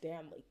a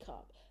Stanley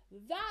Cup.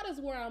 That is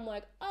where I'm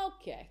like,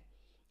 okay,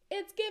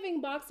 it's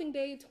giving Boxing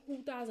Day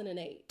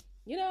 2008.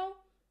 You know,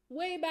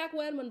 way back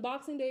when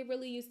Boxing Day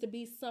really used to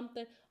be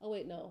something. Oh,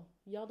 wait, no.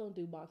 Y'all don't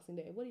do Boxing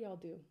Day. What do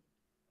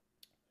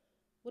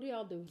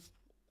y'all do?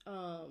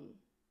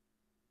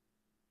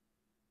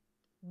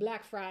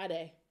 Black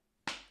Friday.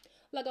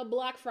 Like a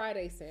Black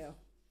Friday sale.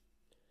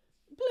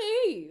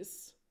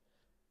 Please.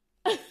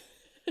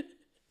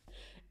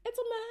 It's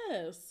a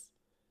mess.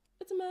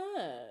 It's a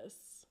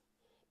mess.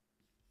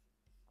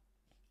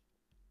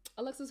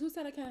 Alexis, who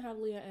said I can't have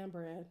Leah and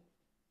Brad?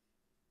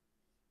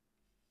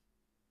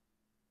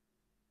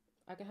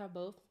 I can have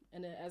both.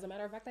 And as a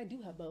matter of fact, I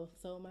do have both.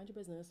 So mind your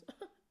business.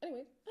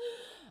 Anyway.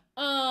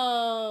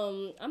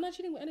 I'm not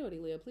cheating with anybody,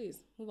 Leah.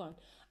 Please move on.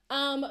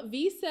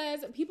 V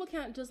says people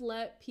can't just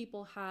let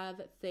people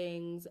have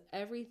things.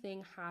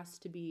 Everything has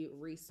to be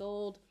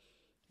resold.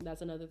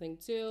 That's another thing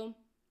too.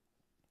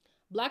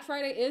 Black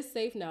Friday is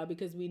safe now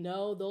because we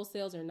know those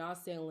sales are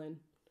not selling.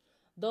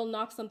 They'll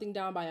knock something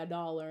down by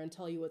 $1 and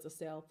tell you it's a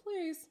sale.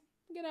 Please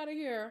get out of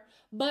here.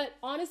 But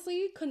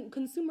honestly,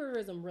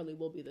 consumerism really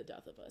will be the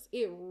death of us.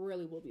 It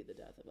really will be the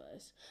death of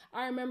us.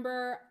 I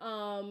remember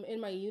in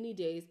my uni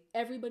days,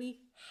 everybody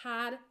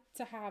had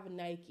to have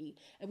Nike.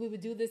 And we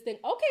would do this thing,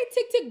 okay,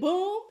 tick, tick,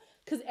 boom.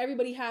 Because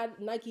everybody had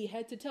Nike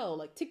head to toe.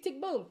 Like tick,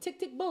 tick, boom, tick,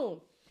 tick, boom.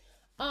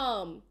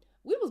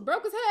 We was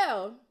broke as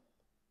hell.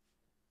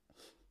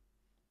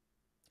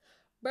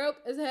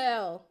 Broke as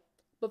hell.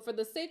 But for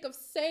the sake of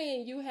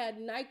saying you had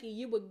Nike,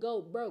 you would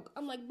go broke.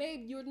 I'm like,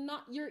 babe, you're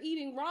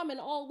eating ramen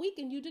all week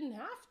and you didn't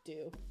have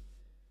to.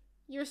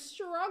 You're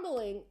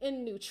struggling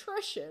in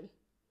nutrition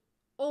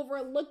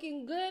over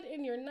looking good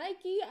in your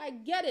Nike. I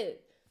get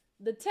it.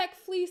 The tech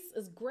fleece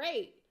is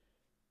great.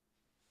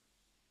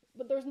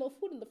 But there's no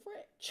food in the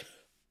fridge.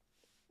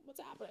 What's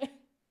happening?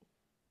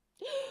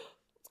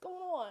 What's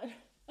going on?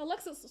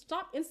 Alexa,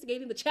 stop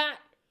instigating the chat.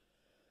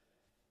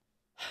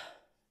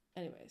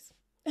 Anyways.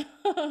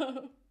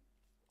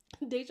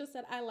 Deja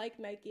said, I like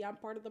Nike. I'm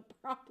part of the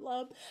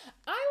problem.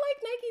 I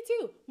like Nike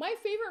too. My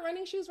favorite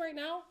running shoes right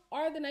now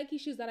are the Nike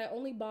shoes that I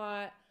only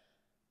bought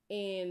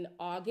in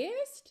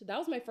August. That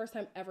was my first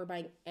time ever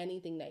buying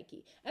anything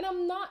Nike. And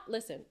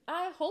listen,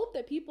 I hope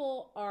that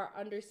people are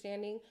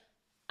understanding.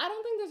 I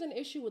don't think there's an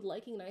issue with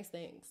liking nice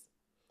things.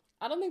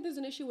 I don't think there's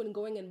an issue in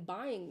going and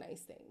buying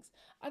nice things.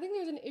 I think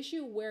there's an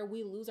issue where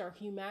we lose our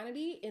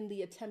humanity in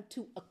the attempt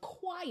to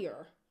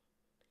acquire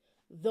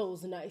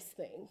those nice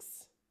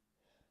things.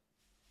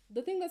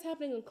 The thing that's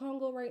happening in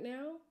Congo right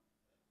now,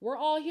 we're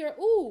all here.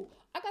 Ooh,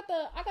 I got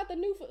the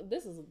new.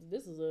 This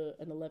is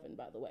an 11,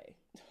 by the way.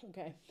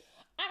 Okay,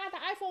 I got the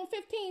iPhone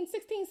 15,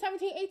 16,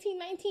 17, 18,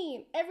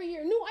 19. Every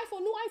year, new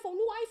iPhone, new iPhone,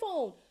 new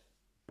iPhone.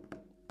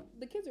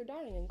 The kids are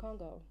dying in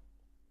Congo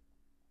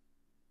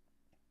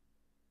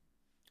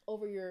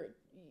over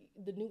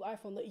the new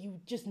iPhone that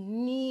you just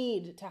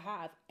need to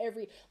have.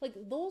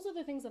 Those are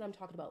the things that I'm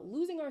talking about.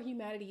 Losing our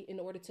humanity in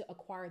order to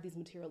acquire these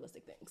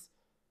materialistic things.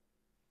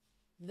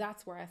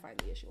 That's where I find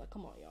the issue. Like,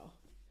 come on, y'all.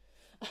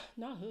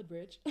 Not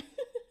Hoodbridge.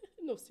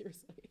 No,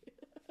 seriously.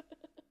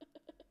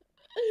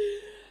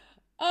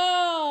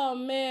 Oh,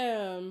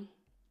 man.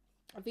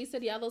 V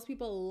said, yeah, those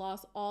people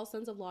lost all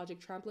sense of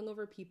logic, trampling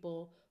over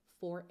people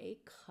for a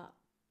cup.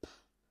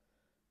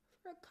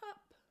 For a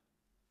cup.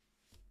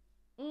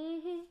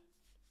 Mm-hmm.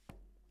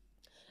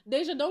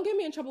 Deja, don't get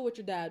me in trouble with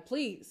your dad,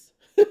 please.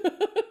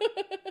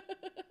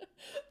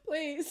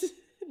 Please.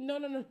 No.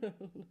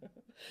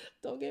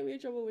 Don't get me in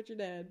trouble with your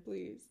dad,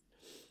 please.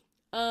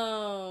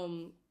 Yeah,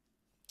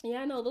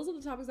 no, those are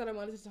the topics that I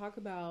wanted to talk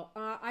about.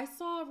 I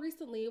saw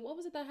recently, what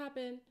was it that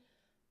happened?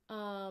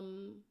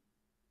 I'm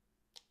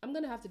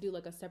going to have to do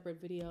like a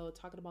separate video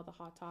talking about the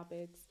hot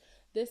topics.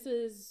 This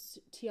is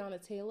Tiana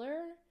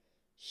Taylor.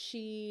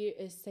 She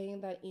is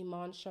saying that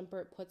Iman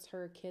Shumpert puts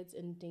her kids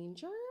in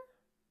dangerous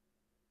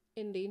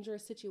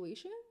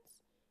situations.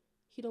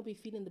 He don't be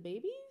feeding the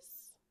babies.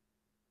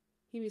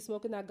 He be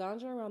smoking that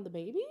ganja around the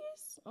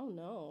babies? Oh,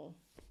 no.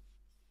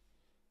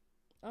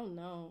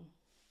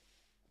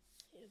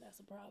 Yeah, that's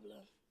a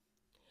problem.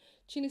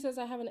 Chini says,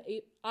 I have an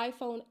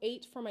iPhone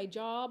 8 for my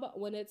job.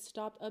 When it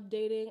stopped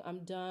updating,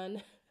 I'm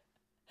done.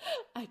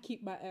 I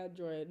keep my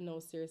Android.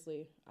 No,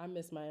 seriously. I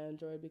miss my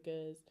Android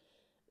because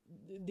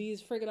these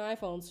friggin'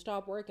 iPhones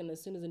stop working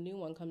as soon as a new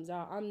one comes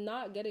out. I'm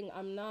not doing it.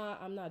 I'm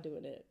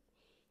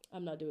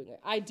not doing it.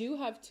 I do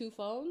have 2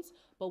 phones,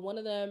 but one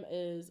of them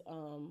is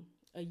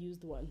a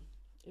used one.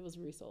 It was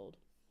resold.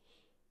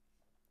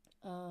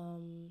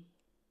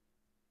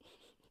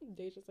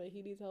 Deja said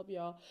he needs help,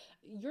 y'all.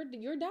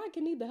 Your dad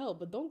can need the help,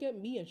 but don't get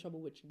me in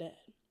trouble with your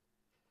dad.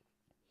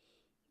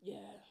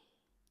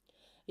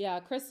 Yeah.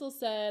 Crystal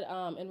said,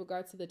 in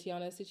regards to the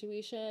Tiana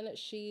situation,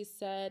 she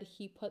said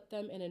he put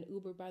them in an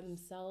Uber by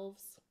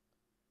themselves.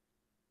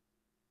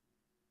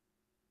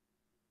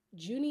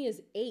 Junie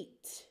is 8.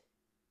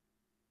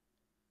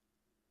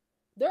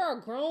 There are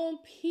grown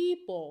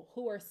people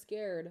who are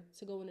scared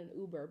to go in an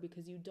Uber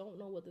because you don't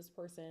know what this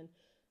person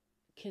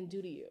can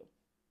do to you.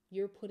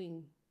 You're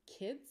putting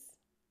kids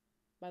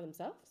by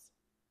themselves?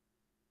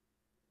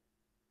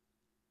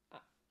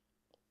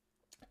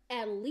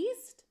 At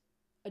least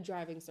a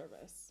driving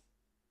service.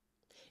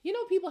 You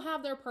know, people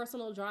have their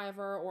personal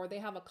driver or they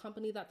have a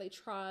company that they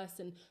trust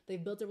and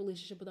they've built a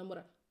relationship with them.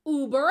 Whatever.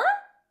 Uber?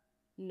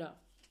 No.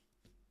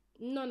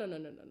 No, no, no,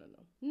 no, no, no,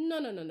 no. No,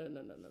 no, no, no,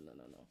 no, no, no, no,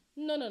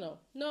 no, no, no, no,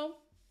 no,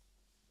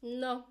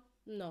 no,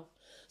 no.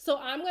 So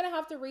I'm going to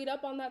have to read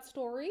up on that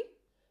story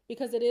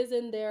because it is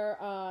in there,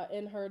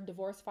 in her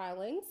divorce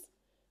filings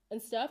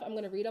and stuff. I'm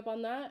going to read up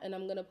on that and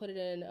I'm going to put it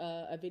in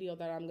a video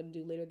that I'm going to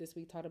do later this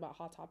week talking about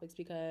hot topics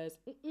because,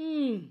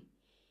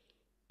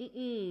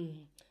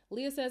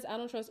 Leah says, I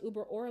don't trust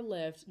Uber or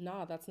Lyft.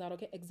 Nah, that's not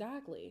okay.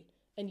 Exactly.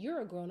 And you're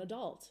a grown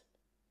adult.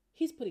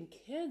 He's putting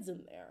kids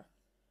in there.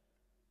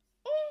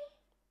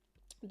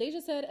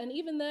 Deja said, and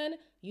even then,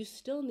 you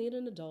still need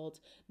an adult.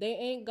 They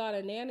ain't got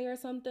a nanny or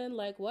something.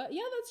 Like what?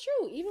 Yeah, that's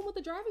true. Even with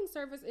the driving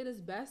service, it is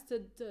best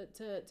to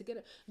get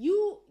it.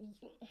 You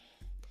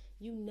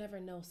never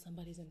know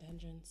somebody's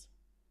intentions.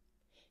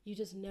 You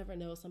just never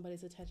know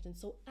somebody's intentions.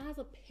 So as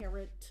a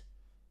parent,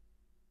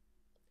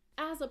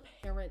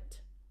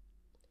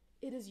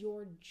 it is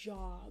your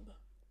job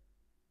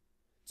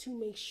to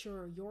make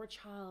sure your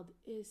child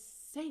is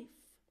safe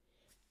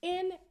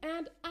in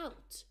and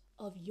out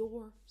of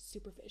your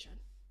supervision.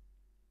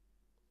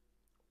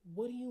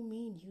 What do you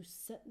mean you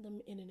sent them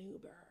in an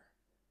Uber?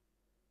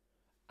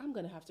 I'm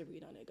going to have to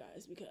read on it,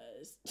 guys,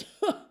 because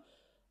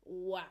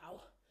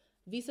wow.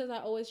 V says, I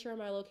always share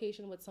my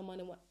location with someone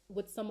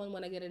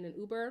when I get in an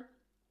Uber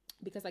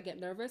because I get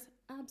nervous.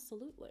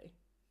 Absolutely.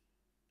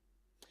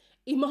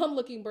 Iman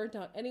looking burnt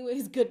out.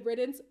 Anyways, good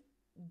riddance.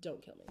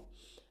 Don't kill me.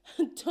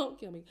 Don't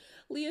kill me.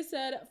 Leah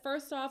said,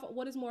 first off,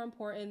 what is more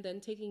important than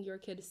taking your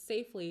kid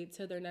safely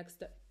to their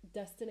next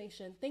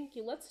destination? Thank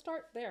you. Let's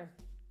start there.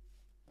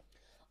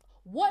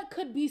 What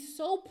could be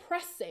so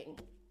pressing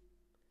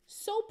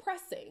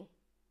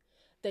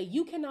that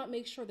you cannot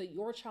make sure that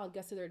your child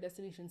gets to their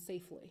destination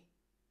safely?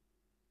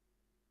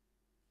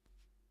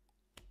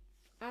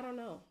 I don't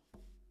know.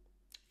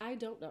 I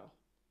don't know.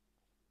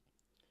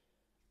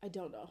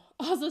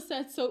 Ozza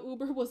said, so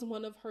Uber was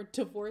one of her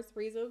divorce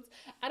reasons.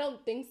 I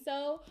don't think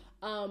so.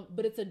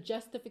 But it's a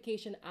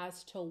justification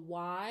as to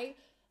why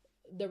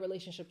the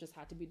relationship just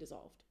had to be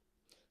dissolved.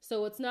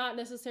 So it's not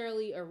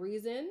necessarily a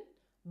reason,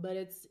 but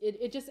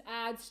it just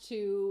adds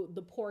to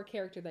the poor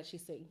character that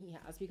she's saying he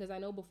has. Because I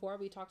know before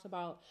we talked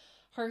about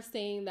her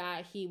saying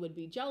that he would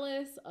be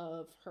jealous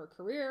of her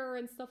career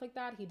and stuff like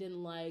that. He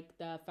didn't like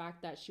the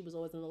fact that she was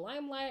always in the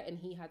limelight and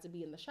he had to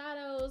be in the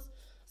shadows.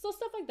 So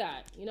stuff like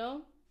that, you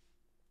know?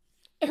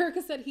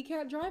 Erica said he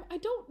can't drive. I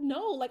don't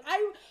know. Like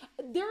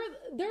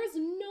there's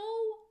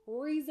no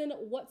reason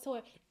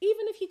whatsoever.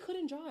 Even if he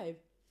couldn't drive,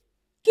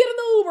 get in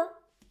the Uber.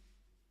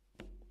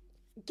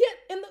 Get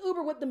in the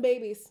Uber with the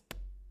babies.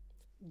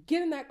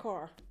 Get in that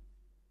car.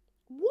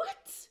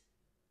 What?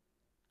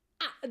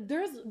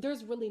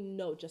 There's really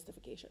no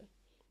justification.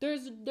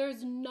 There's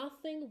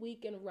nothing we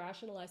can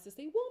rationalize to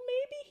say, well,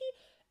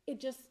 maybe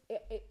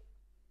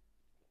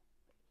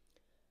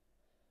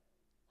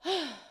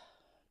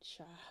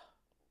Child.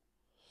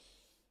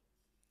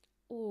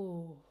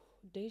 Ooh,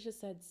 Deja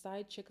said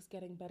side chicks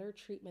getting better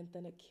treatment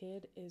than a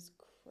kid is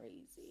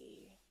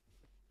crazy.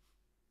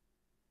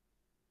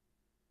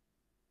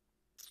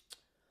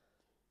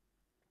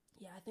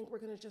 Yeah, I think we're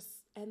going to just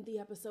end the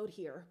episode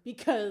here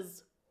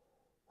because,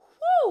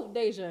 whoo,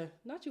 Deja,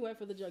 not you went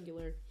for the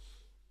jugular.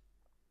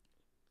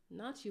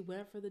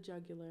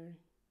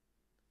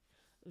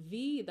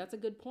 V, that's a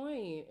good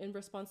point. In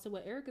response to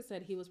what Erica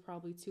said, he was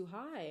probably too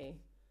high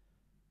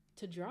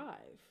to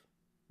drive,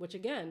 which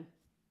again,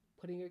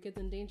 putting your kids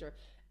in danger.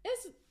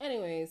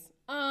 Anyways,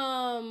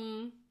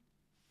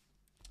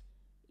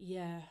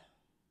 yeah.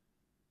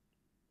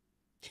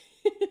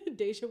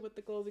 Deja with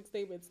the closing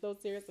statements. No,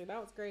 seriously, that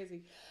was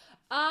crazy.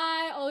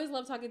 I always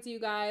love talking to you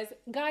guys.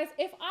 Guys,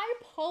 if I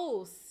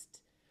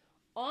post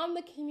on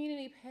the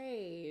community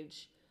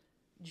page,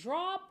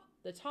 drop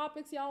the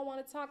topics y'all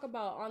want to talk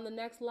about on the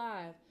next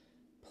live,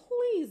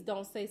 please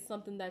don't say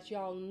something that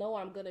y'all know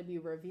I'm going to be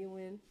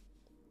reviewing.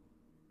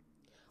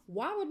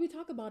 Why would we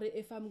talk about it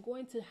if I'm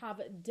going to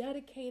have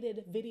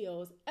dedicated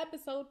videos,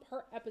 episode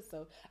per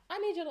episode? I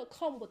need you to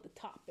come with the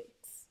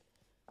topics.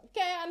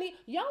 Okay,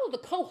 y'all are the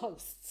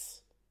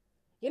co-hosts.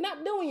 You're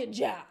not doing your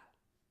job.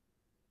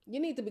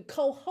 You need to be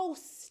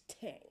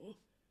co-hosting.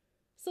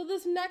 So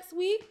this next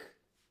week,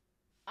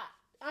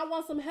 I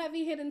want some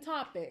heavy hitting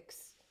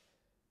topics.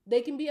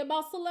 They can be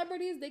about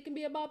celebrities. They can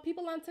be about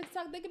people on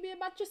TikTok. They can be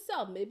about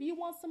yourself. Maybe you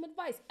want some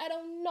advice. I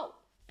don't know.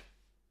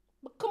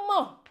 But come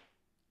on.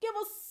 Give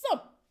us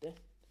something.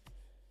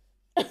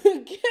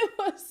 Give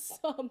us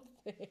something.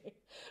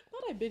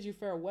 Not I bid you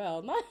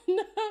farewell. Not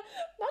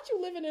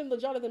you living in the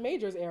Jonathan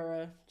Majors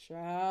era.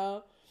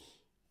 Child.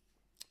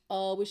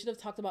 Oh, we should have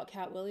talked about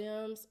Cat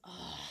Williams.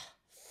 Oh,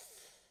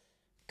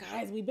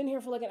 Guys, we've been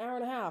here for like an hour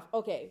and a half.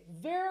 Okay,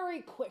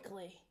 very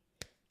quickly.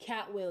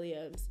 Cat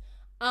Williams.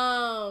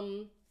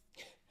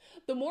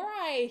 The more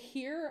I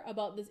hear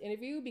about this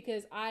interview,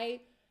 because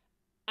I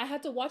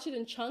had to watch it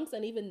in chunks,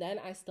 and even then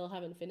I still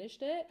haven't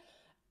finished it.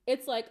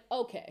 It's like,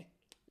 okay,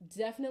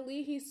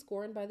 definitely he's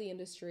scorned by the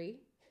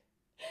industry.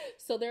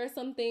 So there are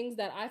some things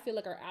that I feel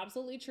like are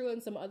absolutely true,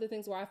 and some other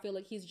things where I feel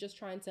like he's just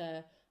trying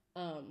to,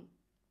 how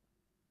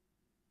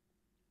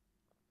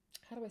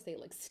do I say it?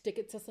 Like, stick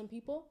it to some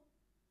people.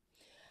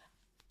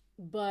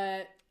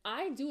 But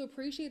I do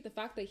appreciate the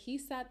fact that he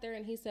sat there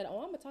and he said, oh,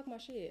 I'm gonna talk my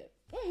shit.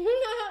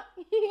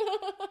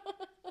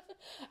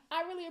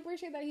 I really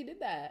appreciate that he did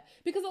that,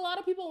 because a lot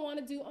of people want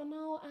to do, oh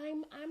no,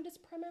 I'm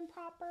just prim and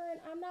proper and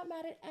I'm not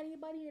mad at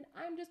anybody and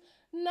I'm just,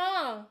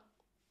 nah,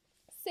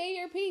 say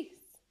your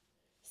piece,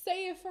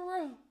 say it for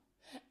real.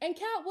 And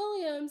Cat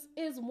Williams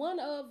is one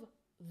of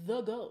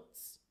the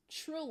GOATs,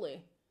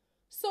 truly.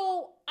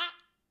 So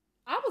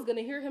I was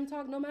gonna hear him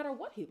talk no matter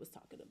what he was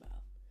talking about.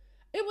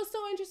 It was so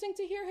interesting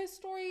to hear his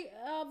story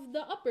of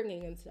the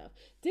upbringing and stuff.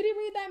 Did he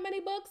read that many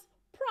books?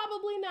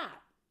 Probably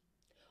not.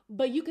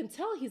 But you can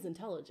tell he's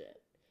intelligent.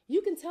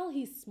 You can tell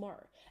he's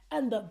smart.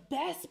 And the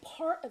best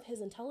part of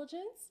his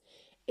intelligence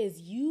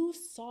is you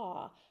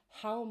saw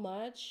how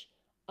much,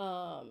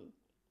 I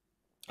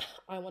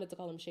wanted to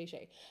call him Shay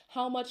Shay,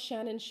 how much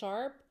Shannon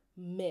Sharp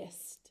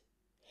missed.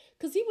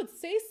 Because he would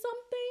say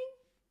something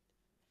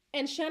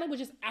and Shannon would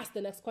just ask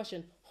the next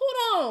question.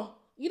 Hold on.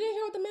 You didn't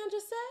hear what the man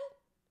just said?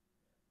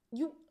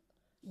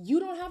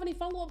 You don't have any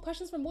follow-up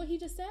questions from what he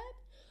just said?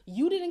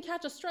 You didn't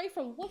catch a stray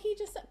from what he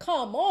just said?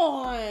 Come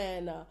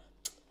on.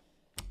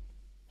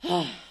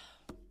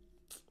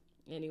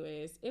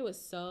 Anyways, it was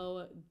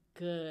so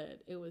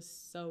good. It was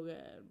so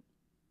good.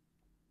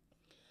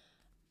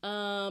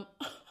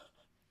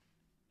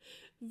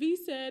 V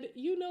said,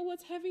 you know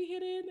what's heavy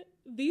hitting?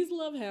 These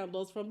love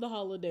handles from the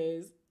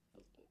holidays.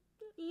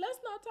 Let's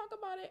not talk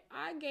about it.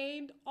 I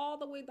gained all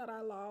the weight that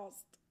I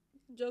lost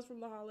just from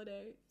the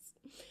holidays.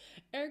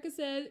 Erica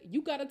said,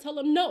 you gotta tell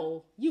him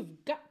no.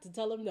 You've got to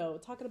tell him no.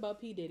 Talking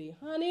about P. Diddy.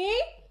 Honey,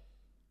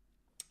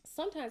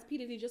 sometimes P.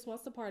 Diddy just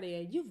wants to party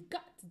and you've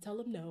got to tell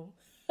him no.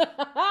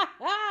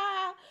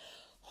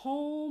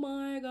 Oh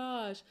my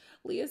gosh.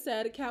 Leah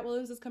said, Cat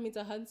Williams is coming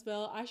to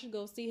Huntsville. I should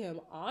go see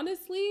him.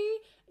 Honestly,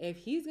 if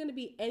he's gonna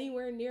be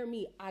anywhere near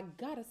me, I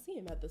gotta see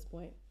him at this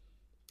point.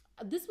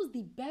 This was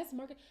the best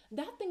market.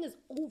 That thing is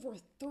over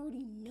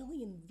 30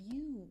 million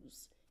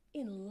views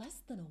in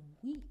less than a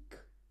week.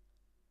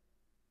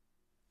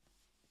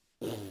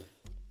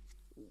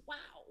 Wow.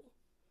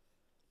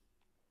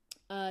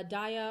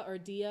 Dia or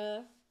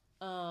Dia,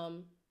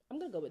 I'm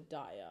gonna go with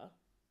Dia.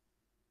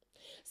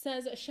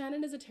 Says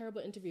Shannon is a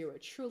terrible interviewer.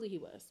 Truly he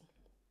was.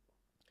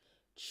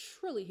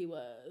 Truly he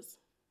was.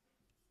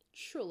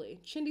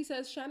 Truly. Chindy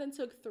says Shannon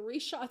took 3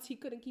 shots he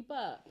couldn't keep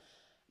up.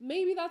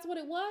 Maybe that's what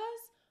it was,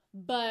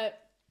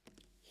 but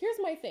here's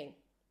my thing.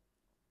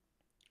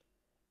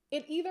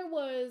 It either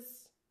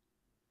was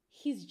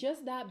he's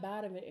just that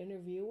bad of an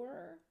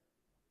interviewer,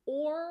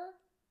 or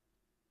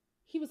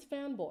he was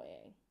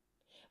fanboying,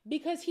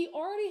 because he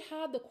already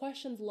had the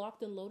questions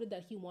locked and loaded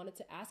that he wanted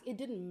to ask. It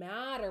didn't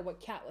matter what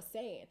Kat was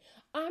saying.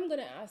 I'm going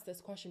to ask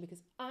this question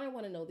because I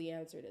want to know the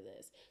answer to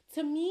this.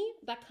 To me,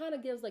 that kind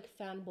of gives like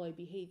fanboy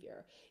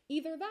behavior.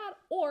 Either that,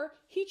 or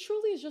he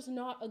truly is just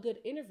not a good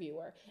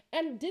interviewer.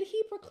 And did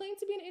he proclaim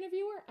to be an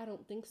interviewer? I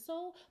don't think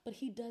so, but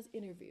he does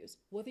interviews,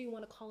 whether you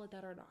want to call it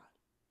that or not.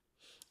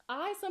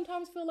 I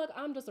sometimes feel like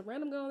I'm just a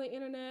random girl on the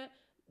internet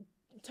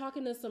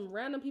talking to some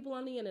random people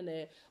on the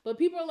internet. But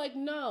people are like,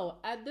 no,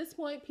 at this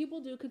point,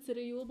 people do consider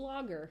you a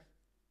blogger.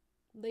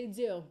 They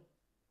do.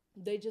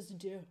 They just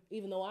do.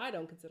 Even though I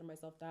don't consider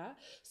myself that.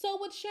 So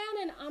with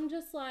Shannon, I'm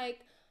just like,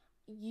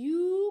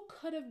 you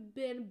could have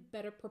been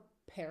better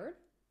prepared.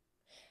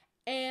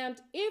 And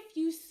if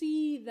you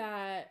see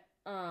that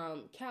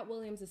Cat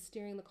Williams is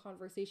steering the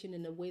conversation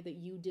in a way that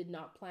you did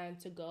not plan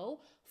to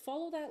go,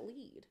 follow that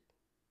lead.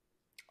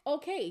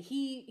 Okay,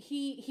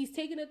 he's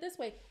taking it this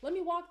way. Let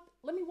me walk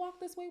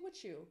this way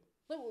with you.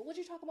 What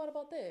you talk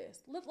about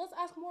this? Let's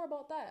ask more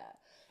about that.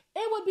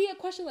 It would be a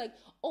question like,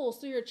 oh,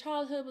 so your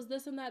childhood was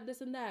this and that,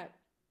 this and that.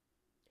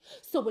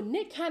 So when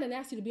Nick Cannon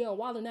asked you to be on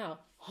Wild 'N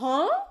Out,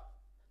 huh?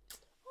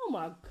 Oh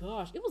my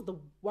gosh, it was the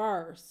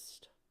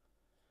worst.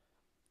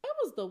 It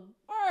was the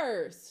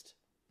worst.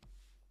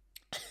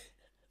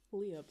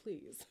 Leah,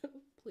 please,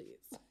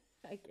 please,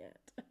 I can't.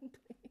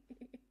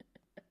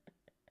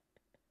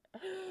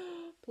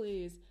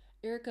 Please.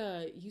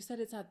 Erica, you said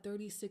it's at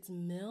 36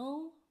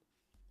 mil?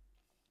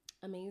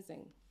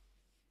 Amazing.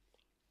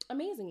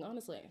 Amazing,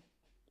 honestly.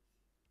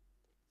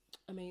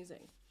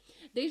 Amazing.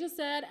 They just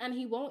said, and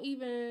he won't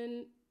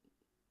even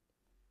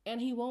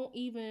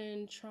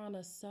trying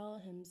to sell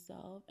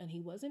himself, and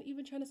he wasn't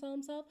even trying to sell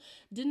himself.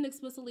 Didn't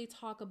explicitly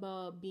talk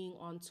about being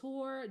on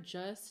tour,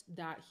 just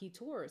that he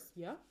tours.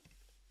 Yeah.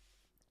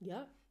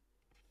 Yeah.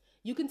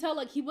 You can tell,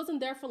 like, he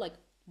wasn't there for, like,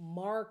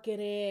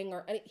 marketing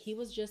or any, he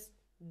was just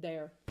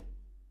there.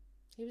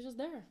 He was just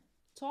there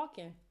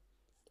talking.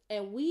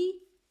 And we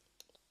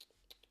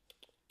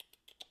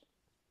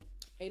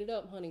Ate it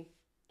up, honey.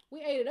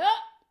 We ate it up.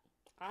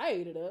 I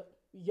ate it up.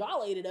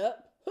 Y'all ate it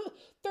up.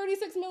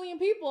 36 million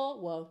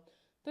people. Well,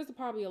 there's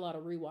probably a lot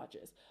of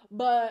rewatches,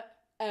 but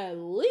at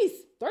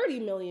least 30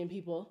 million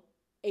people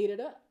ate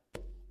it up.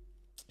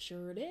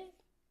 Sure did.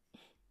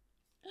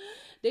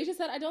 Deja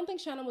said, I don't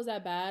think Shannon was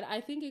that bad. I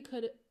think it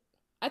could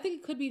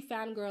be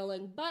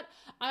fangirling, but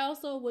I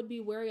also would be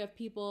wary of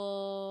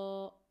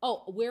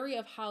wary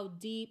of how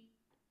deep.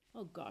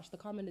 Oh gosh, the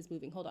comment is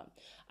moving. Hold on.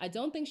 I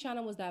don't think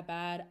Shannon was that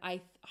bad.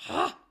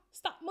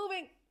 Stop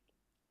moving.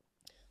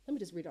 Let me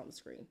just read it on the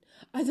screen.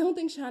 I don't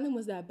think Shannon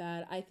was that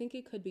bad. I think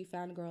it could be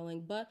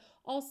fangirling, but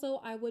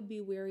also I would be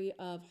wary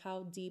of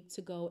how deep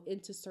to go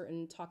into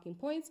certain talking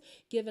points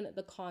given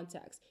the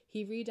context.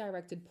 He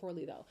redirected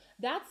poorly though.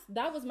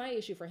 That was my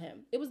issue for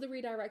him. It was the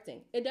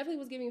redirecting. It definitely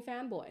was giving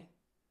fanboy.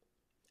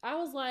 I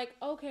was like,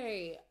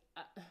 okay,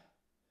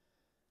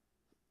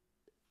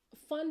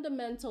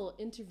 fundamental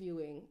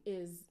interviewing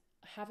is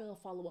having a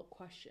follow-up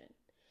question,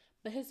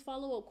 but his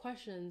follow-up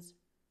questions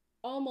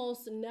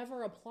almost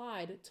never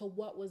applied to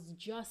what was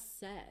just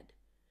said.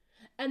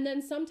 And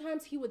then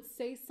sometimes he would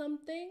say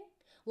something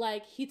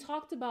like he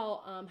talked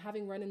about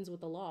having run-ins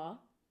with the law.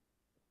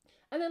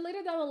 And then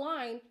later down the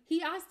line,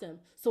 he asked him,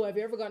 so have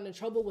you ever gotten in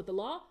trouble with the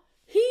law?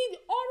 He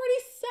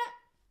already said,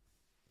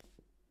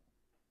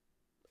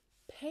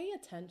 pay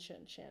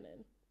attention,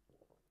 Shannon.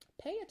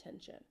 Pay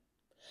attention.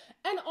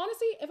 And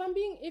honestly, if I'm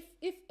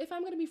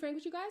going to be frank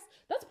with you guys,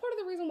 that's part of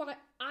the reason why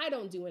I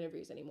don't do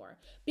interviews anymore.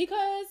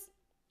 Because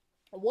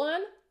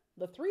one,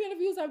 the 3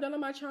 interviews I've done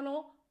on my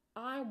channel,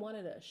 I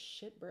wanted a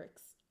shit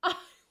bricks.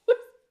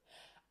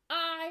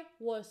 I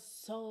was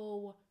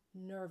so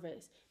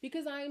nervous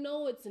because I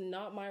know it's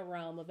not my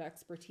realm of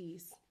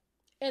expertise.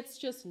 It's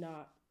just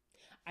not.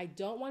 I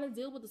don't want to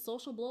deal with the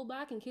social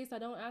blowback in case I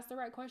don't ask the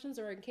right questions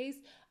or in case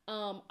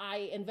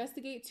I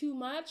investigate too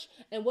much.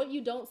 And what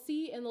you don't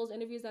see in those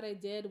interviews that I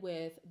did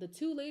with the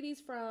 2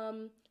 ladies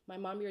from My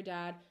Mom, Your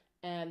Dad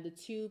and the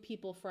 2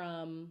 people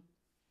from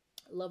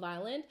Love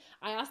Island,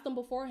 I asked them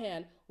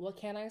beforehand, what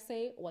can I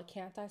say? What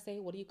can't I say?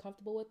 What are you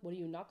comfortable with? What are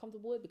you not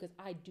comfortable with? Because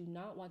I do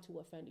not want to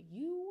offend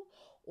you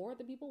or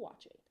the people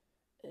watching.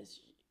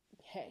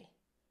 Hey,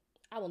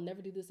 I will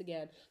never do this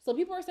again. So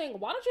people are saying,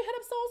 why don't you hit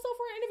up so-and-so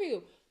for an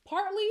interview?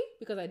 Partly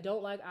because I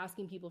don't like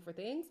asking people for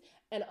things,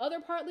 and other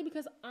partly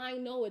because I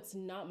know it's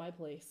not my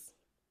place.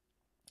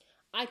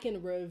 I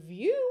can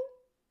review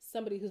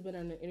somebody who's been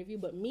on an interview,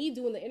 but me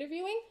doing the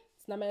interviewing,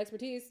 it's not my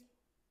expertise.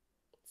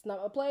 It's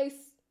not my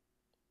place.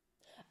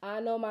 I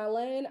know my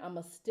lane. I'm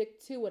going to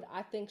stick to it.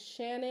 I think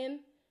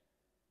Shannon,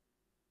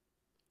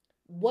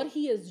 what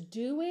he is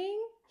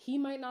doing, he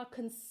might not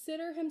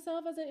consider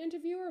himself as an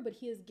interviewer, but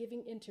he is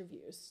giving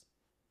interviews.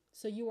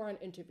 So you are an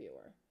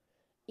interviewer.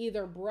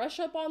 Either brush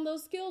up on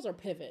those skills or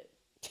pivot.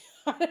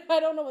 I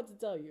don't know what to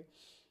tell you.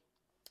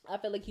 I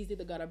feel like he's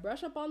either got to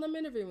brush up on them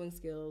interviewing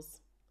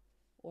skills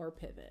or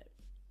pivot.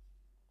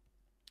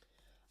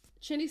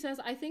 Chindy says,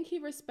 I think he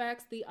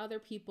respects the other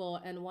people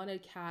and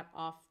wanted Kat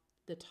off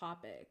the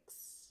topics.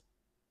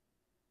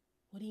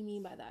 What do you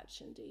mean by that,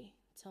 Shindy?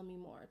 Tell me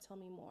more. Tell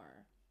me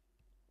more.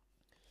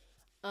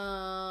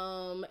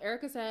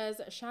 Erica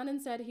says, Shannon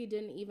said he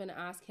didn't even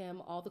ask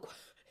him all the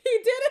questions. He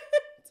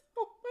didn't?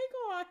 Oh my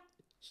gosh.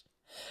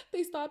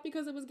 They stopped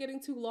because it was getting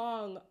too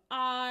long.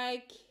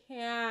 I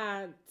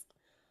can't.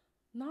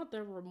 Not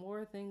there were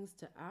more things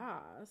to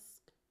ask.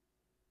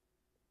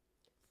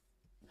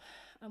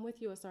 I'm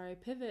with you, Asari.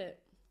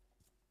 Pivot.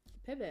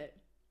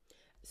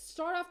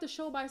 Start off the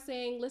show by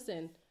saying,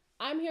 listen,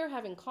 I'm here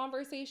having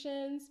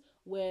conversations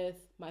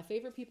with my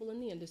favorite people in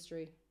the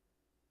industry.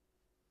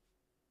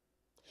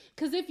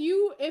 Because if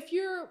you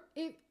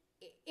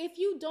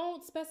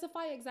don't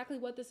specify exactly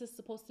what this is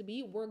supposed to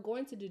be, we're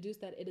going to deduce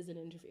that it is an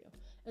interview.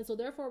 And so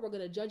therefore, we're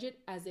going to judge it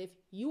as if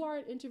you are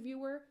an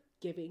interviewer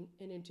giving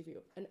an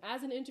interview. And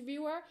as an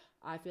interviewer,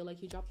 I feel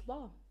like you dropped the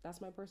ball. That's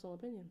my personal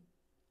opinion.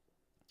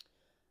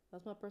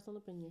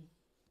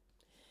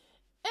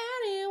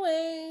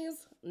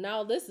 Anyways,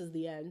 now this is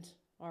the end.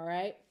 All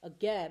right.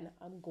 Again,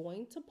 I'm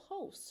going to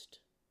post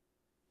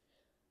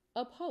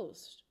a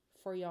post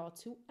for y'all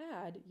to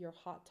add your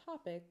hot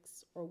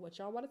topics or what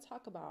y'all want to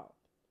talk about.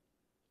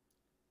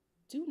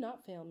 Do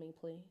not fail me,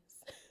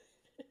 please.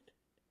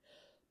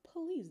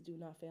 Please do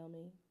not fail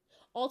me.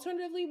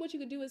 Alternatively, what you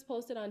could do is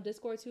post it on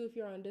Discord too if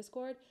you're on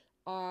Discord.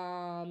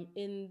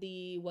 In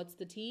the what's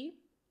the tea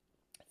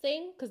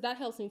thing, because that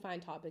helps me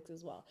find topics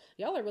as well.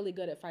 Y'all are really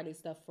good at finding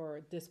stuff for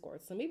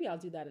Discord, so maybe I'll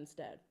do that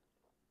instead.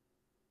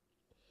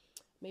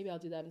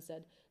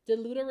 Did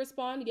Luda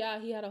respond? Yeah,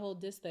 he had a whole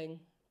diss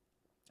thing.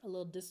 A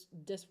little diss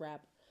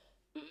rap.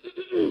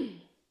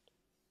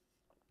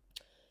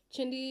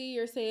 Chindy,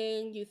 you're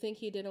saying you think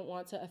he didn't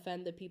want to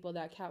offend the people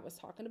that Kat was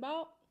talking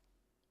about?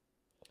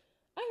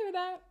 I hear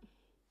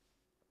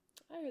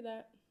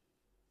that.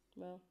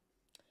 Well,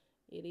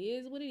 it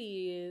is what it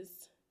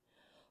is.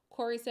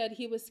 Corey said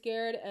he was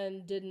scared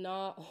and did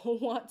not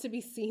want to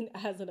be seen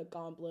as an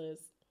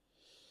accomplice.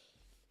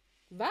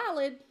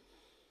 Valid.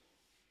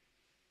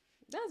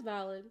 That's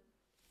valid.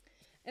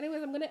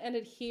 Anyways, I'm going to end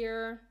it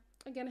here.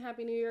 Again,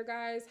 Happy New Year,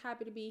 guys.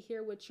 Happy to be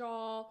here with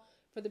y'all.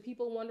 For the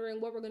people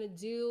wondering what we're going to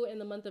do in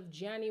the month of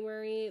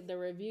January, the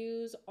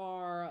reviews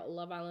are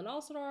Love Island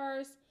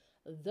All-Stars,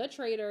 The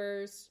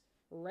Traitors,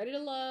 Ready to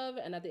Love,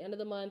 and at the end of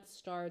the month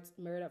starts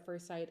Married at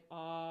First Sight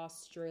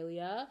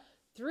Australia.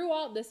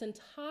 Throughout this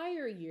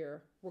entire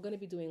year, we're going to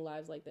be doing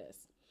lives like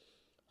this.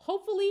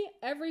 Hopefully,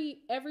 every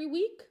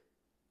week,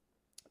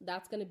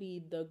 that's going to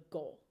be the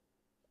goal.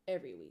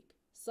 Every week.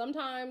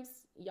 Sometimes,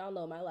 y'all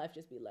know my life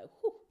just be like,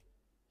 whew,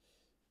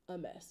 a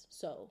mess.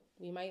 So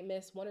we might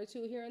miss one or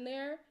two here and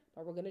there,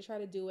 but we're going to try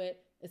to do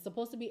it. It's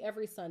supposed to be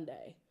every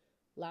Sunday.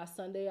 Last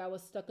Sunday, I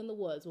was stuck in the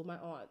woods with my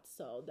aunt.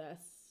 So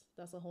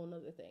that's a whole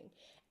nother thing.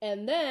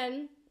 And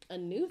then a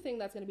new thing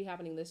that's going to be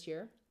happening this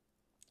year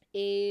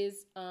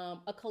is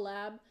a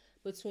collab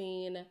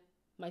between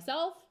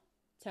myself,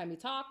 Tammy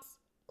Talks,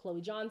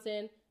 Chloe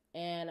Johnson,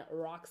 and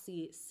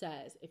Roxy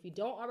Says. If you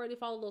don't already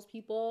follow those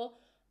people,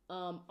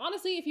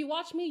 honestly, if you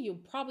watch me, you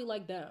probably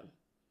like them.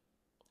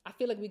 I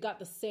feel like we got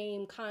the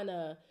same kind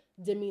of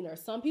demeanor.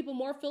 Some people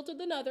more filtered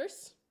than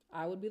others.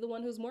 I would be the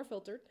one who's more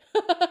filtered.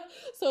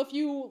 So if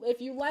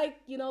you like,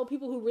 you know,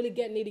 people who really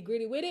get nitty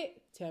gritty with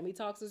it, Tammy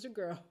Talks is your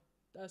girl.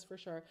 That's for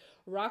sure.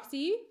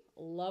 Roxy,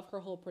 love her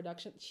whole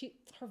production.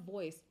 Her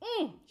voice,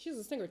 she's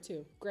a singer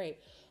too. Great.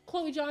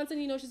 Chloe Johnson,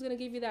 you know, she's going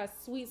to give you that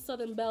sweet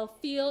Southern Belle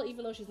feel,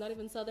 even though she's not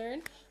even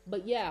Southern.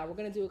 But yeah, we're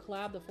going to do a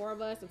collab, the four of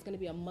us. It's going to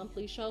be a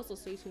monthly show, so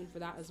stay tuned for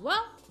that as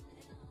well.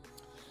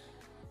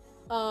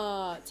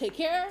 Take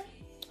care.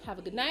 Have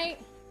a good night.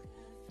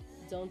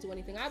 Don't do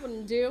anything I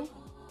wouldn't do,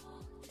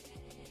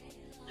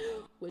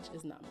 which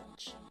is not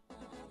much.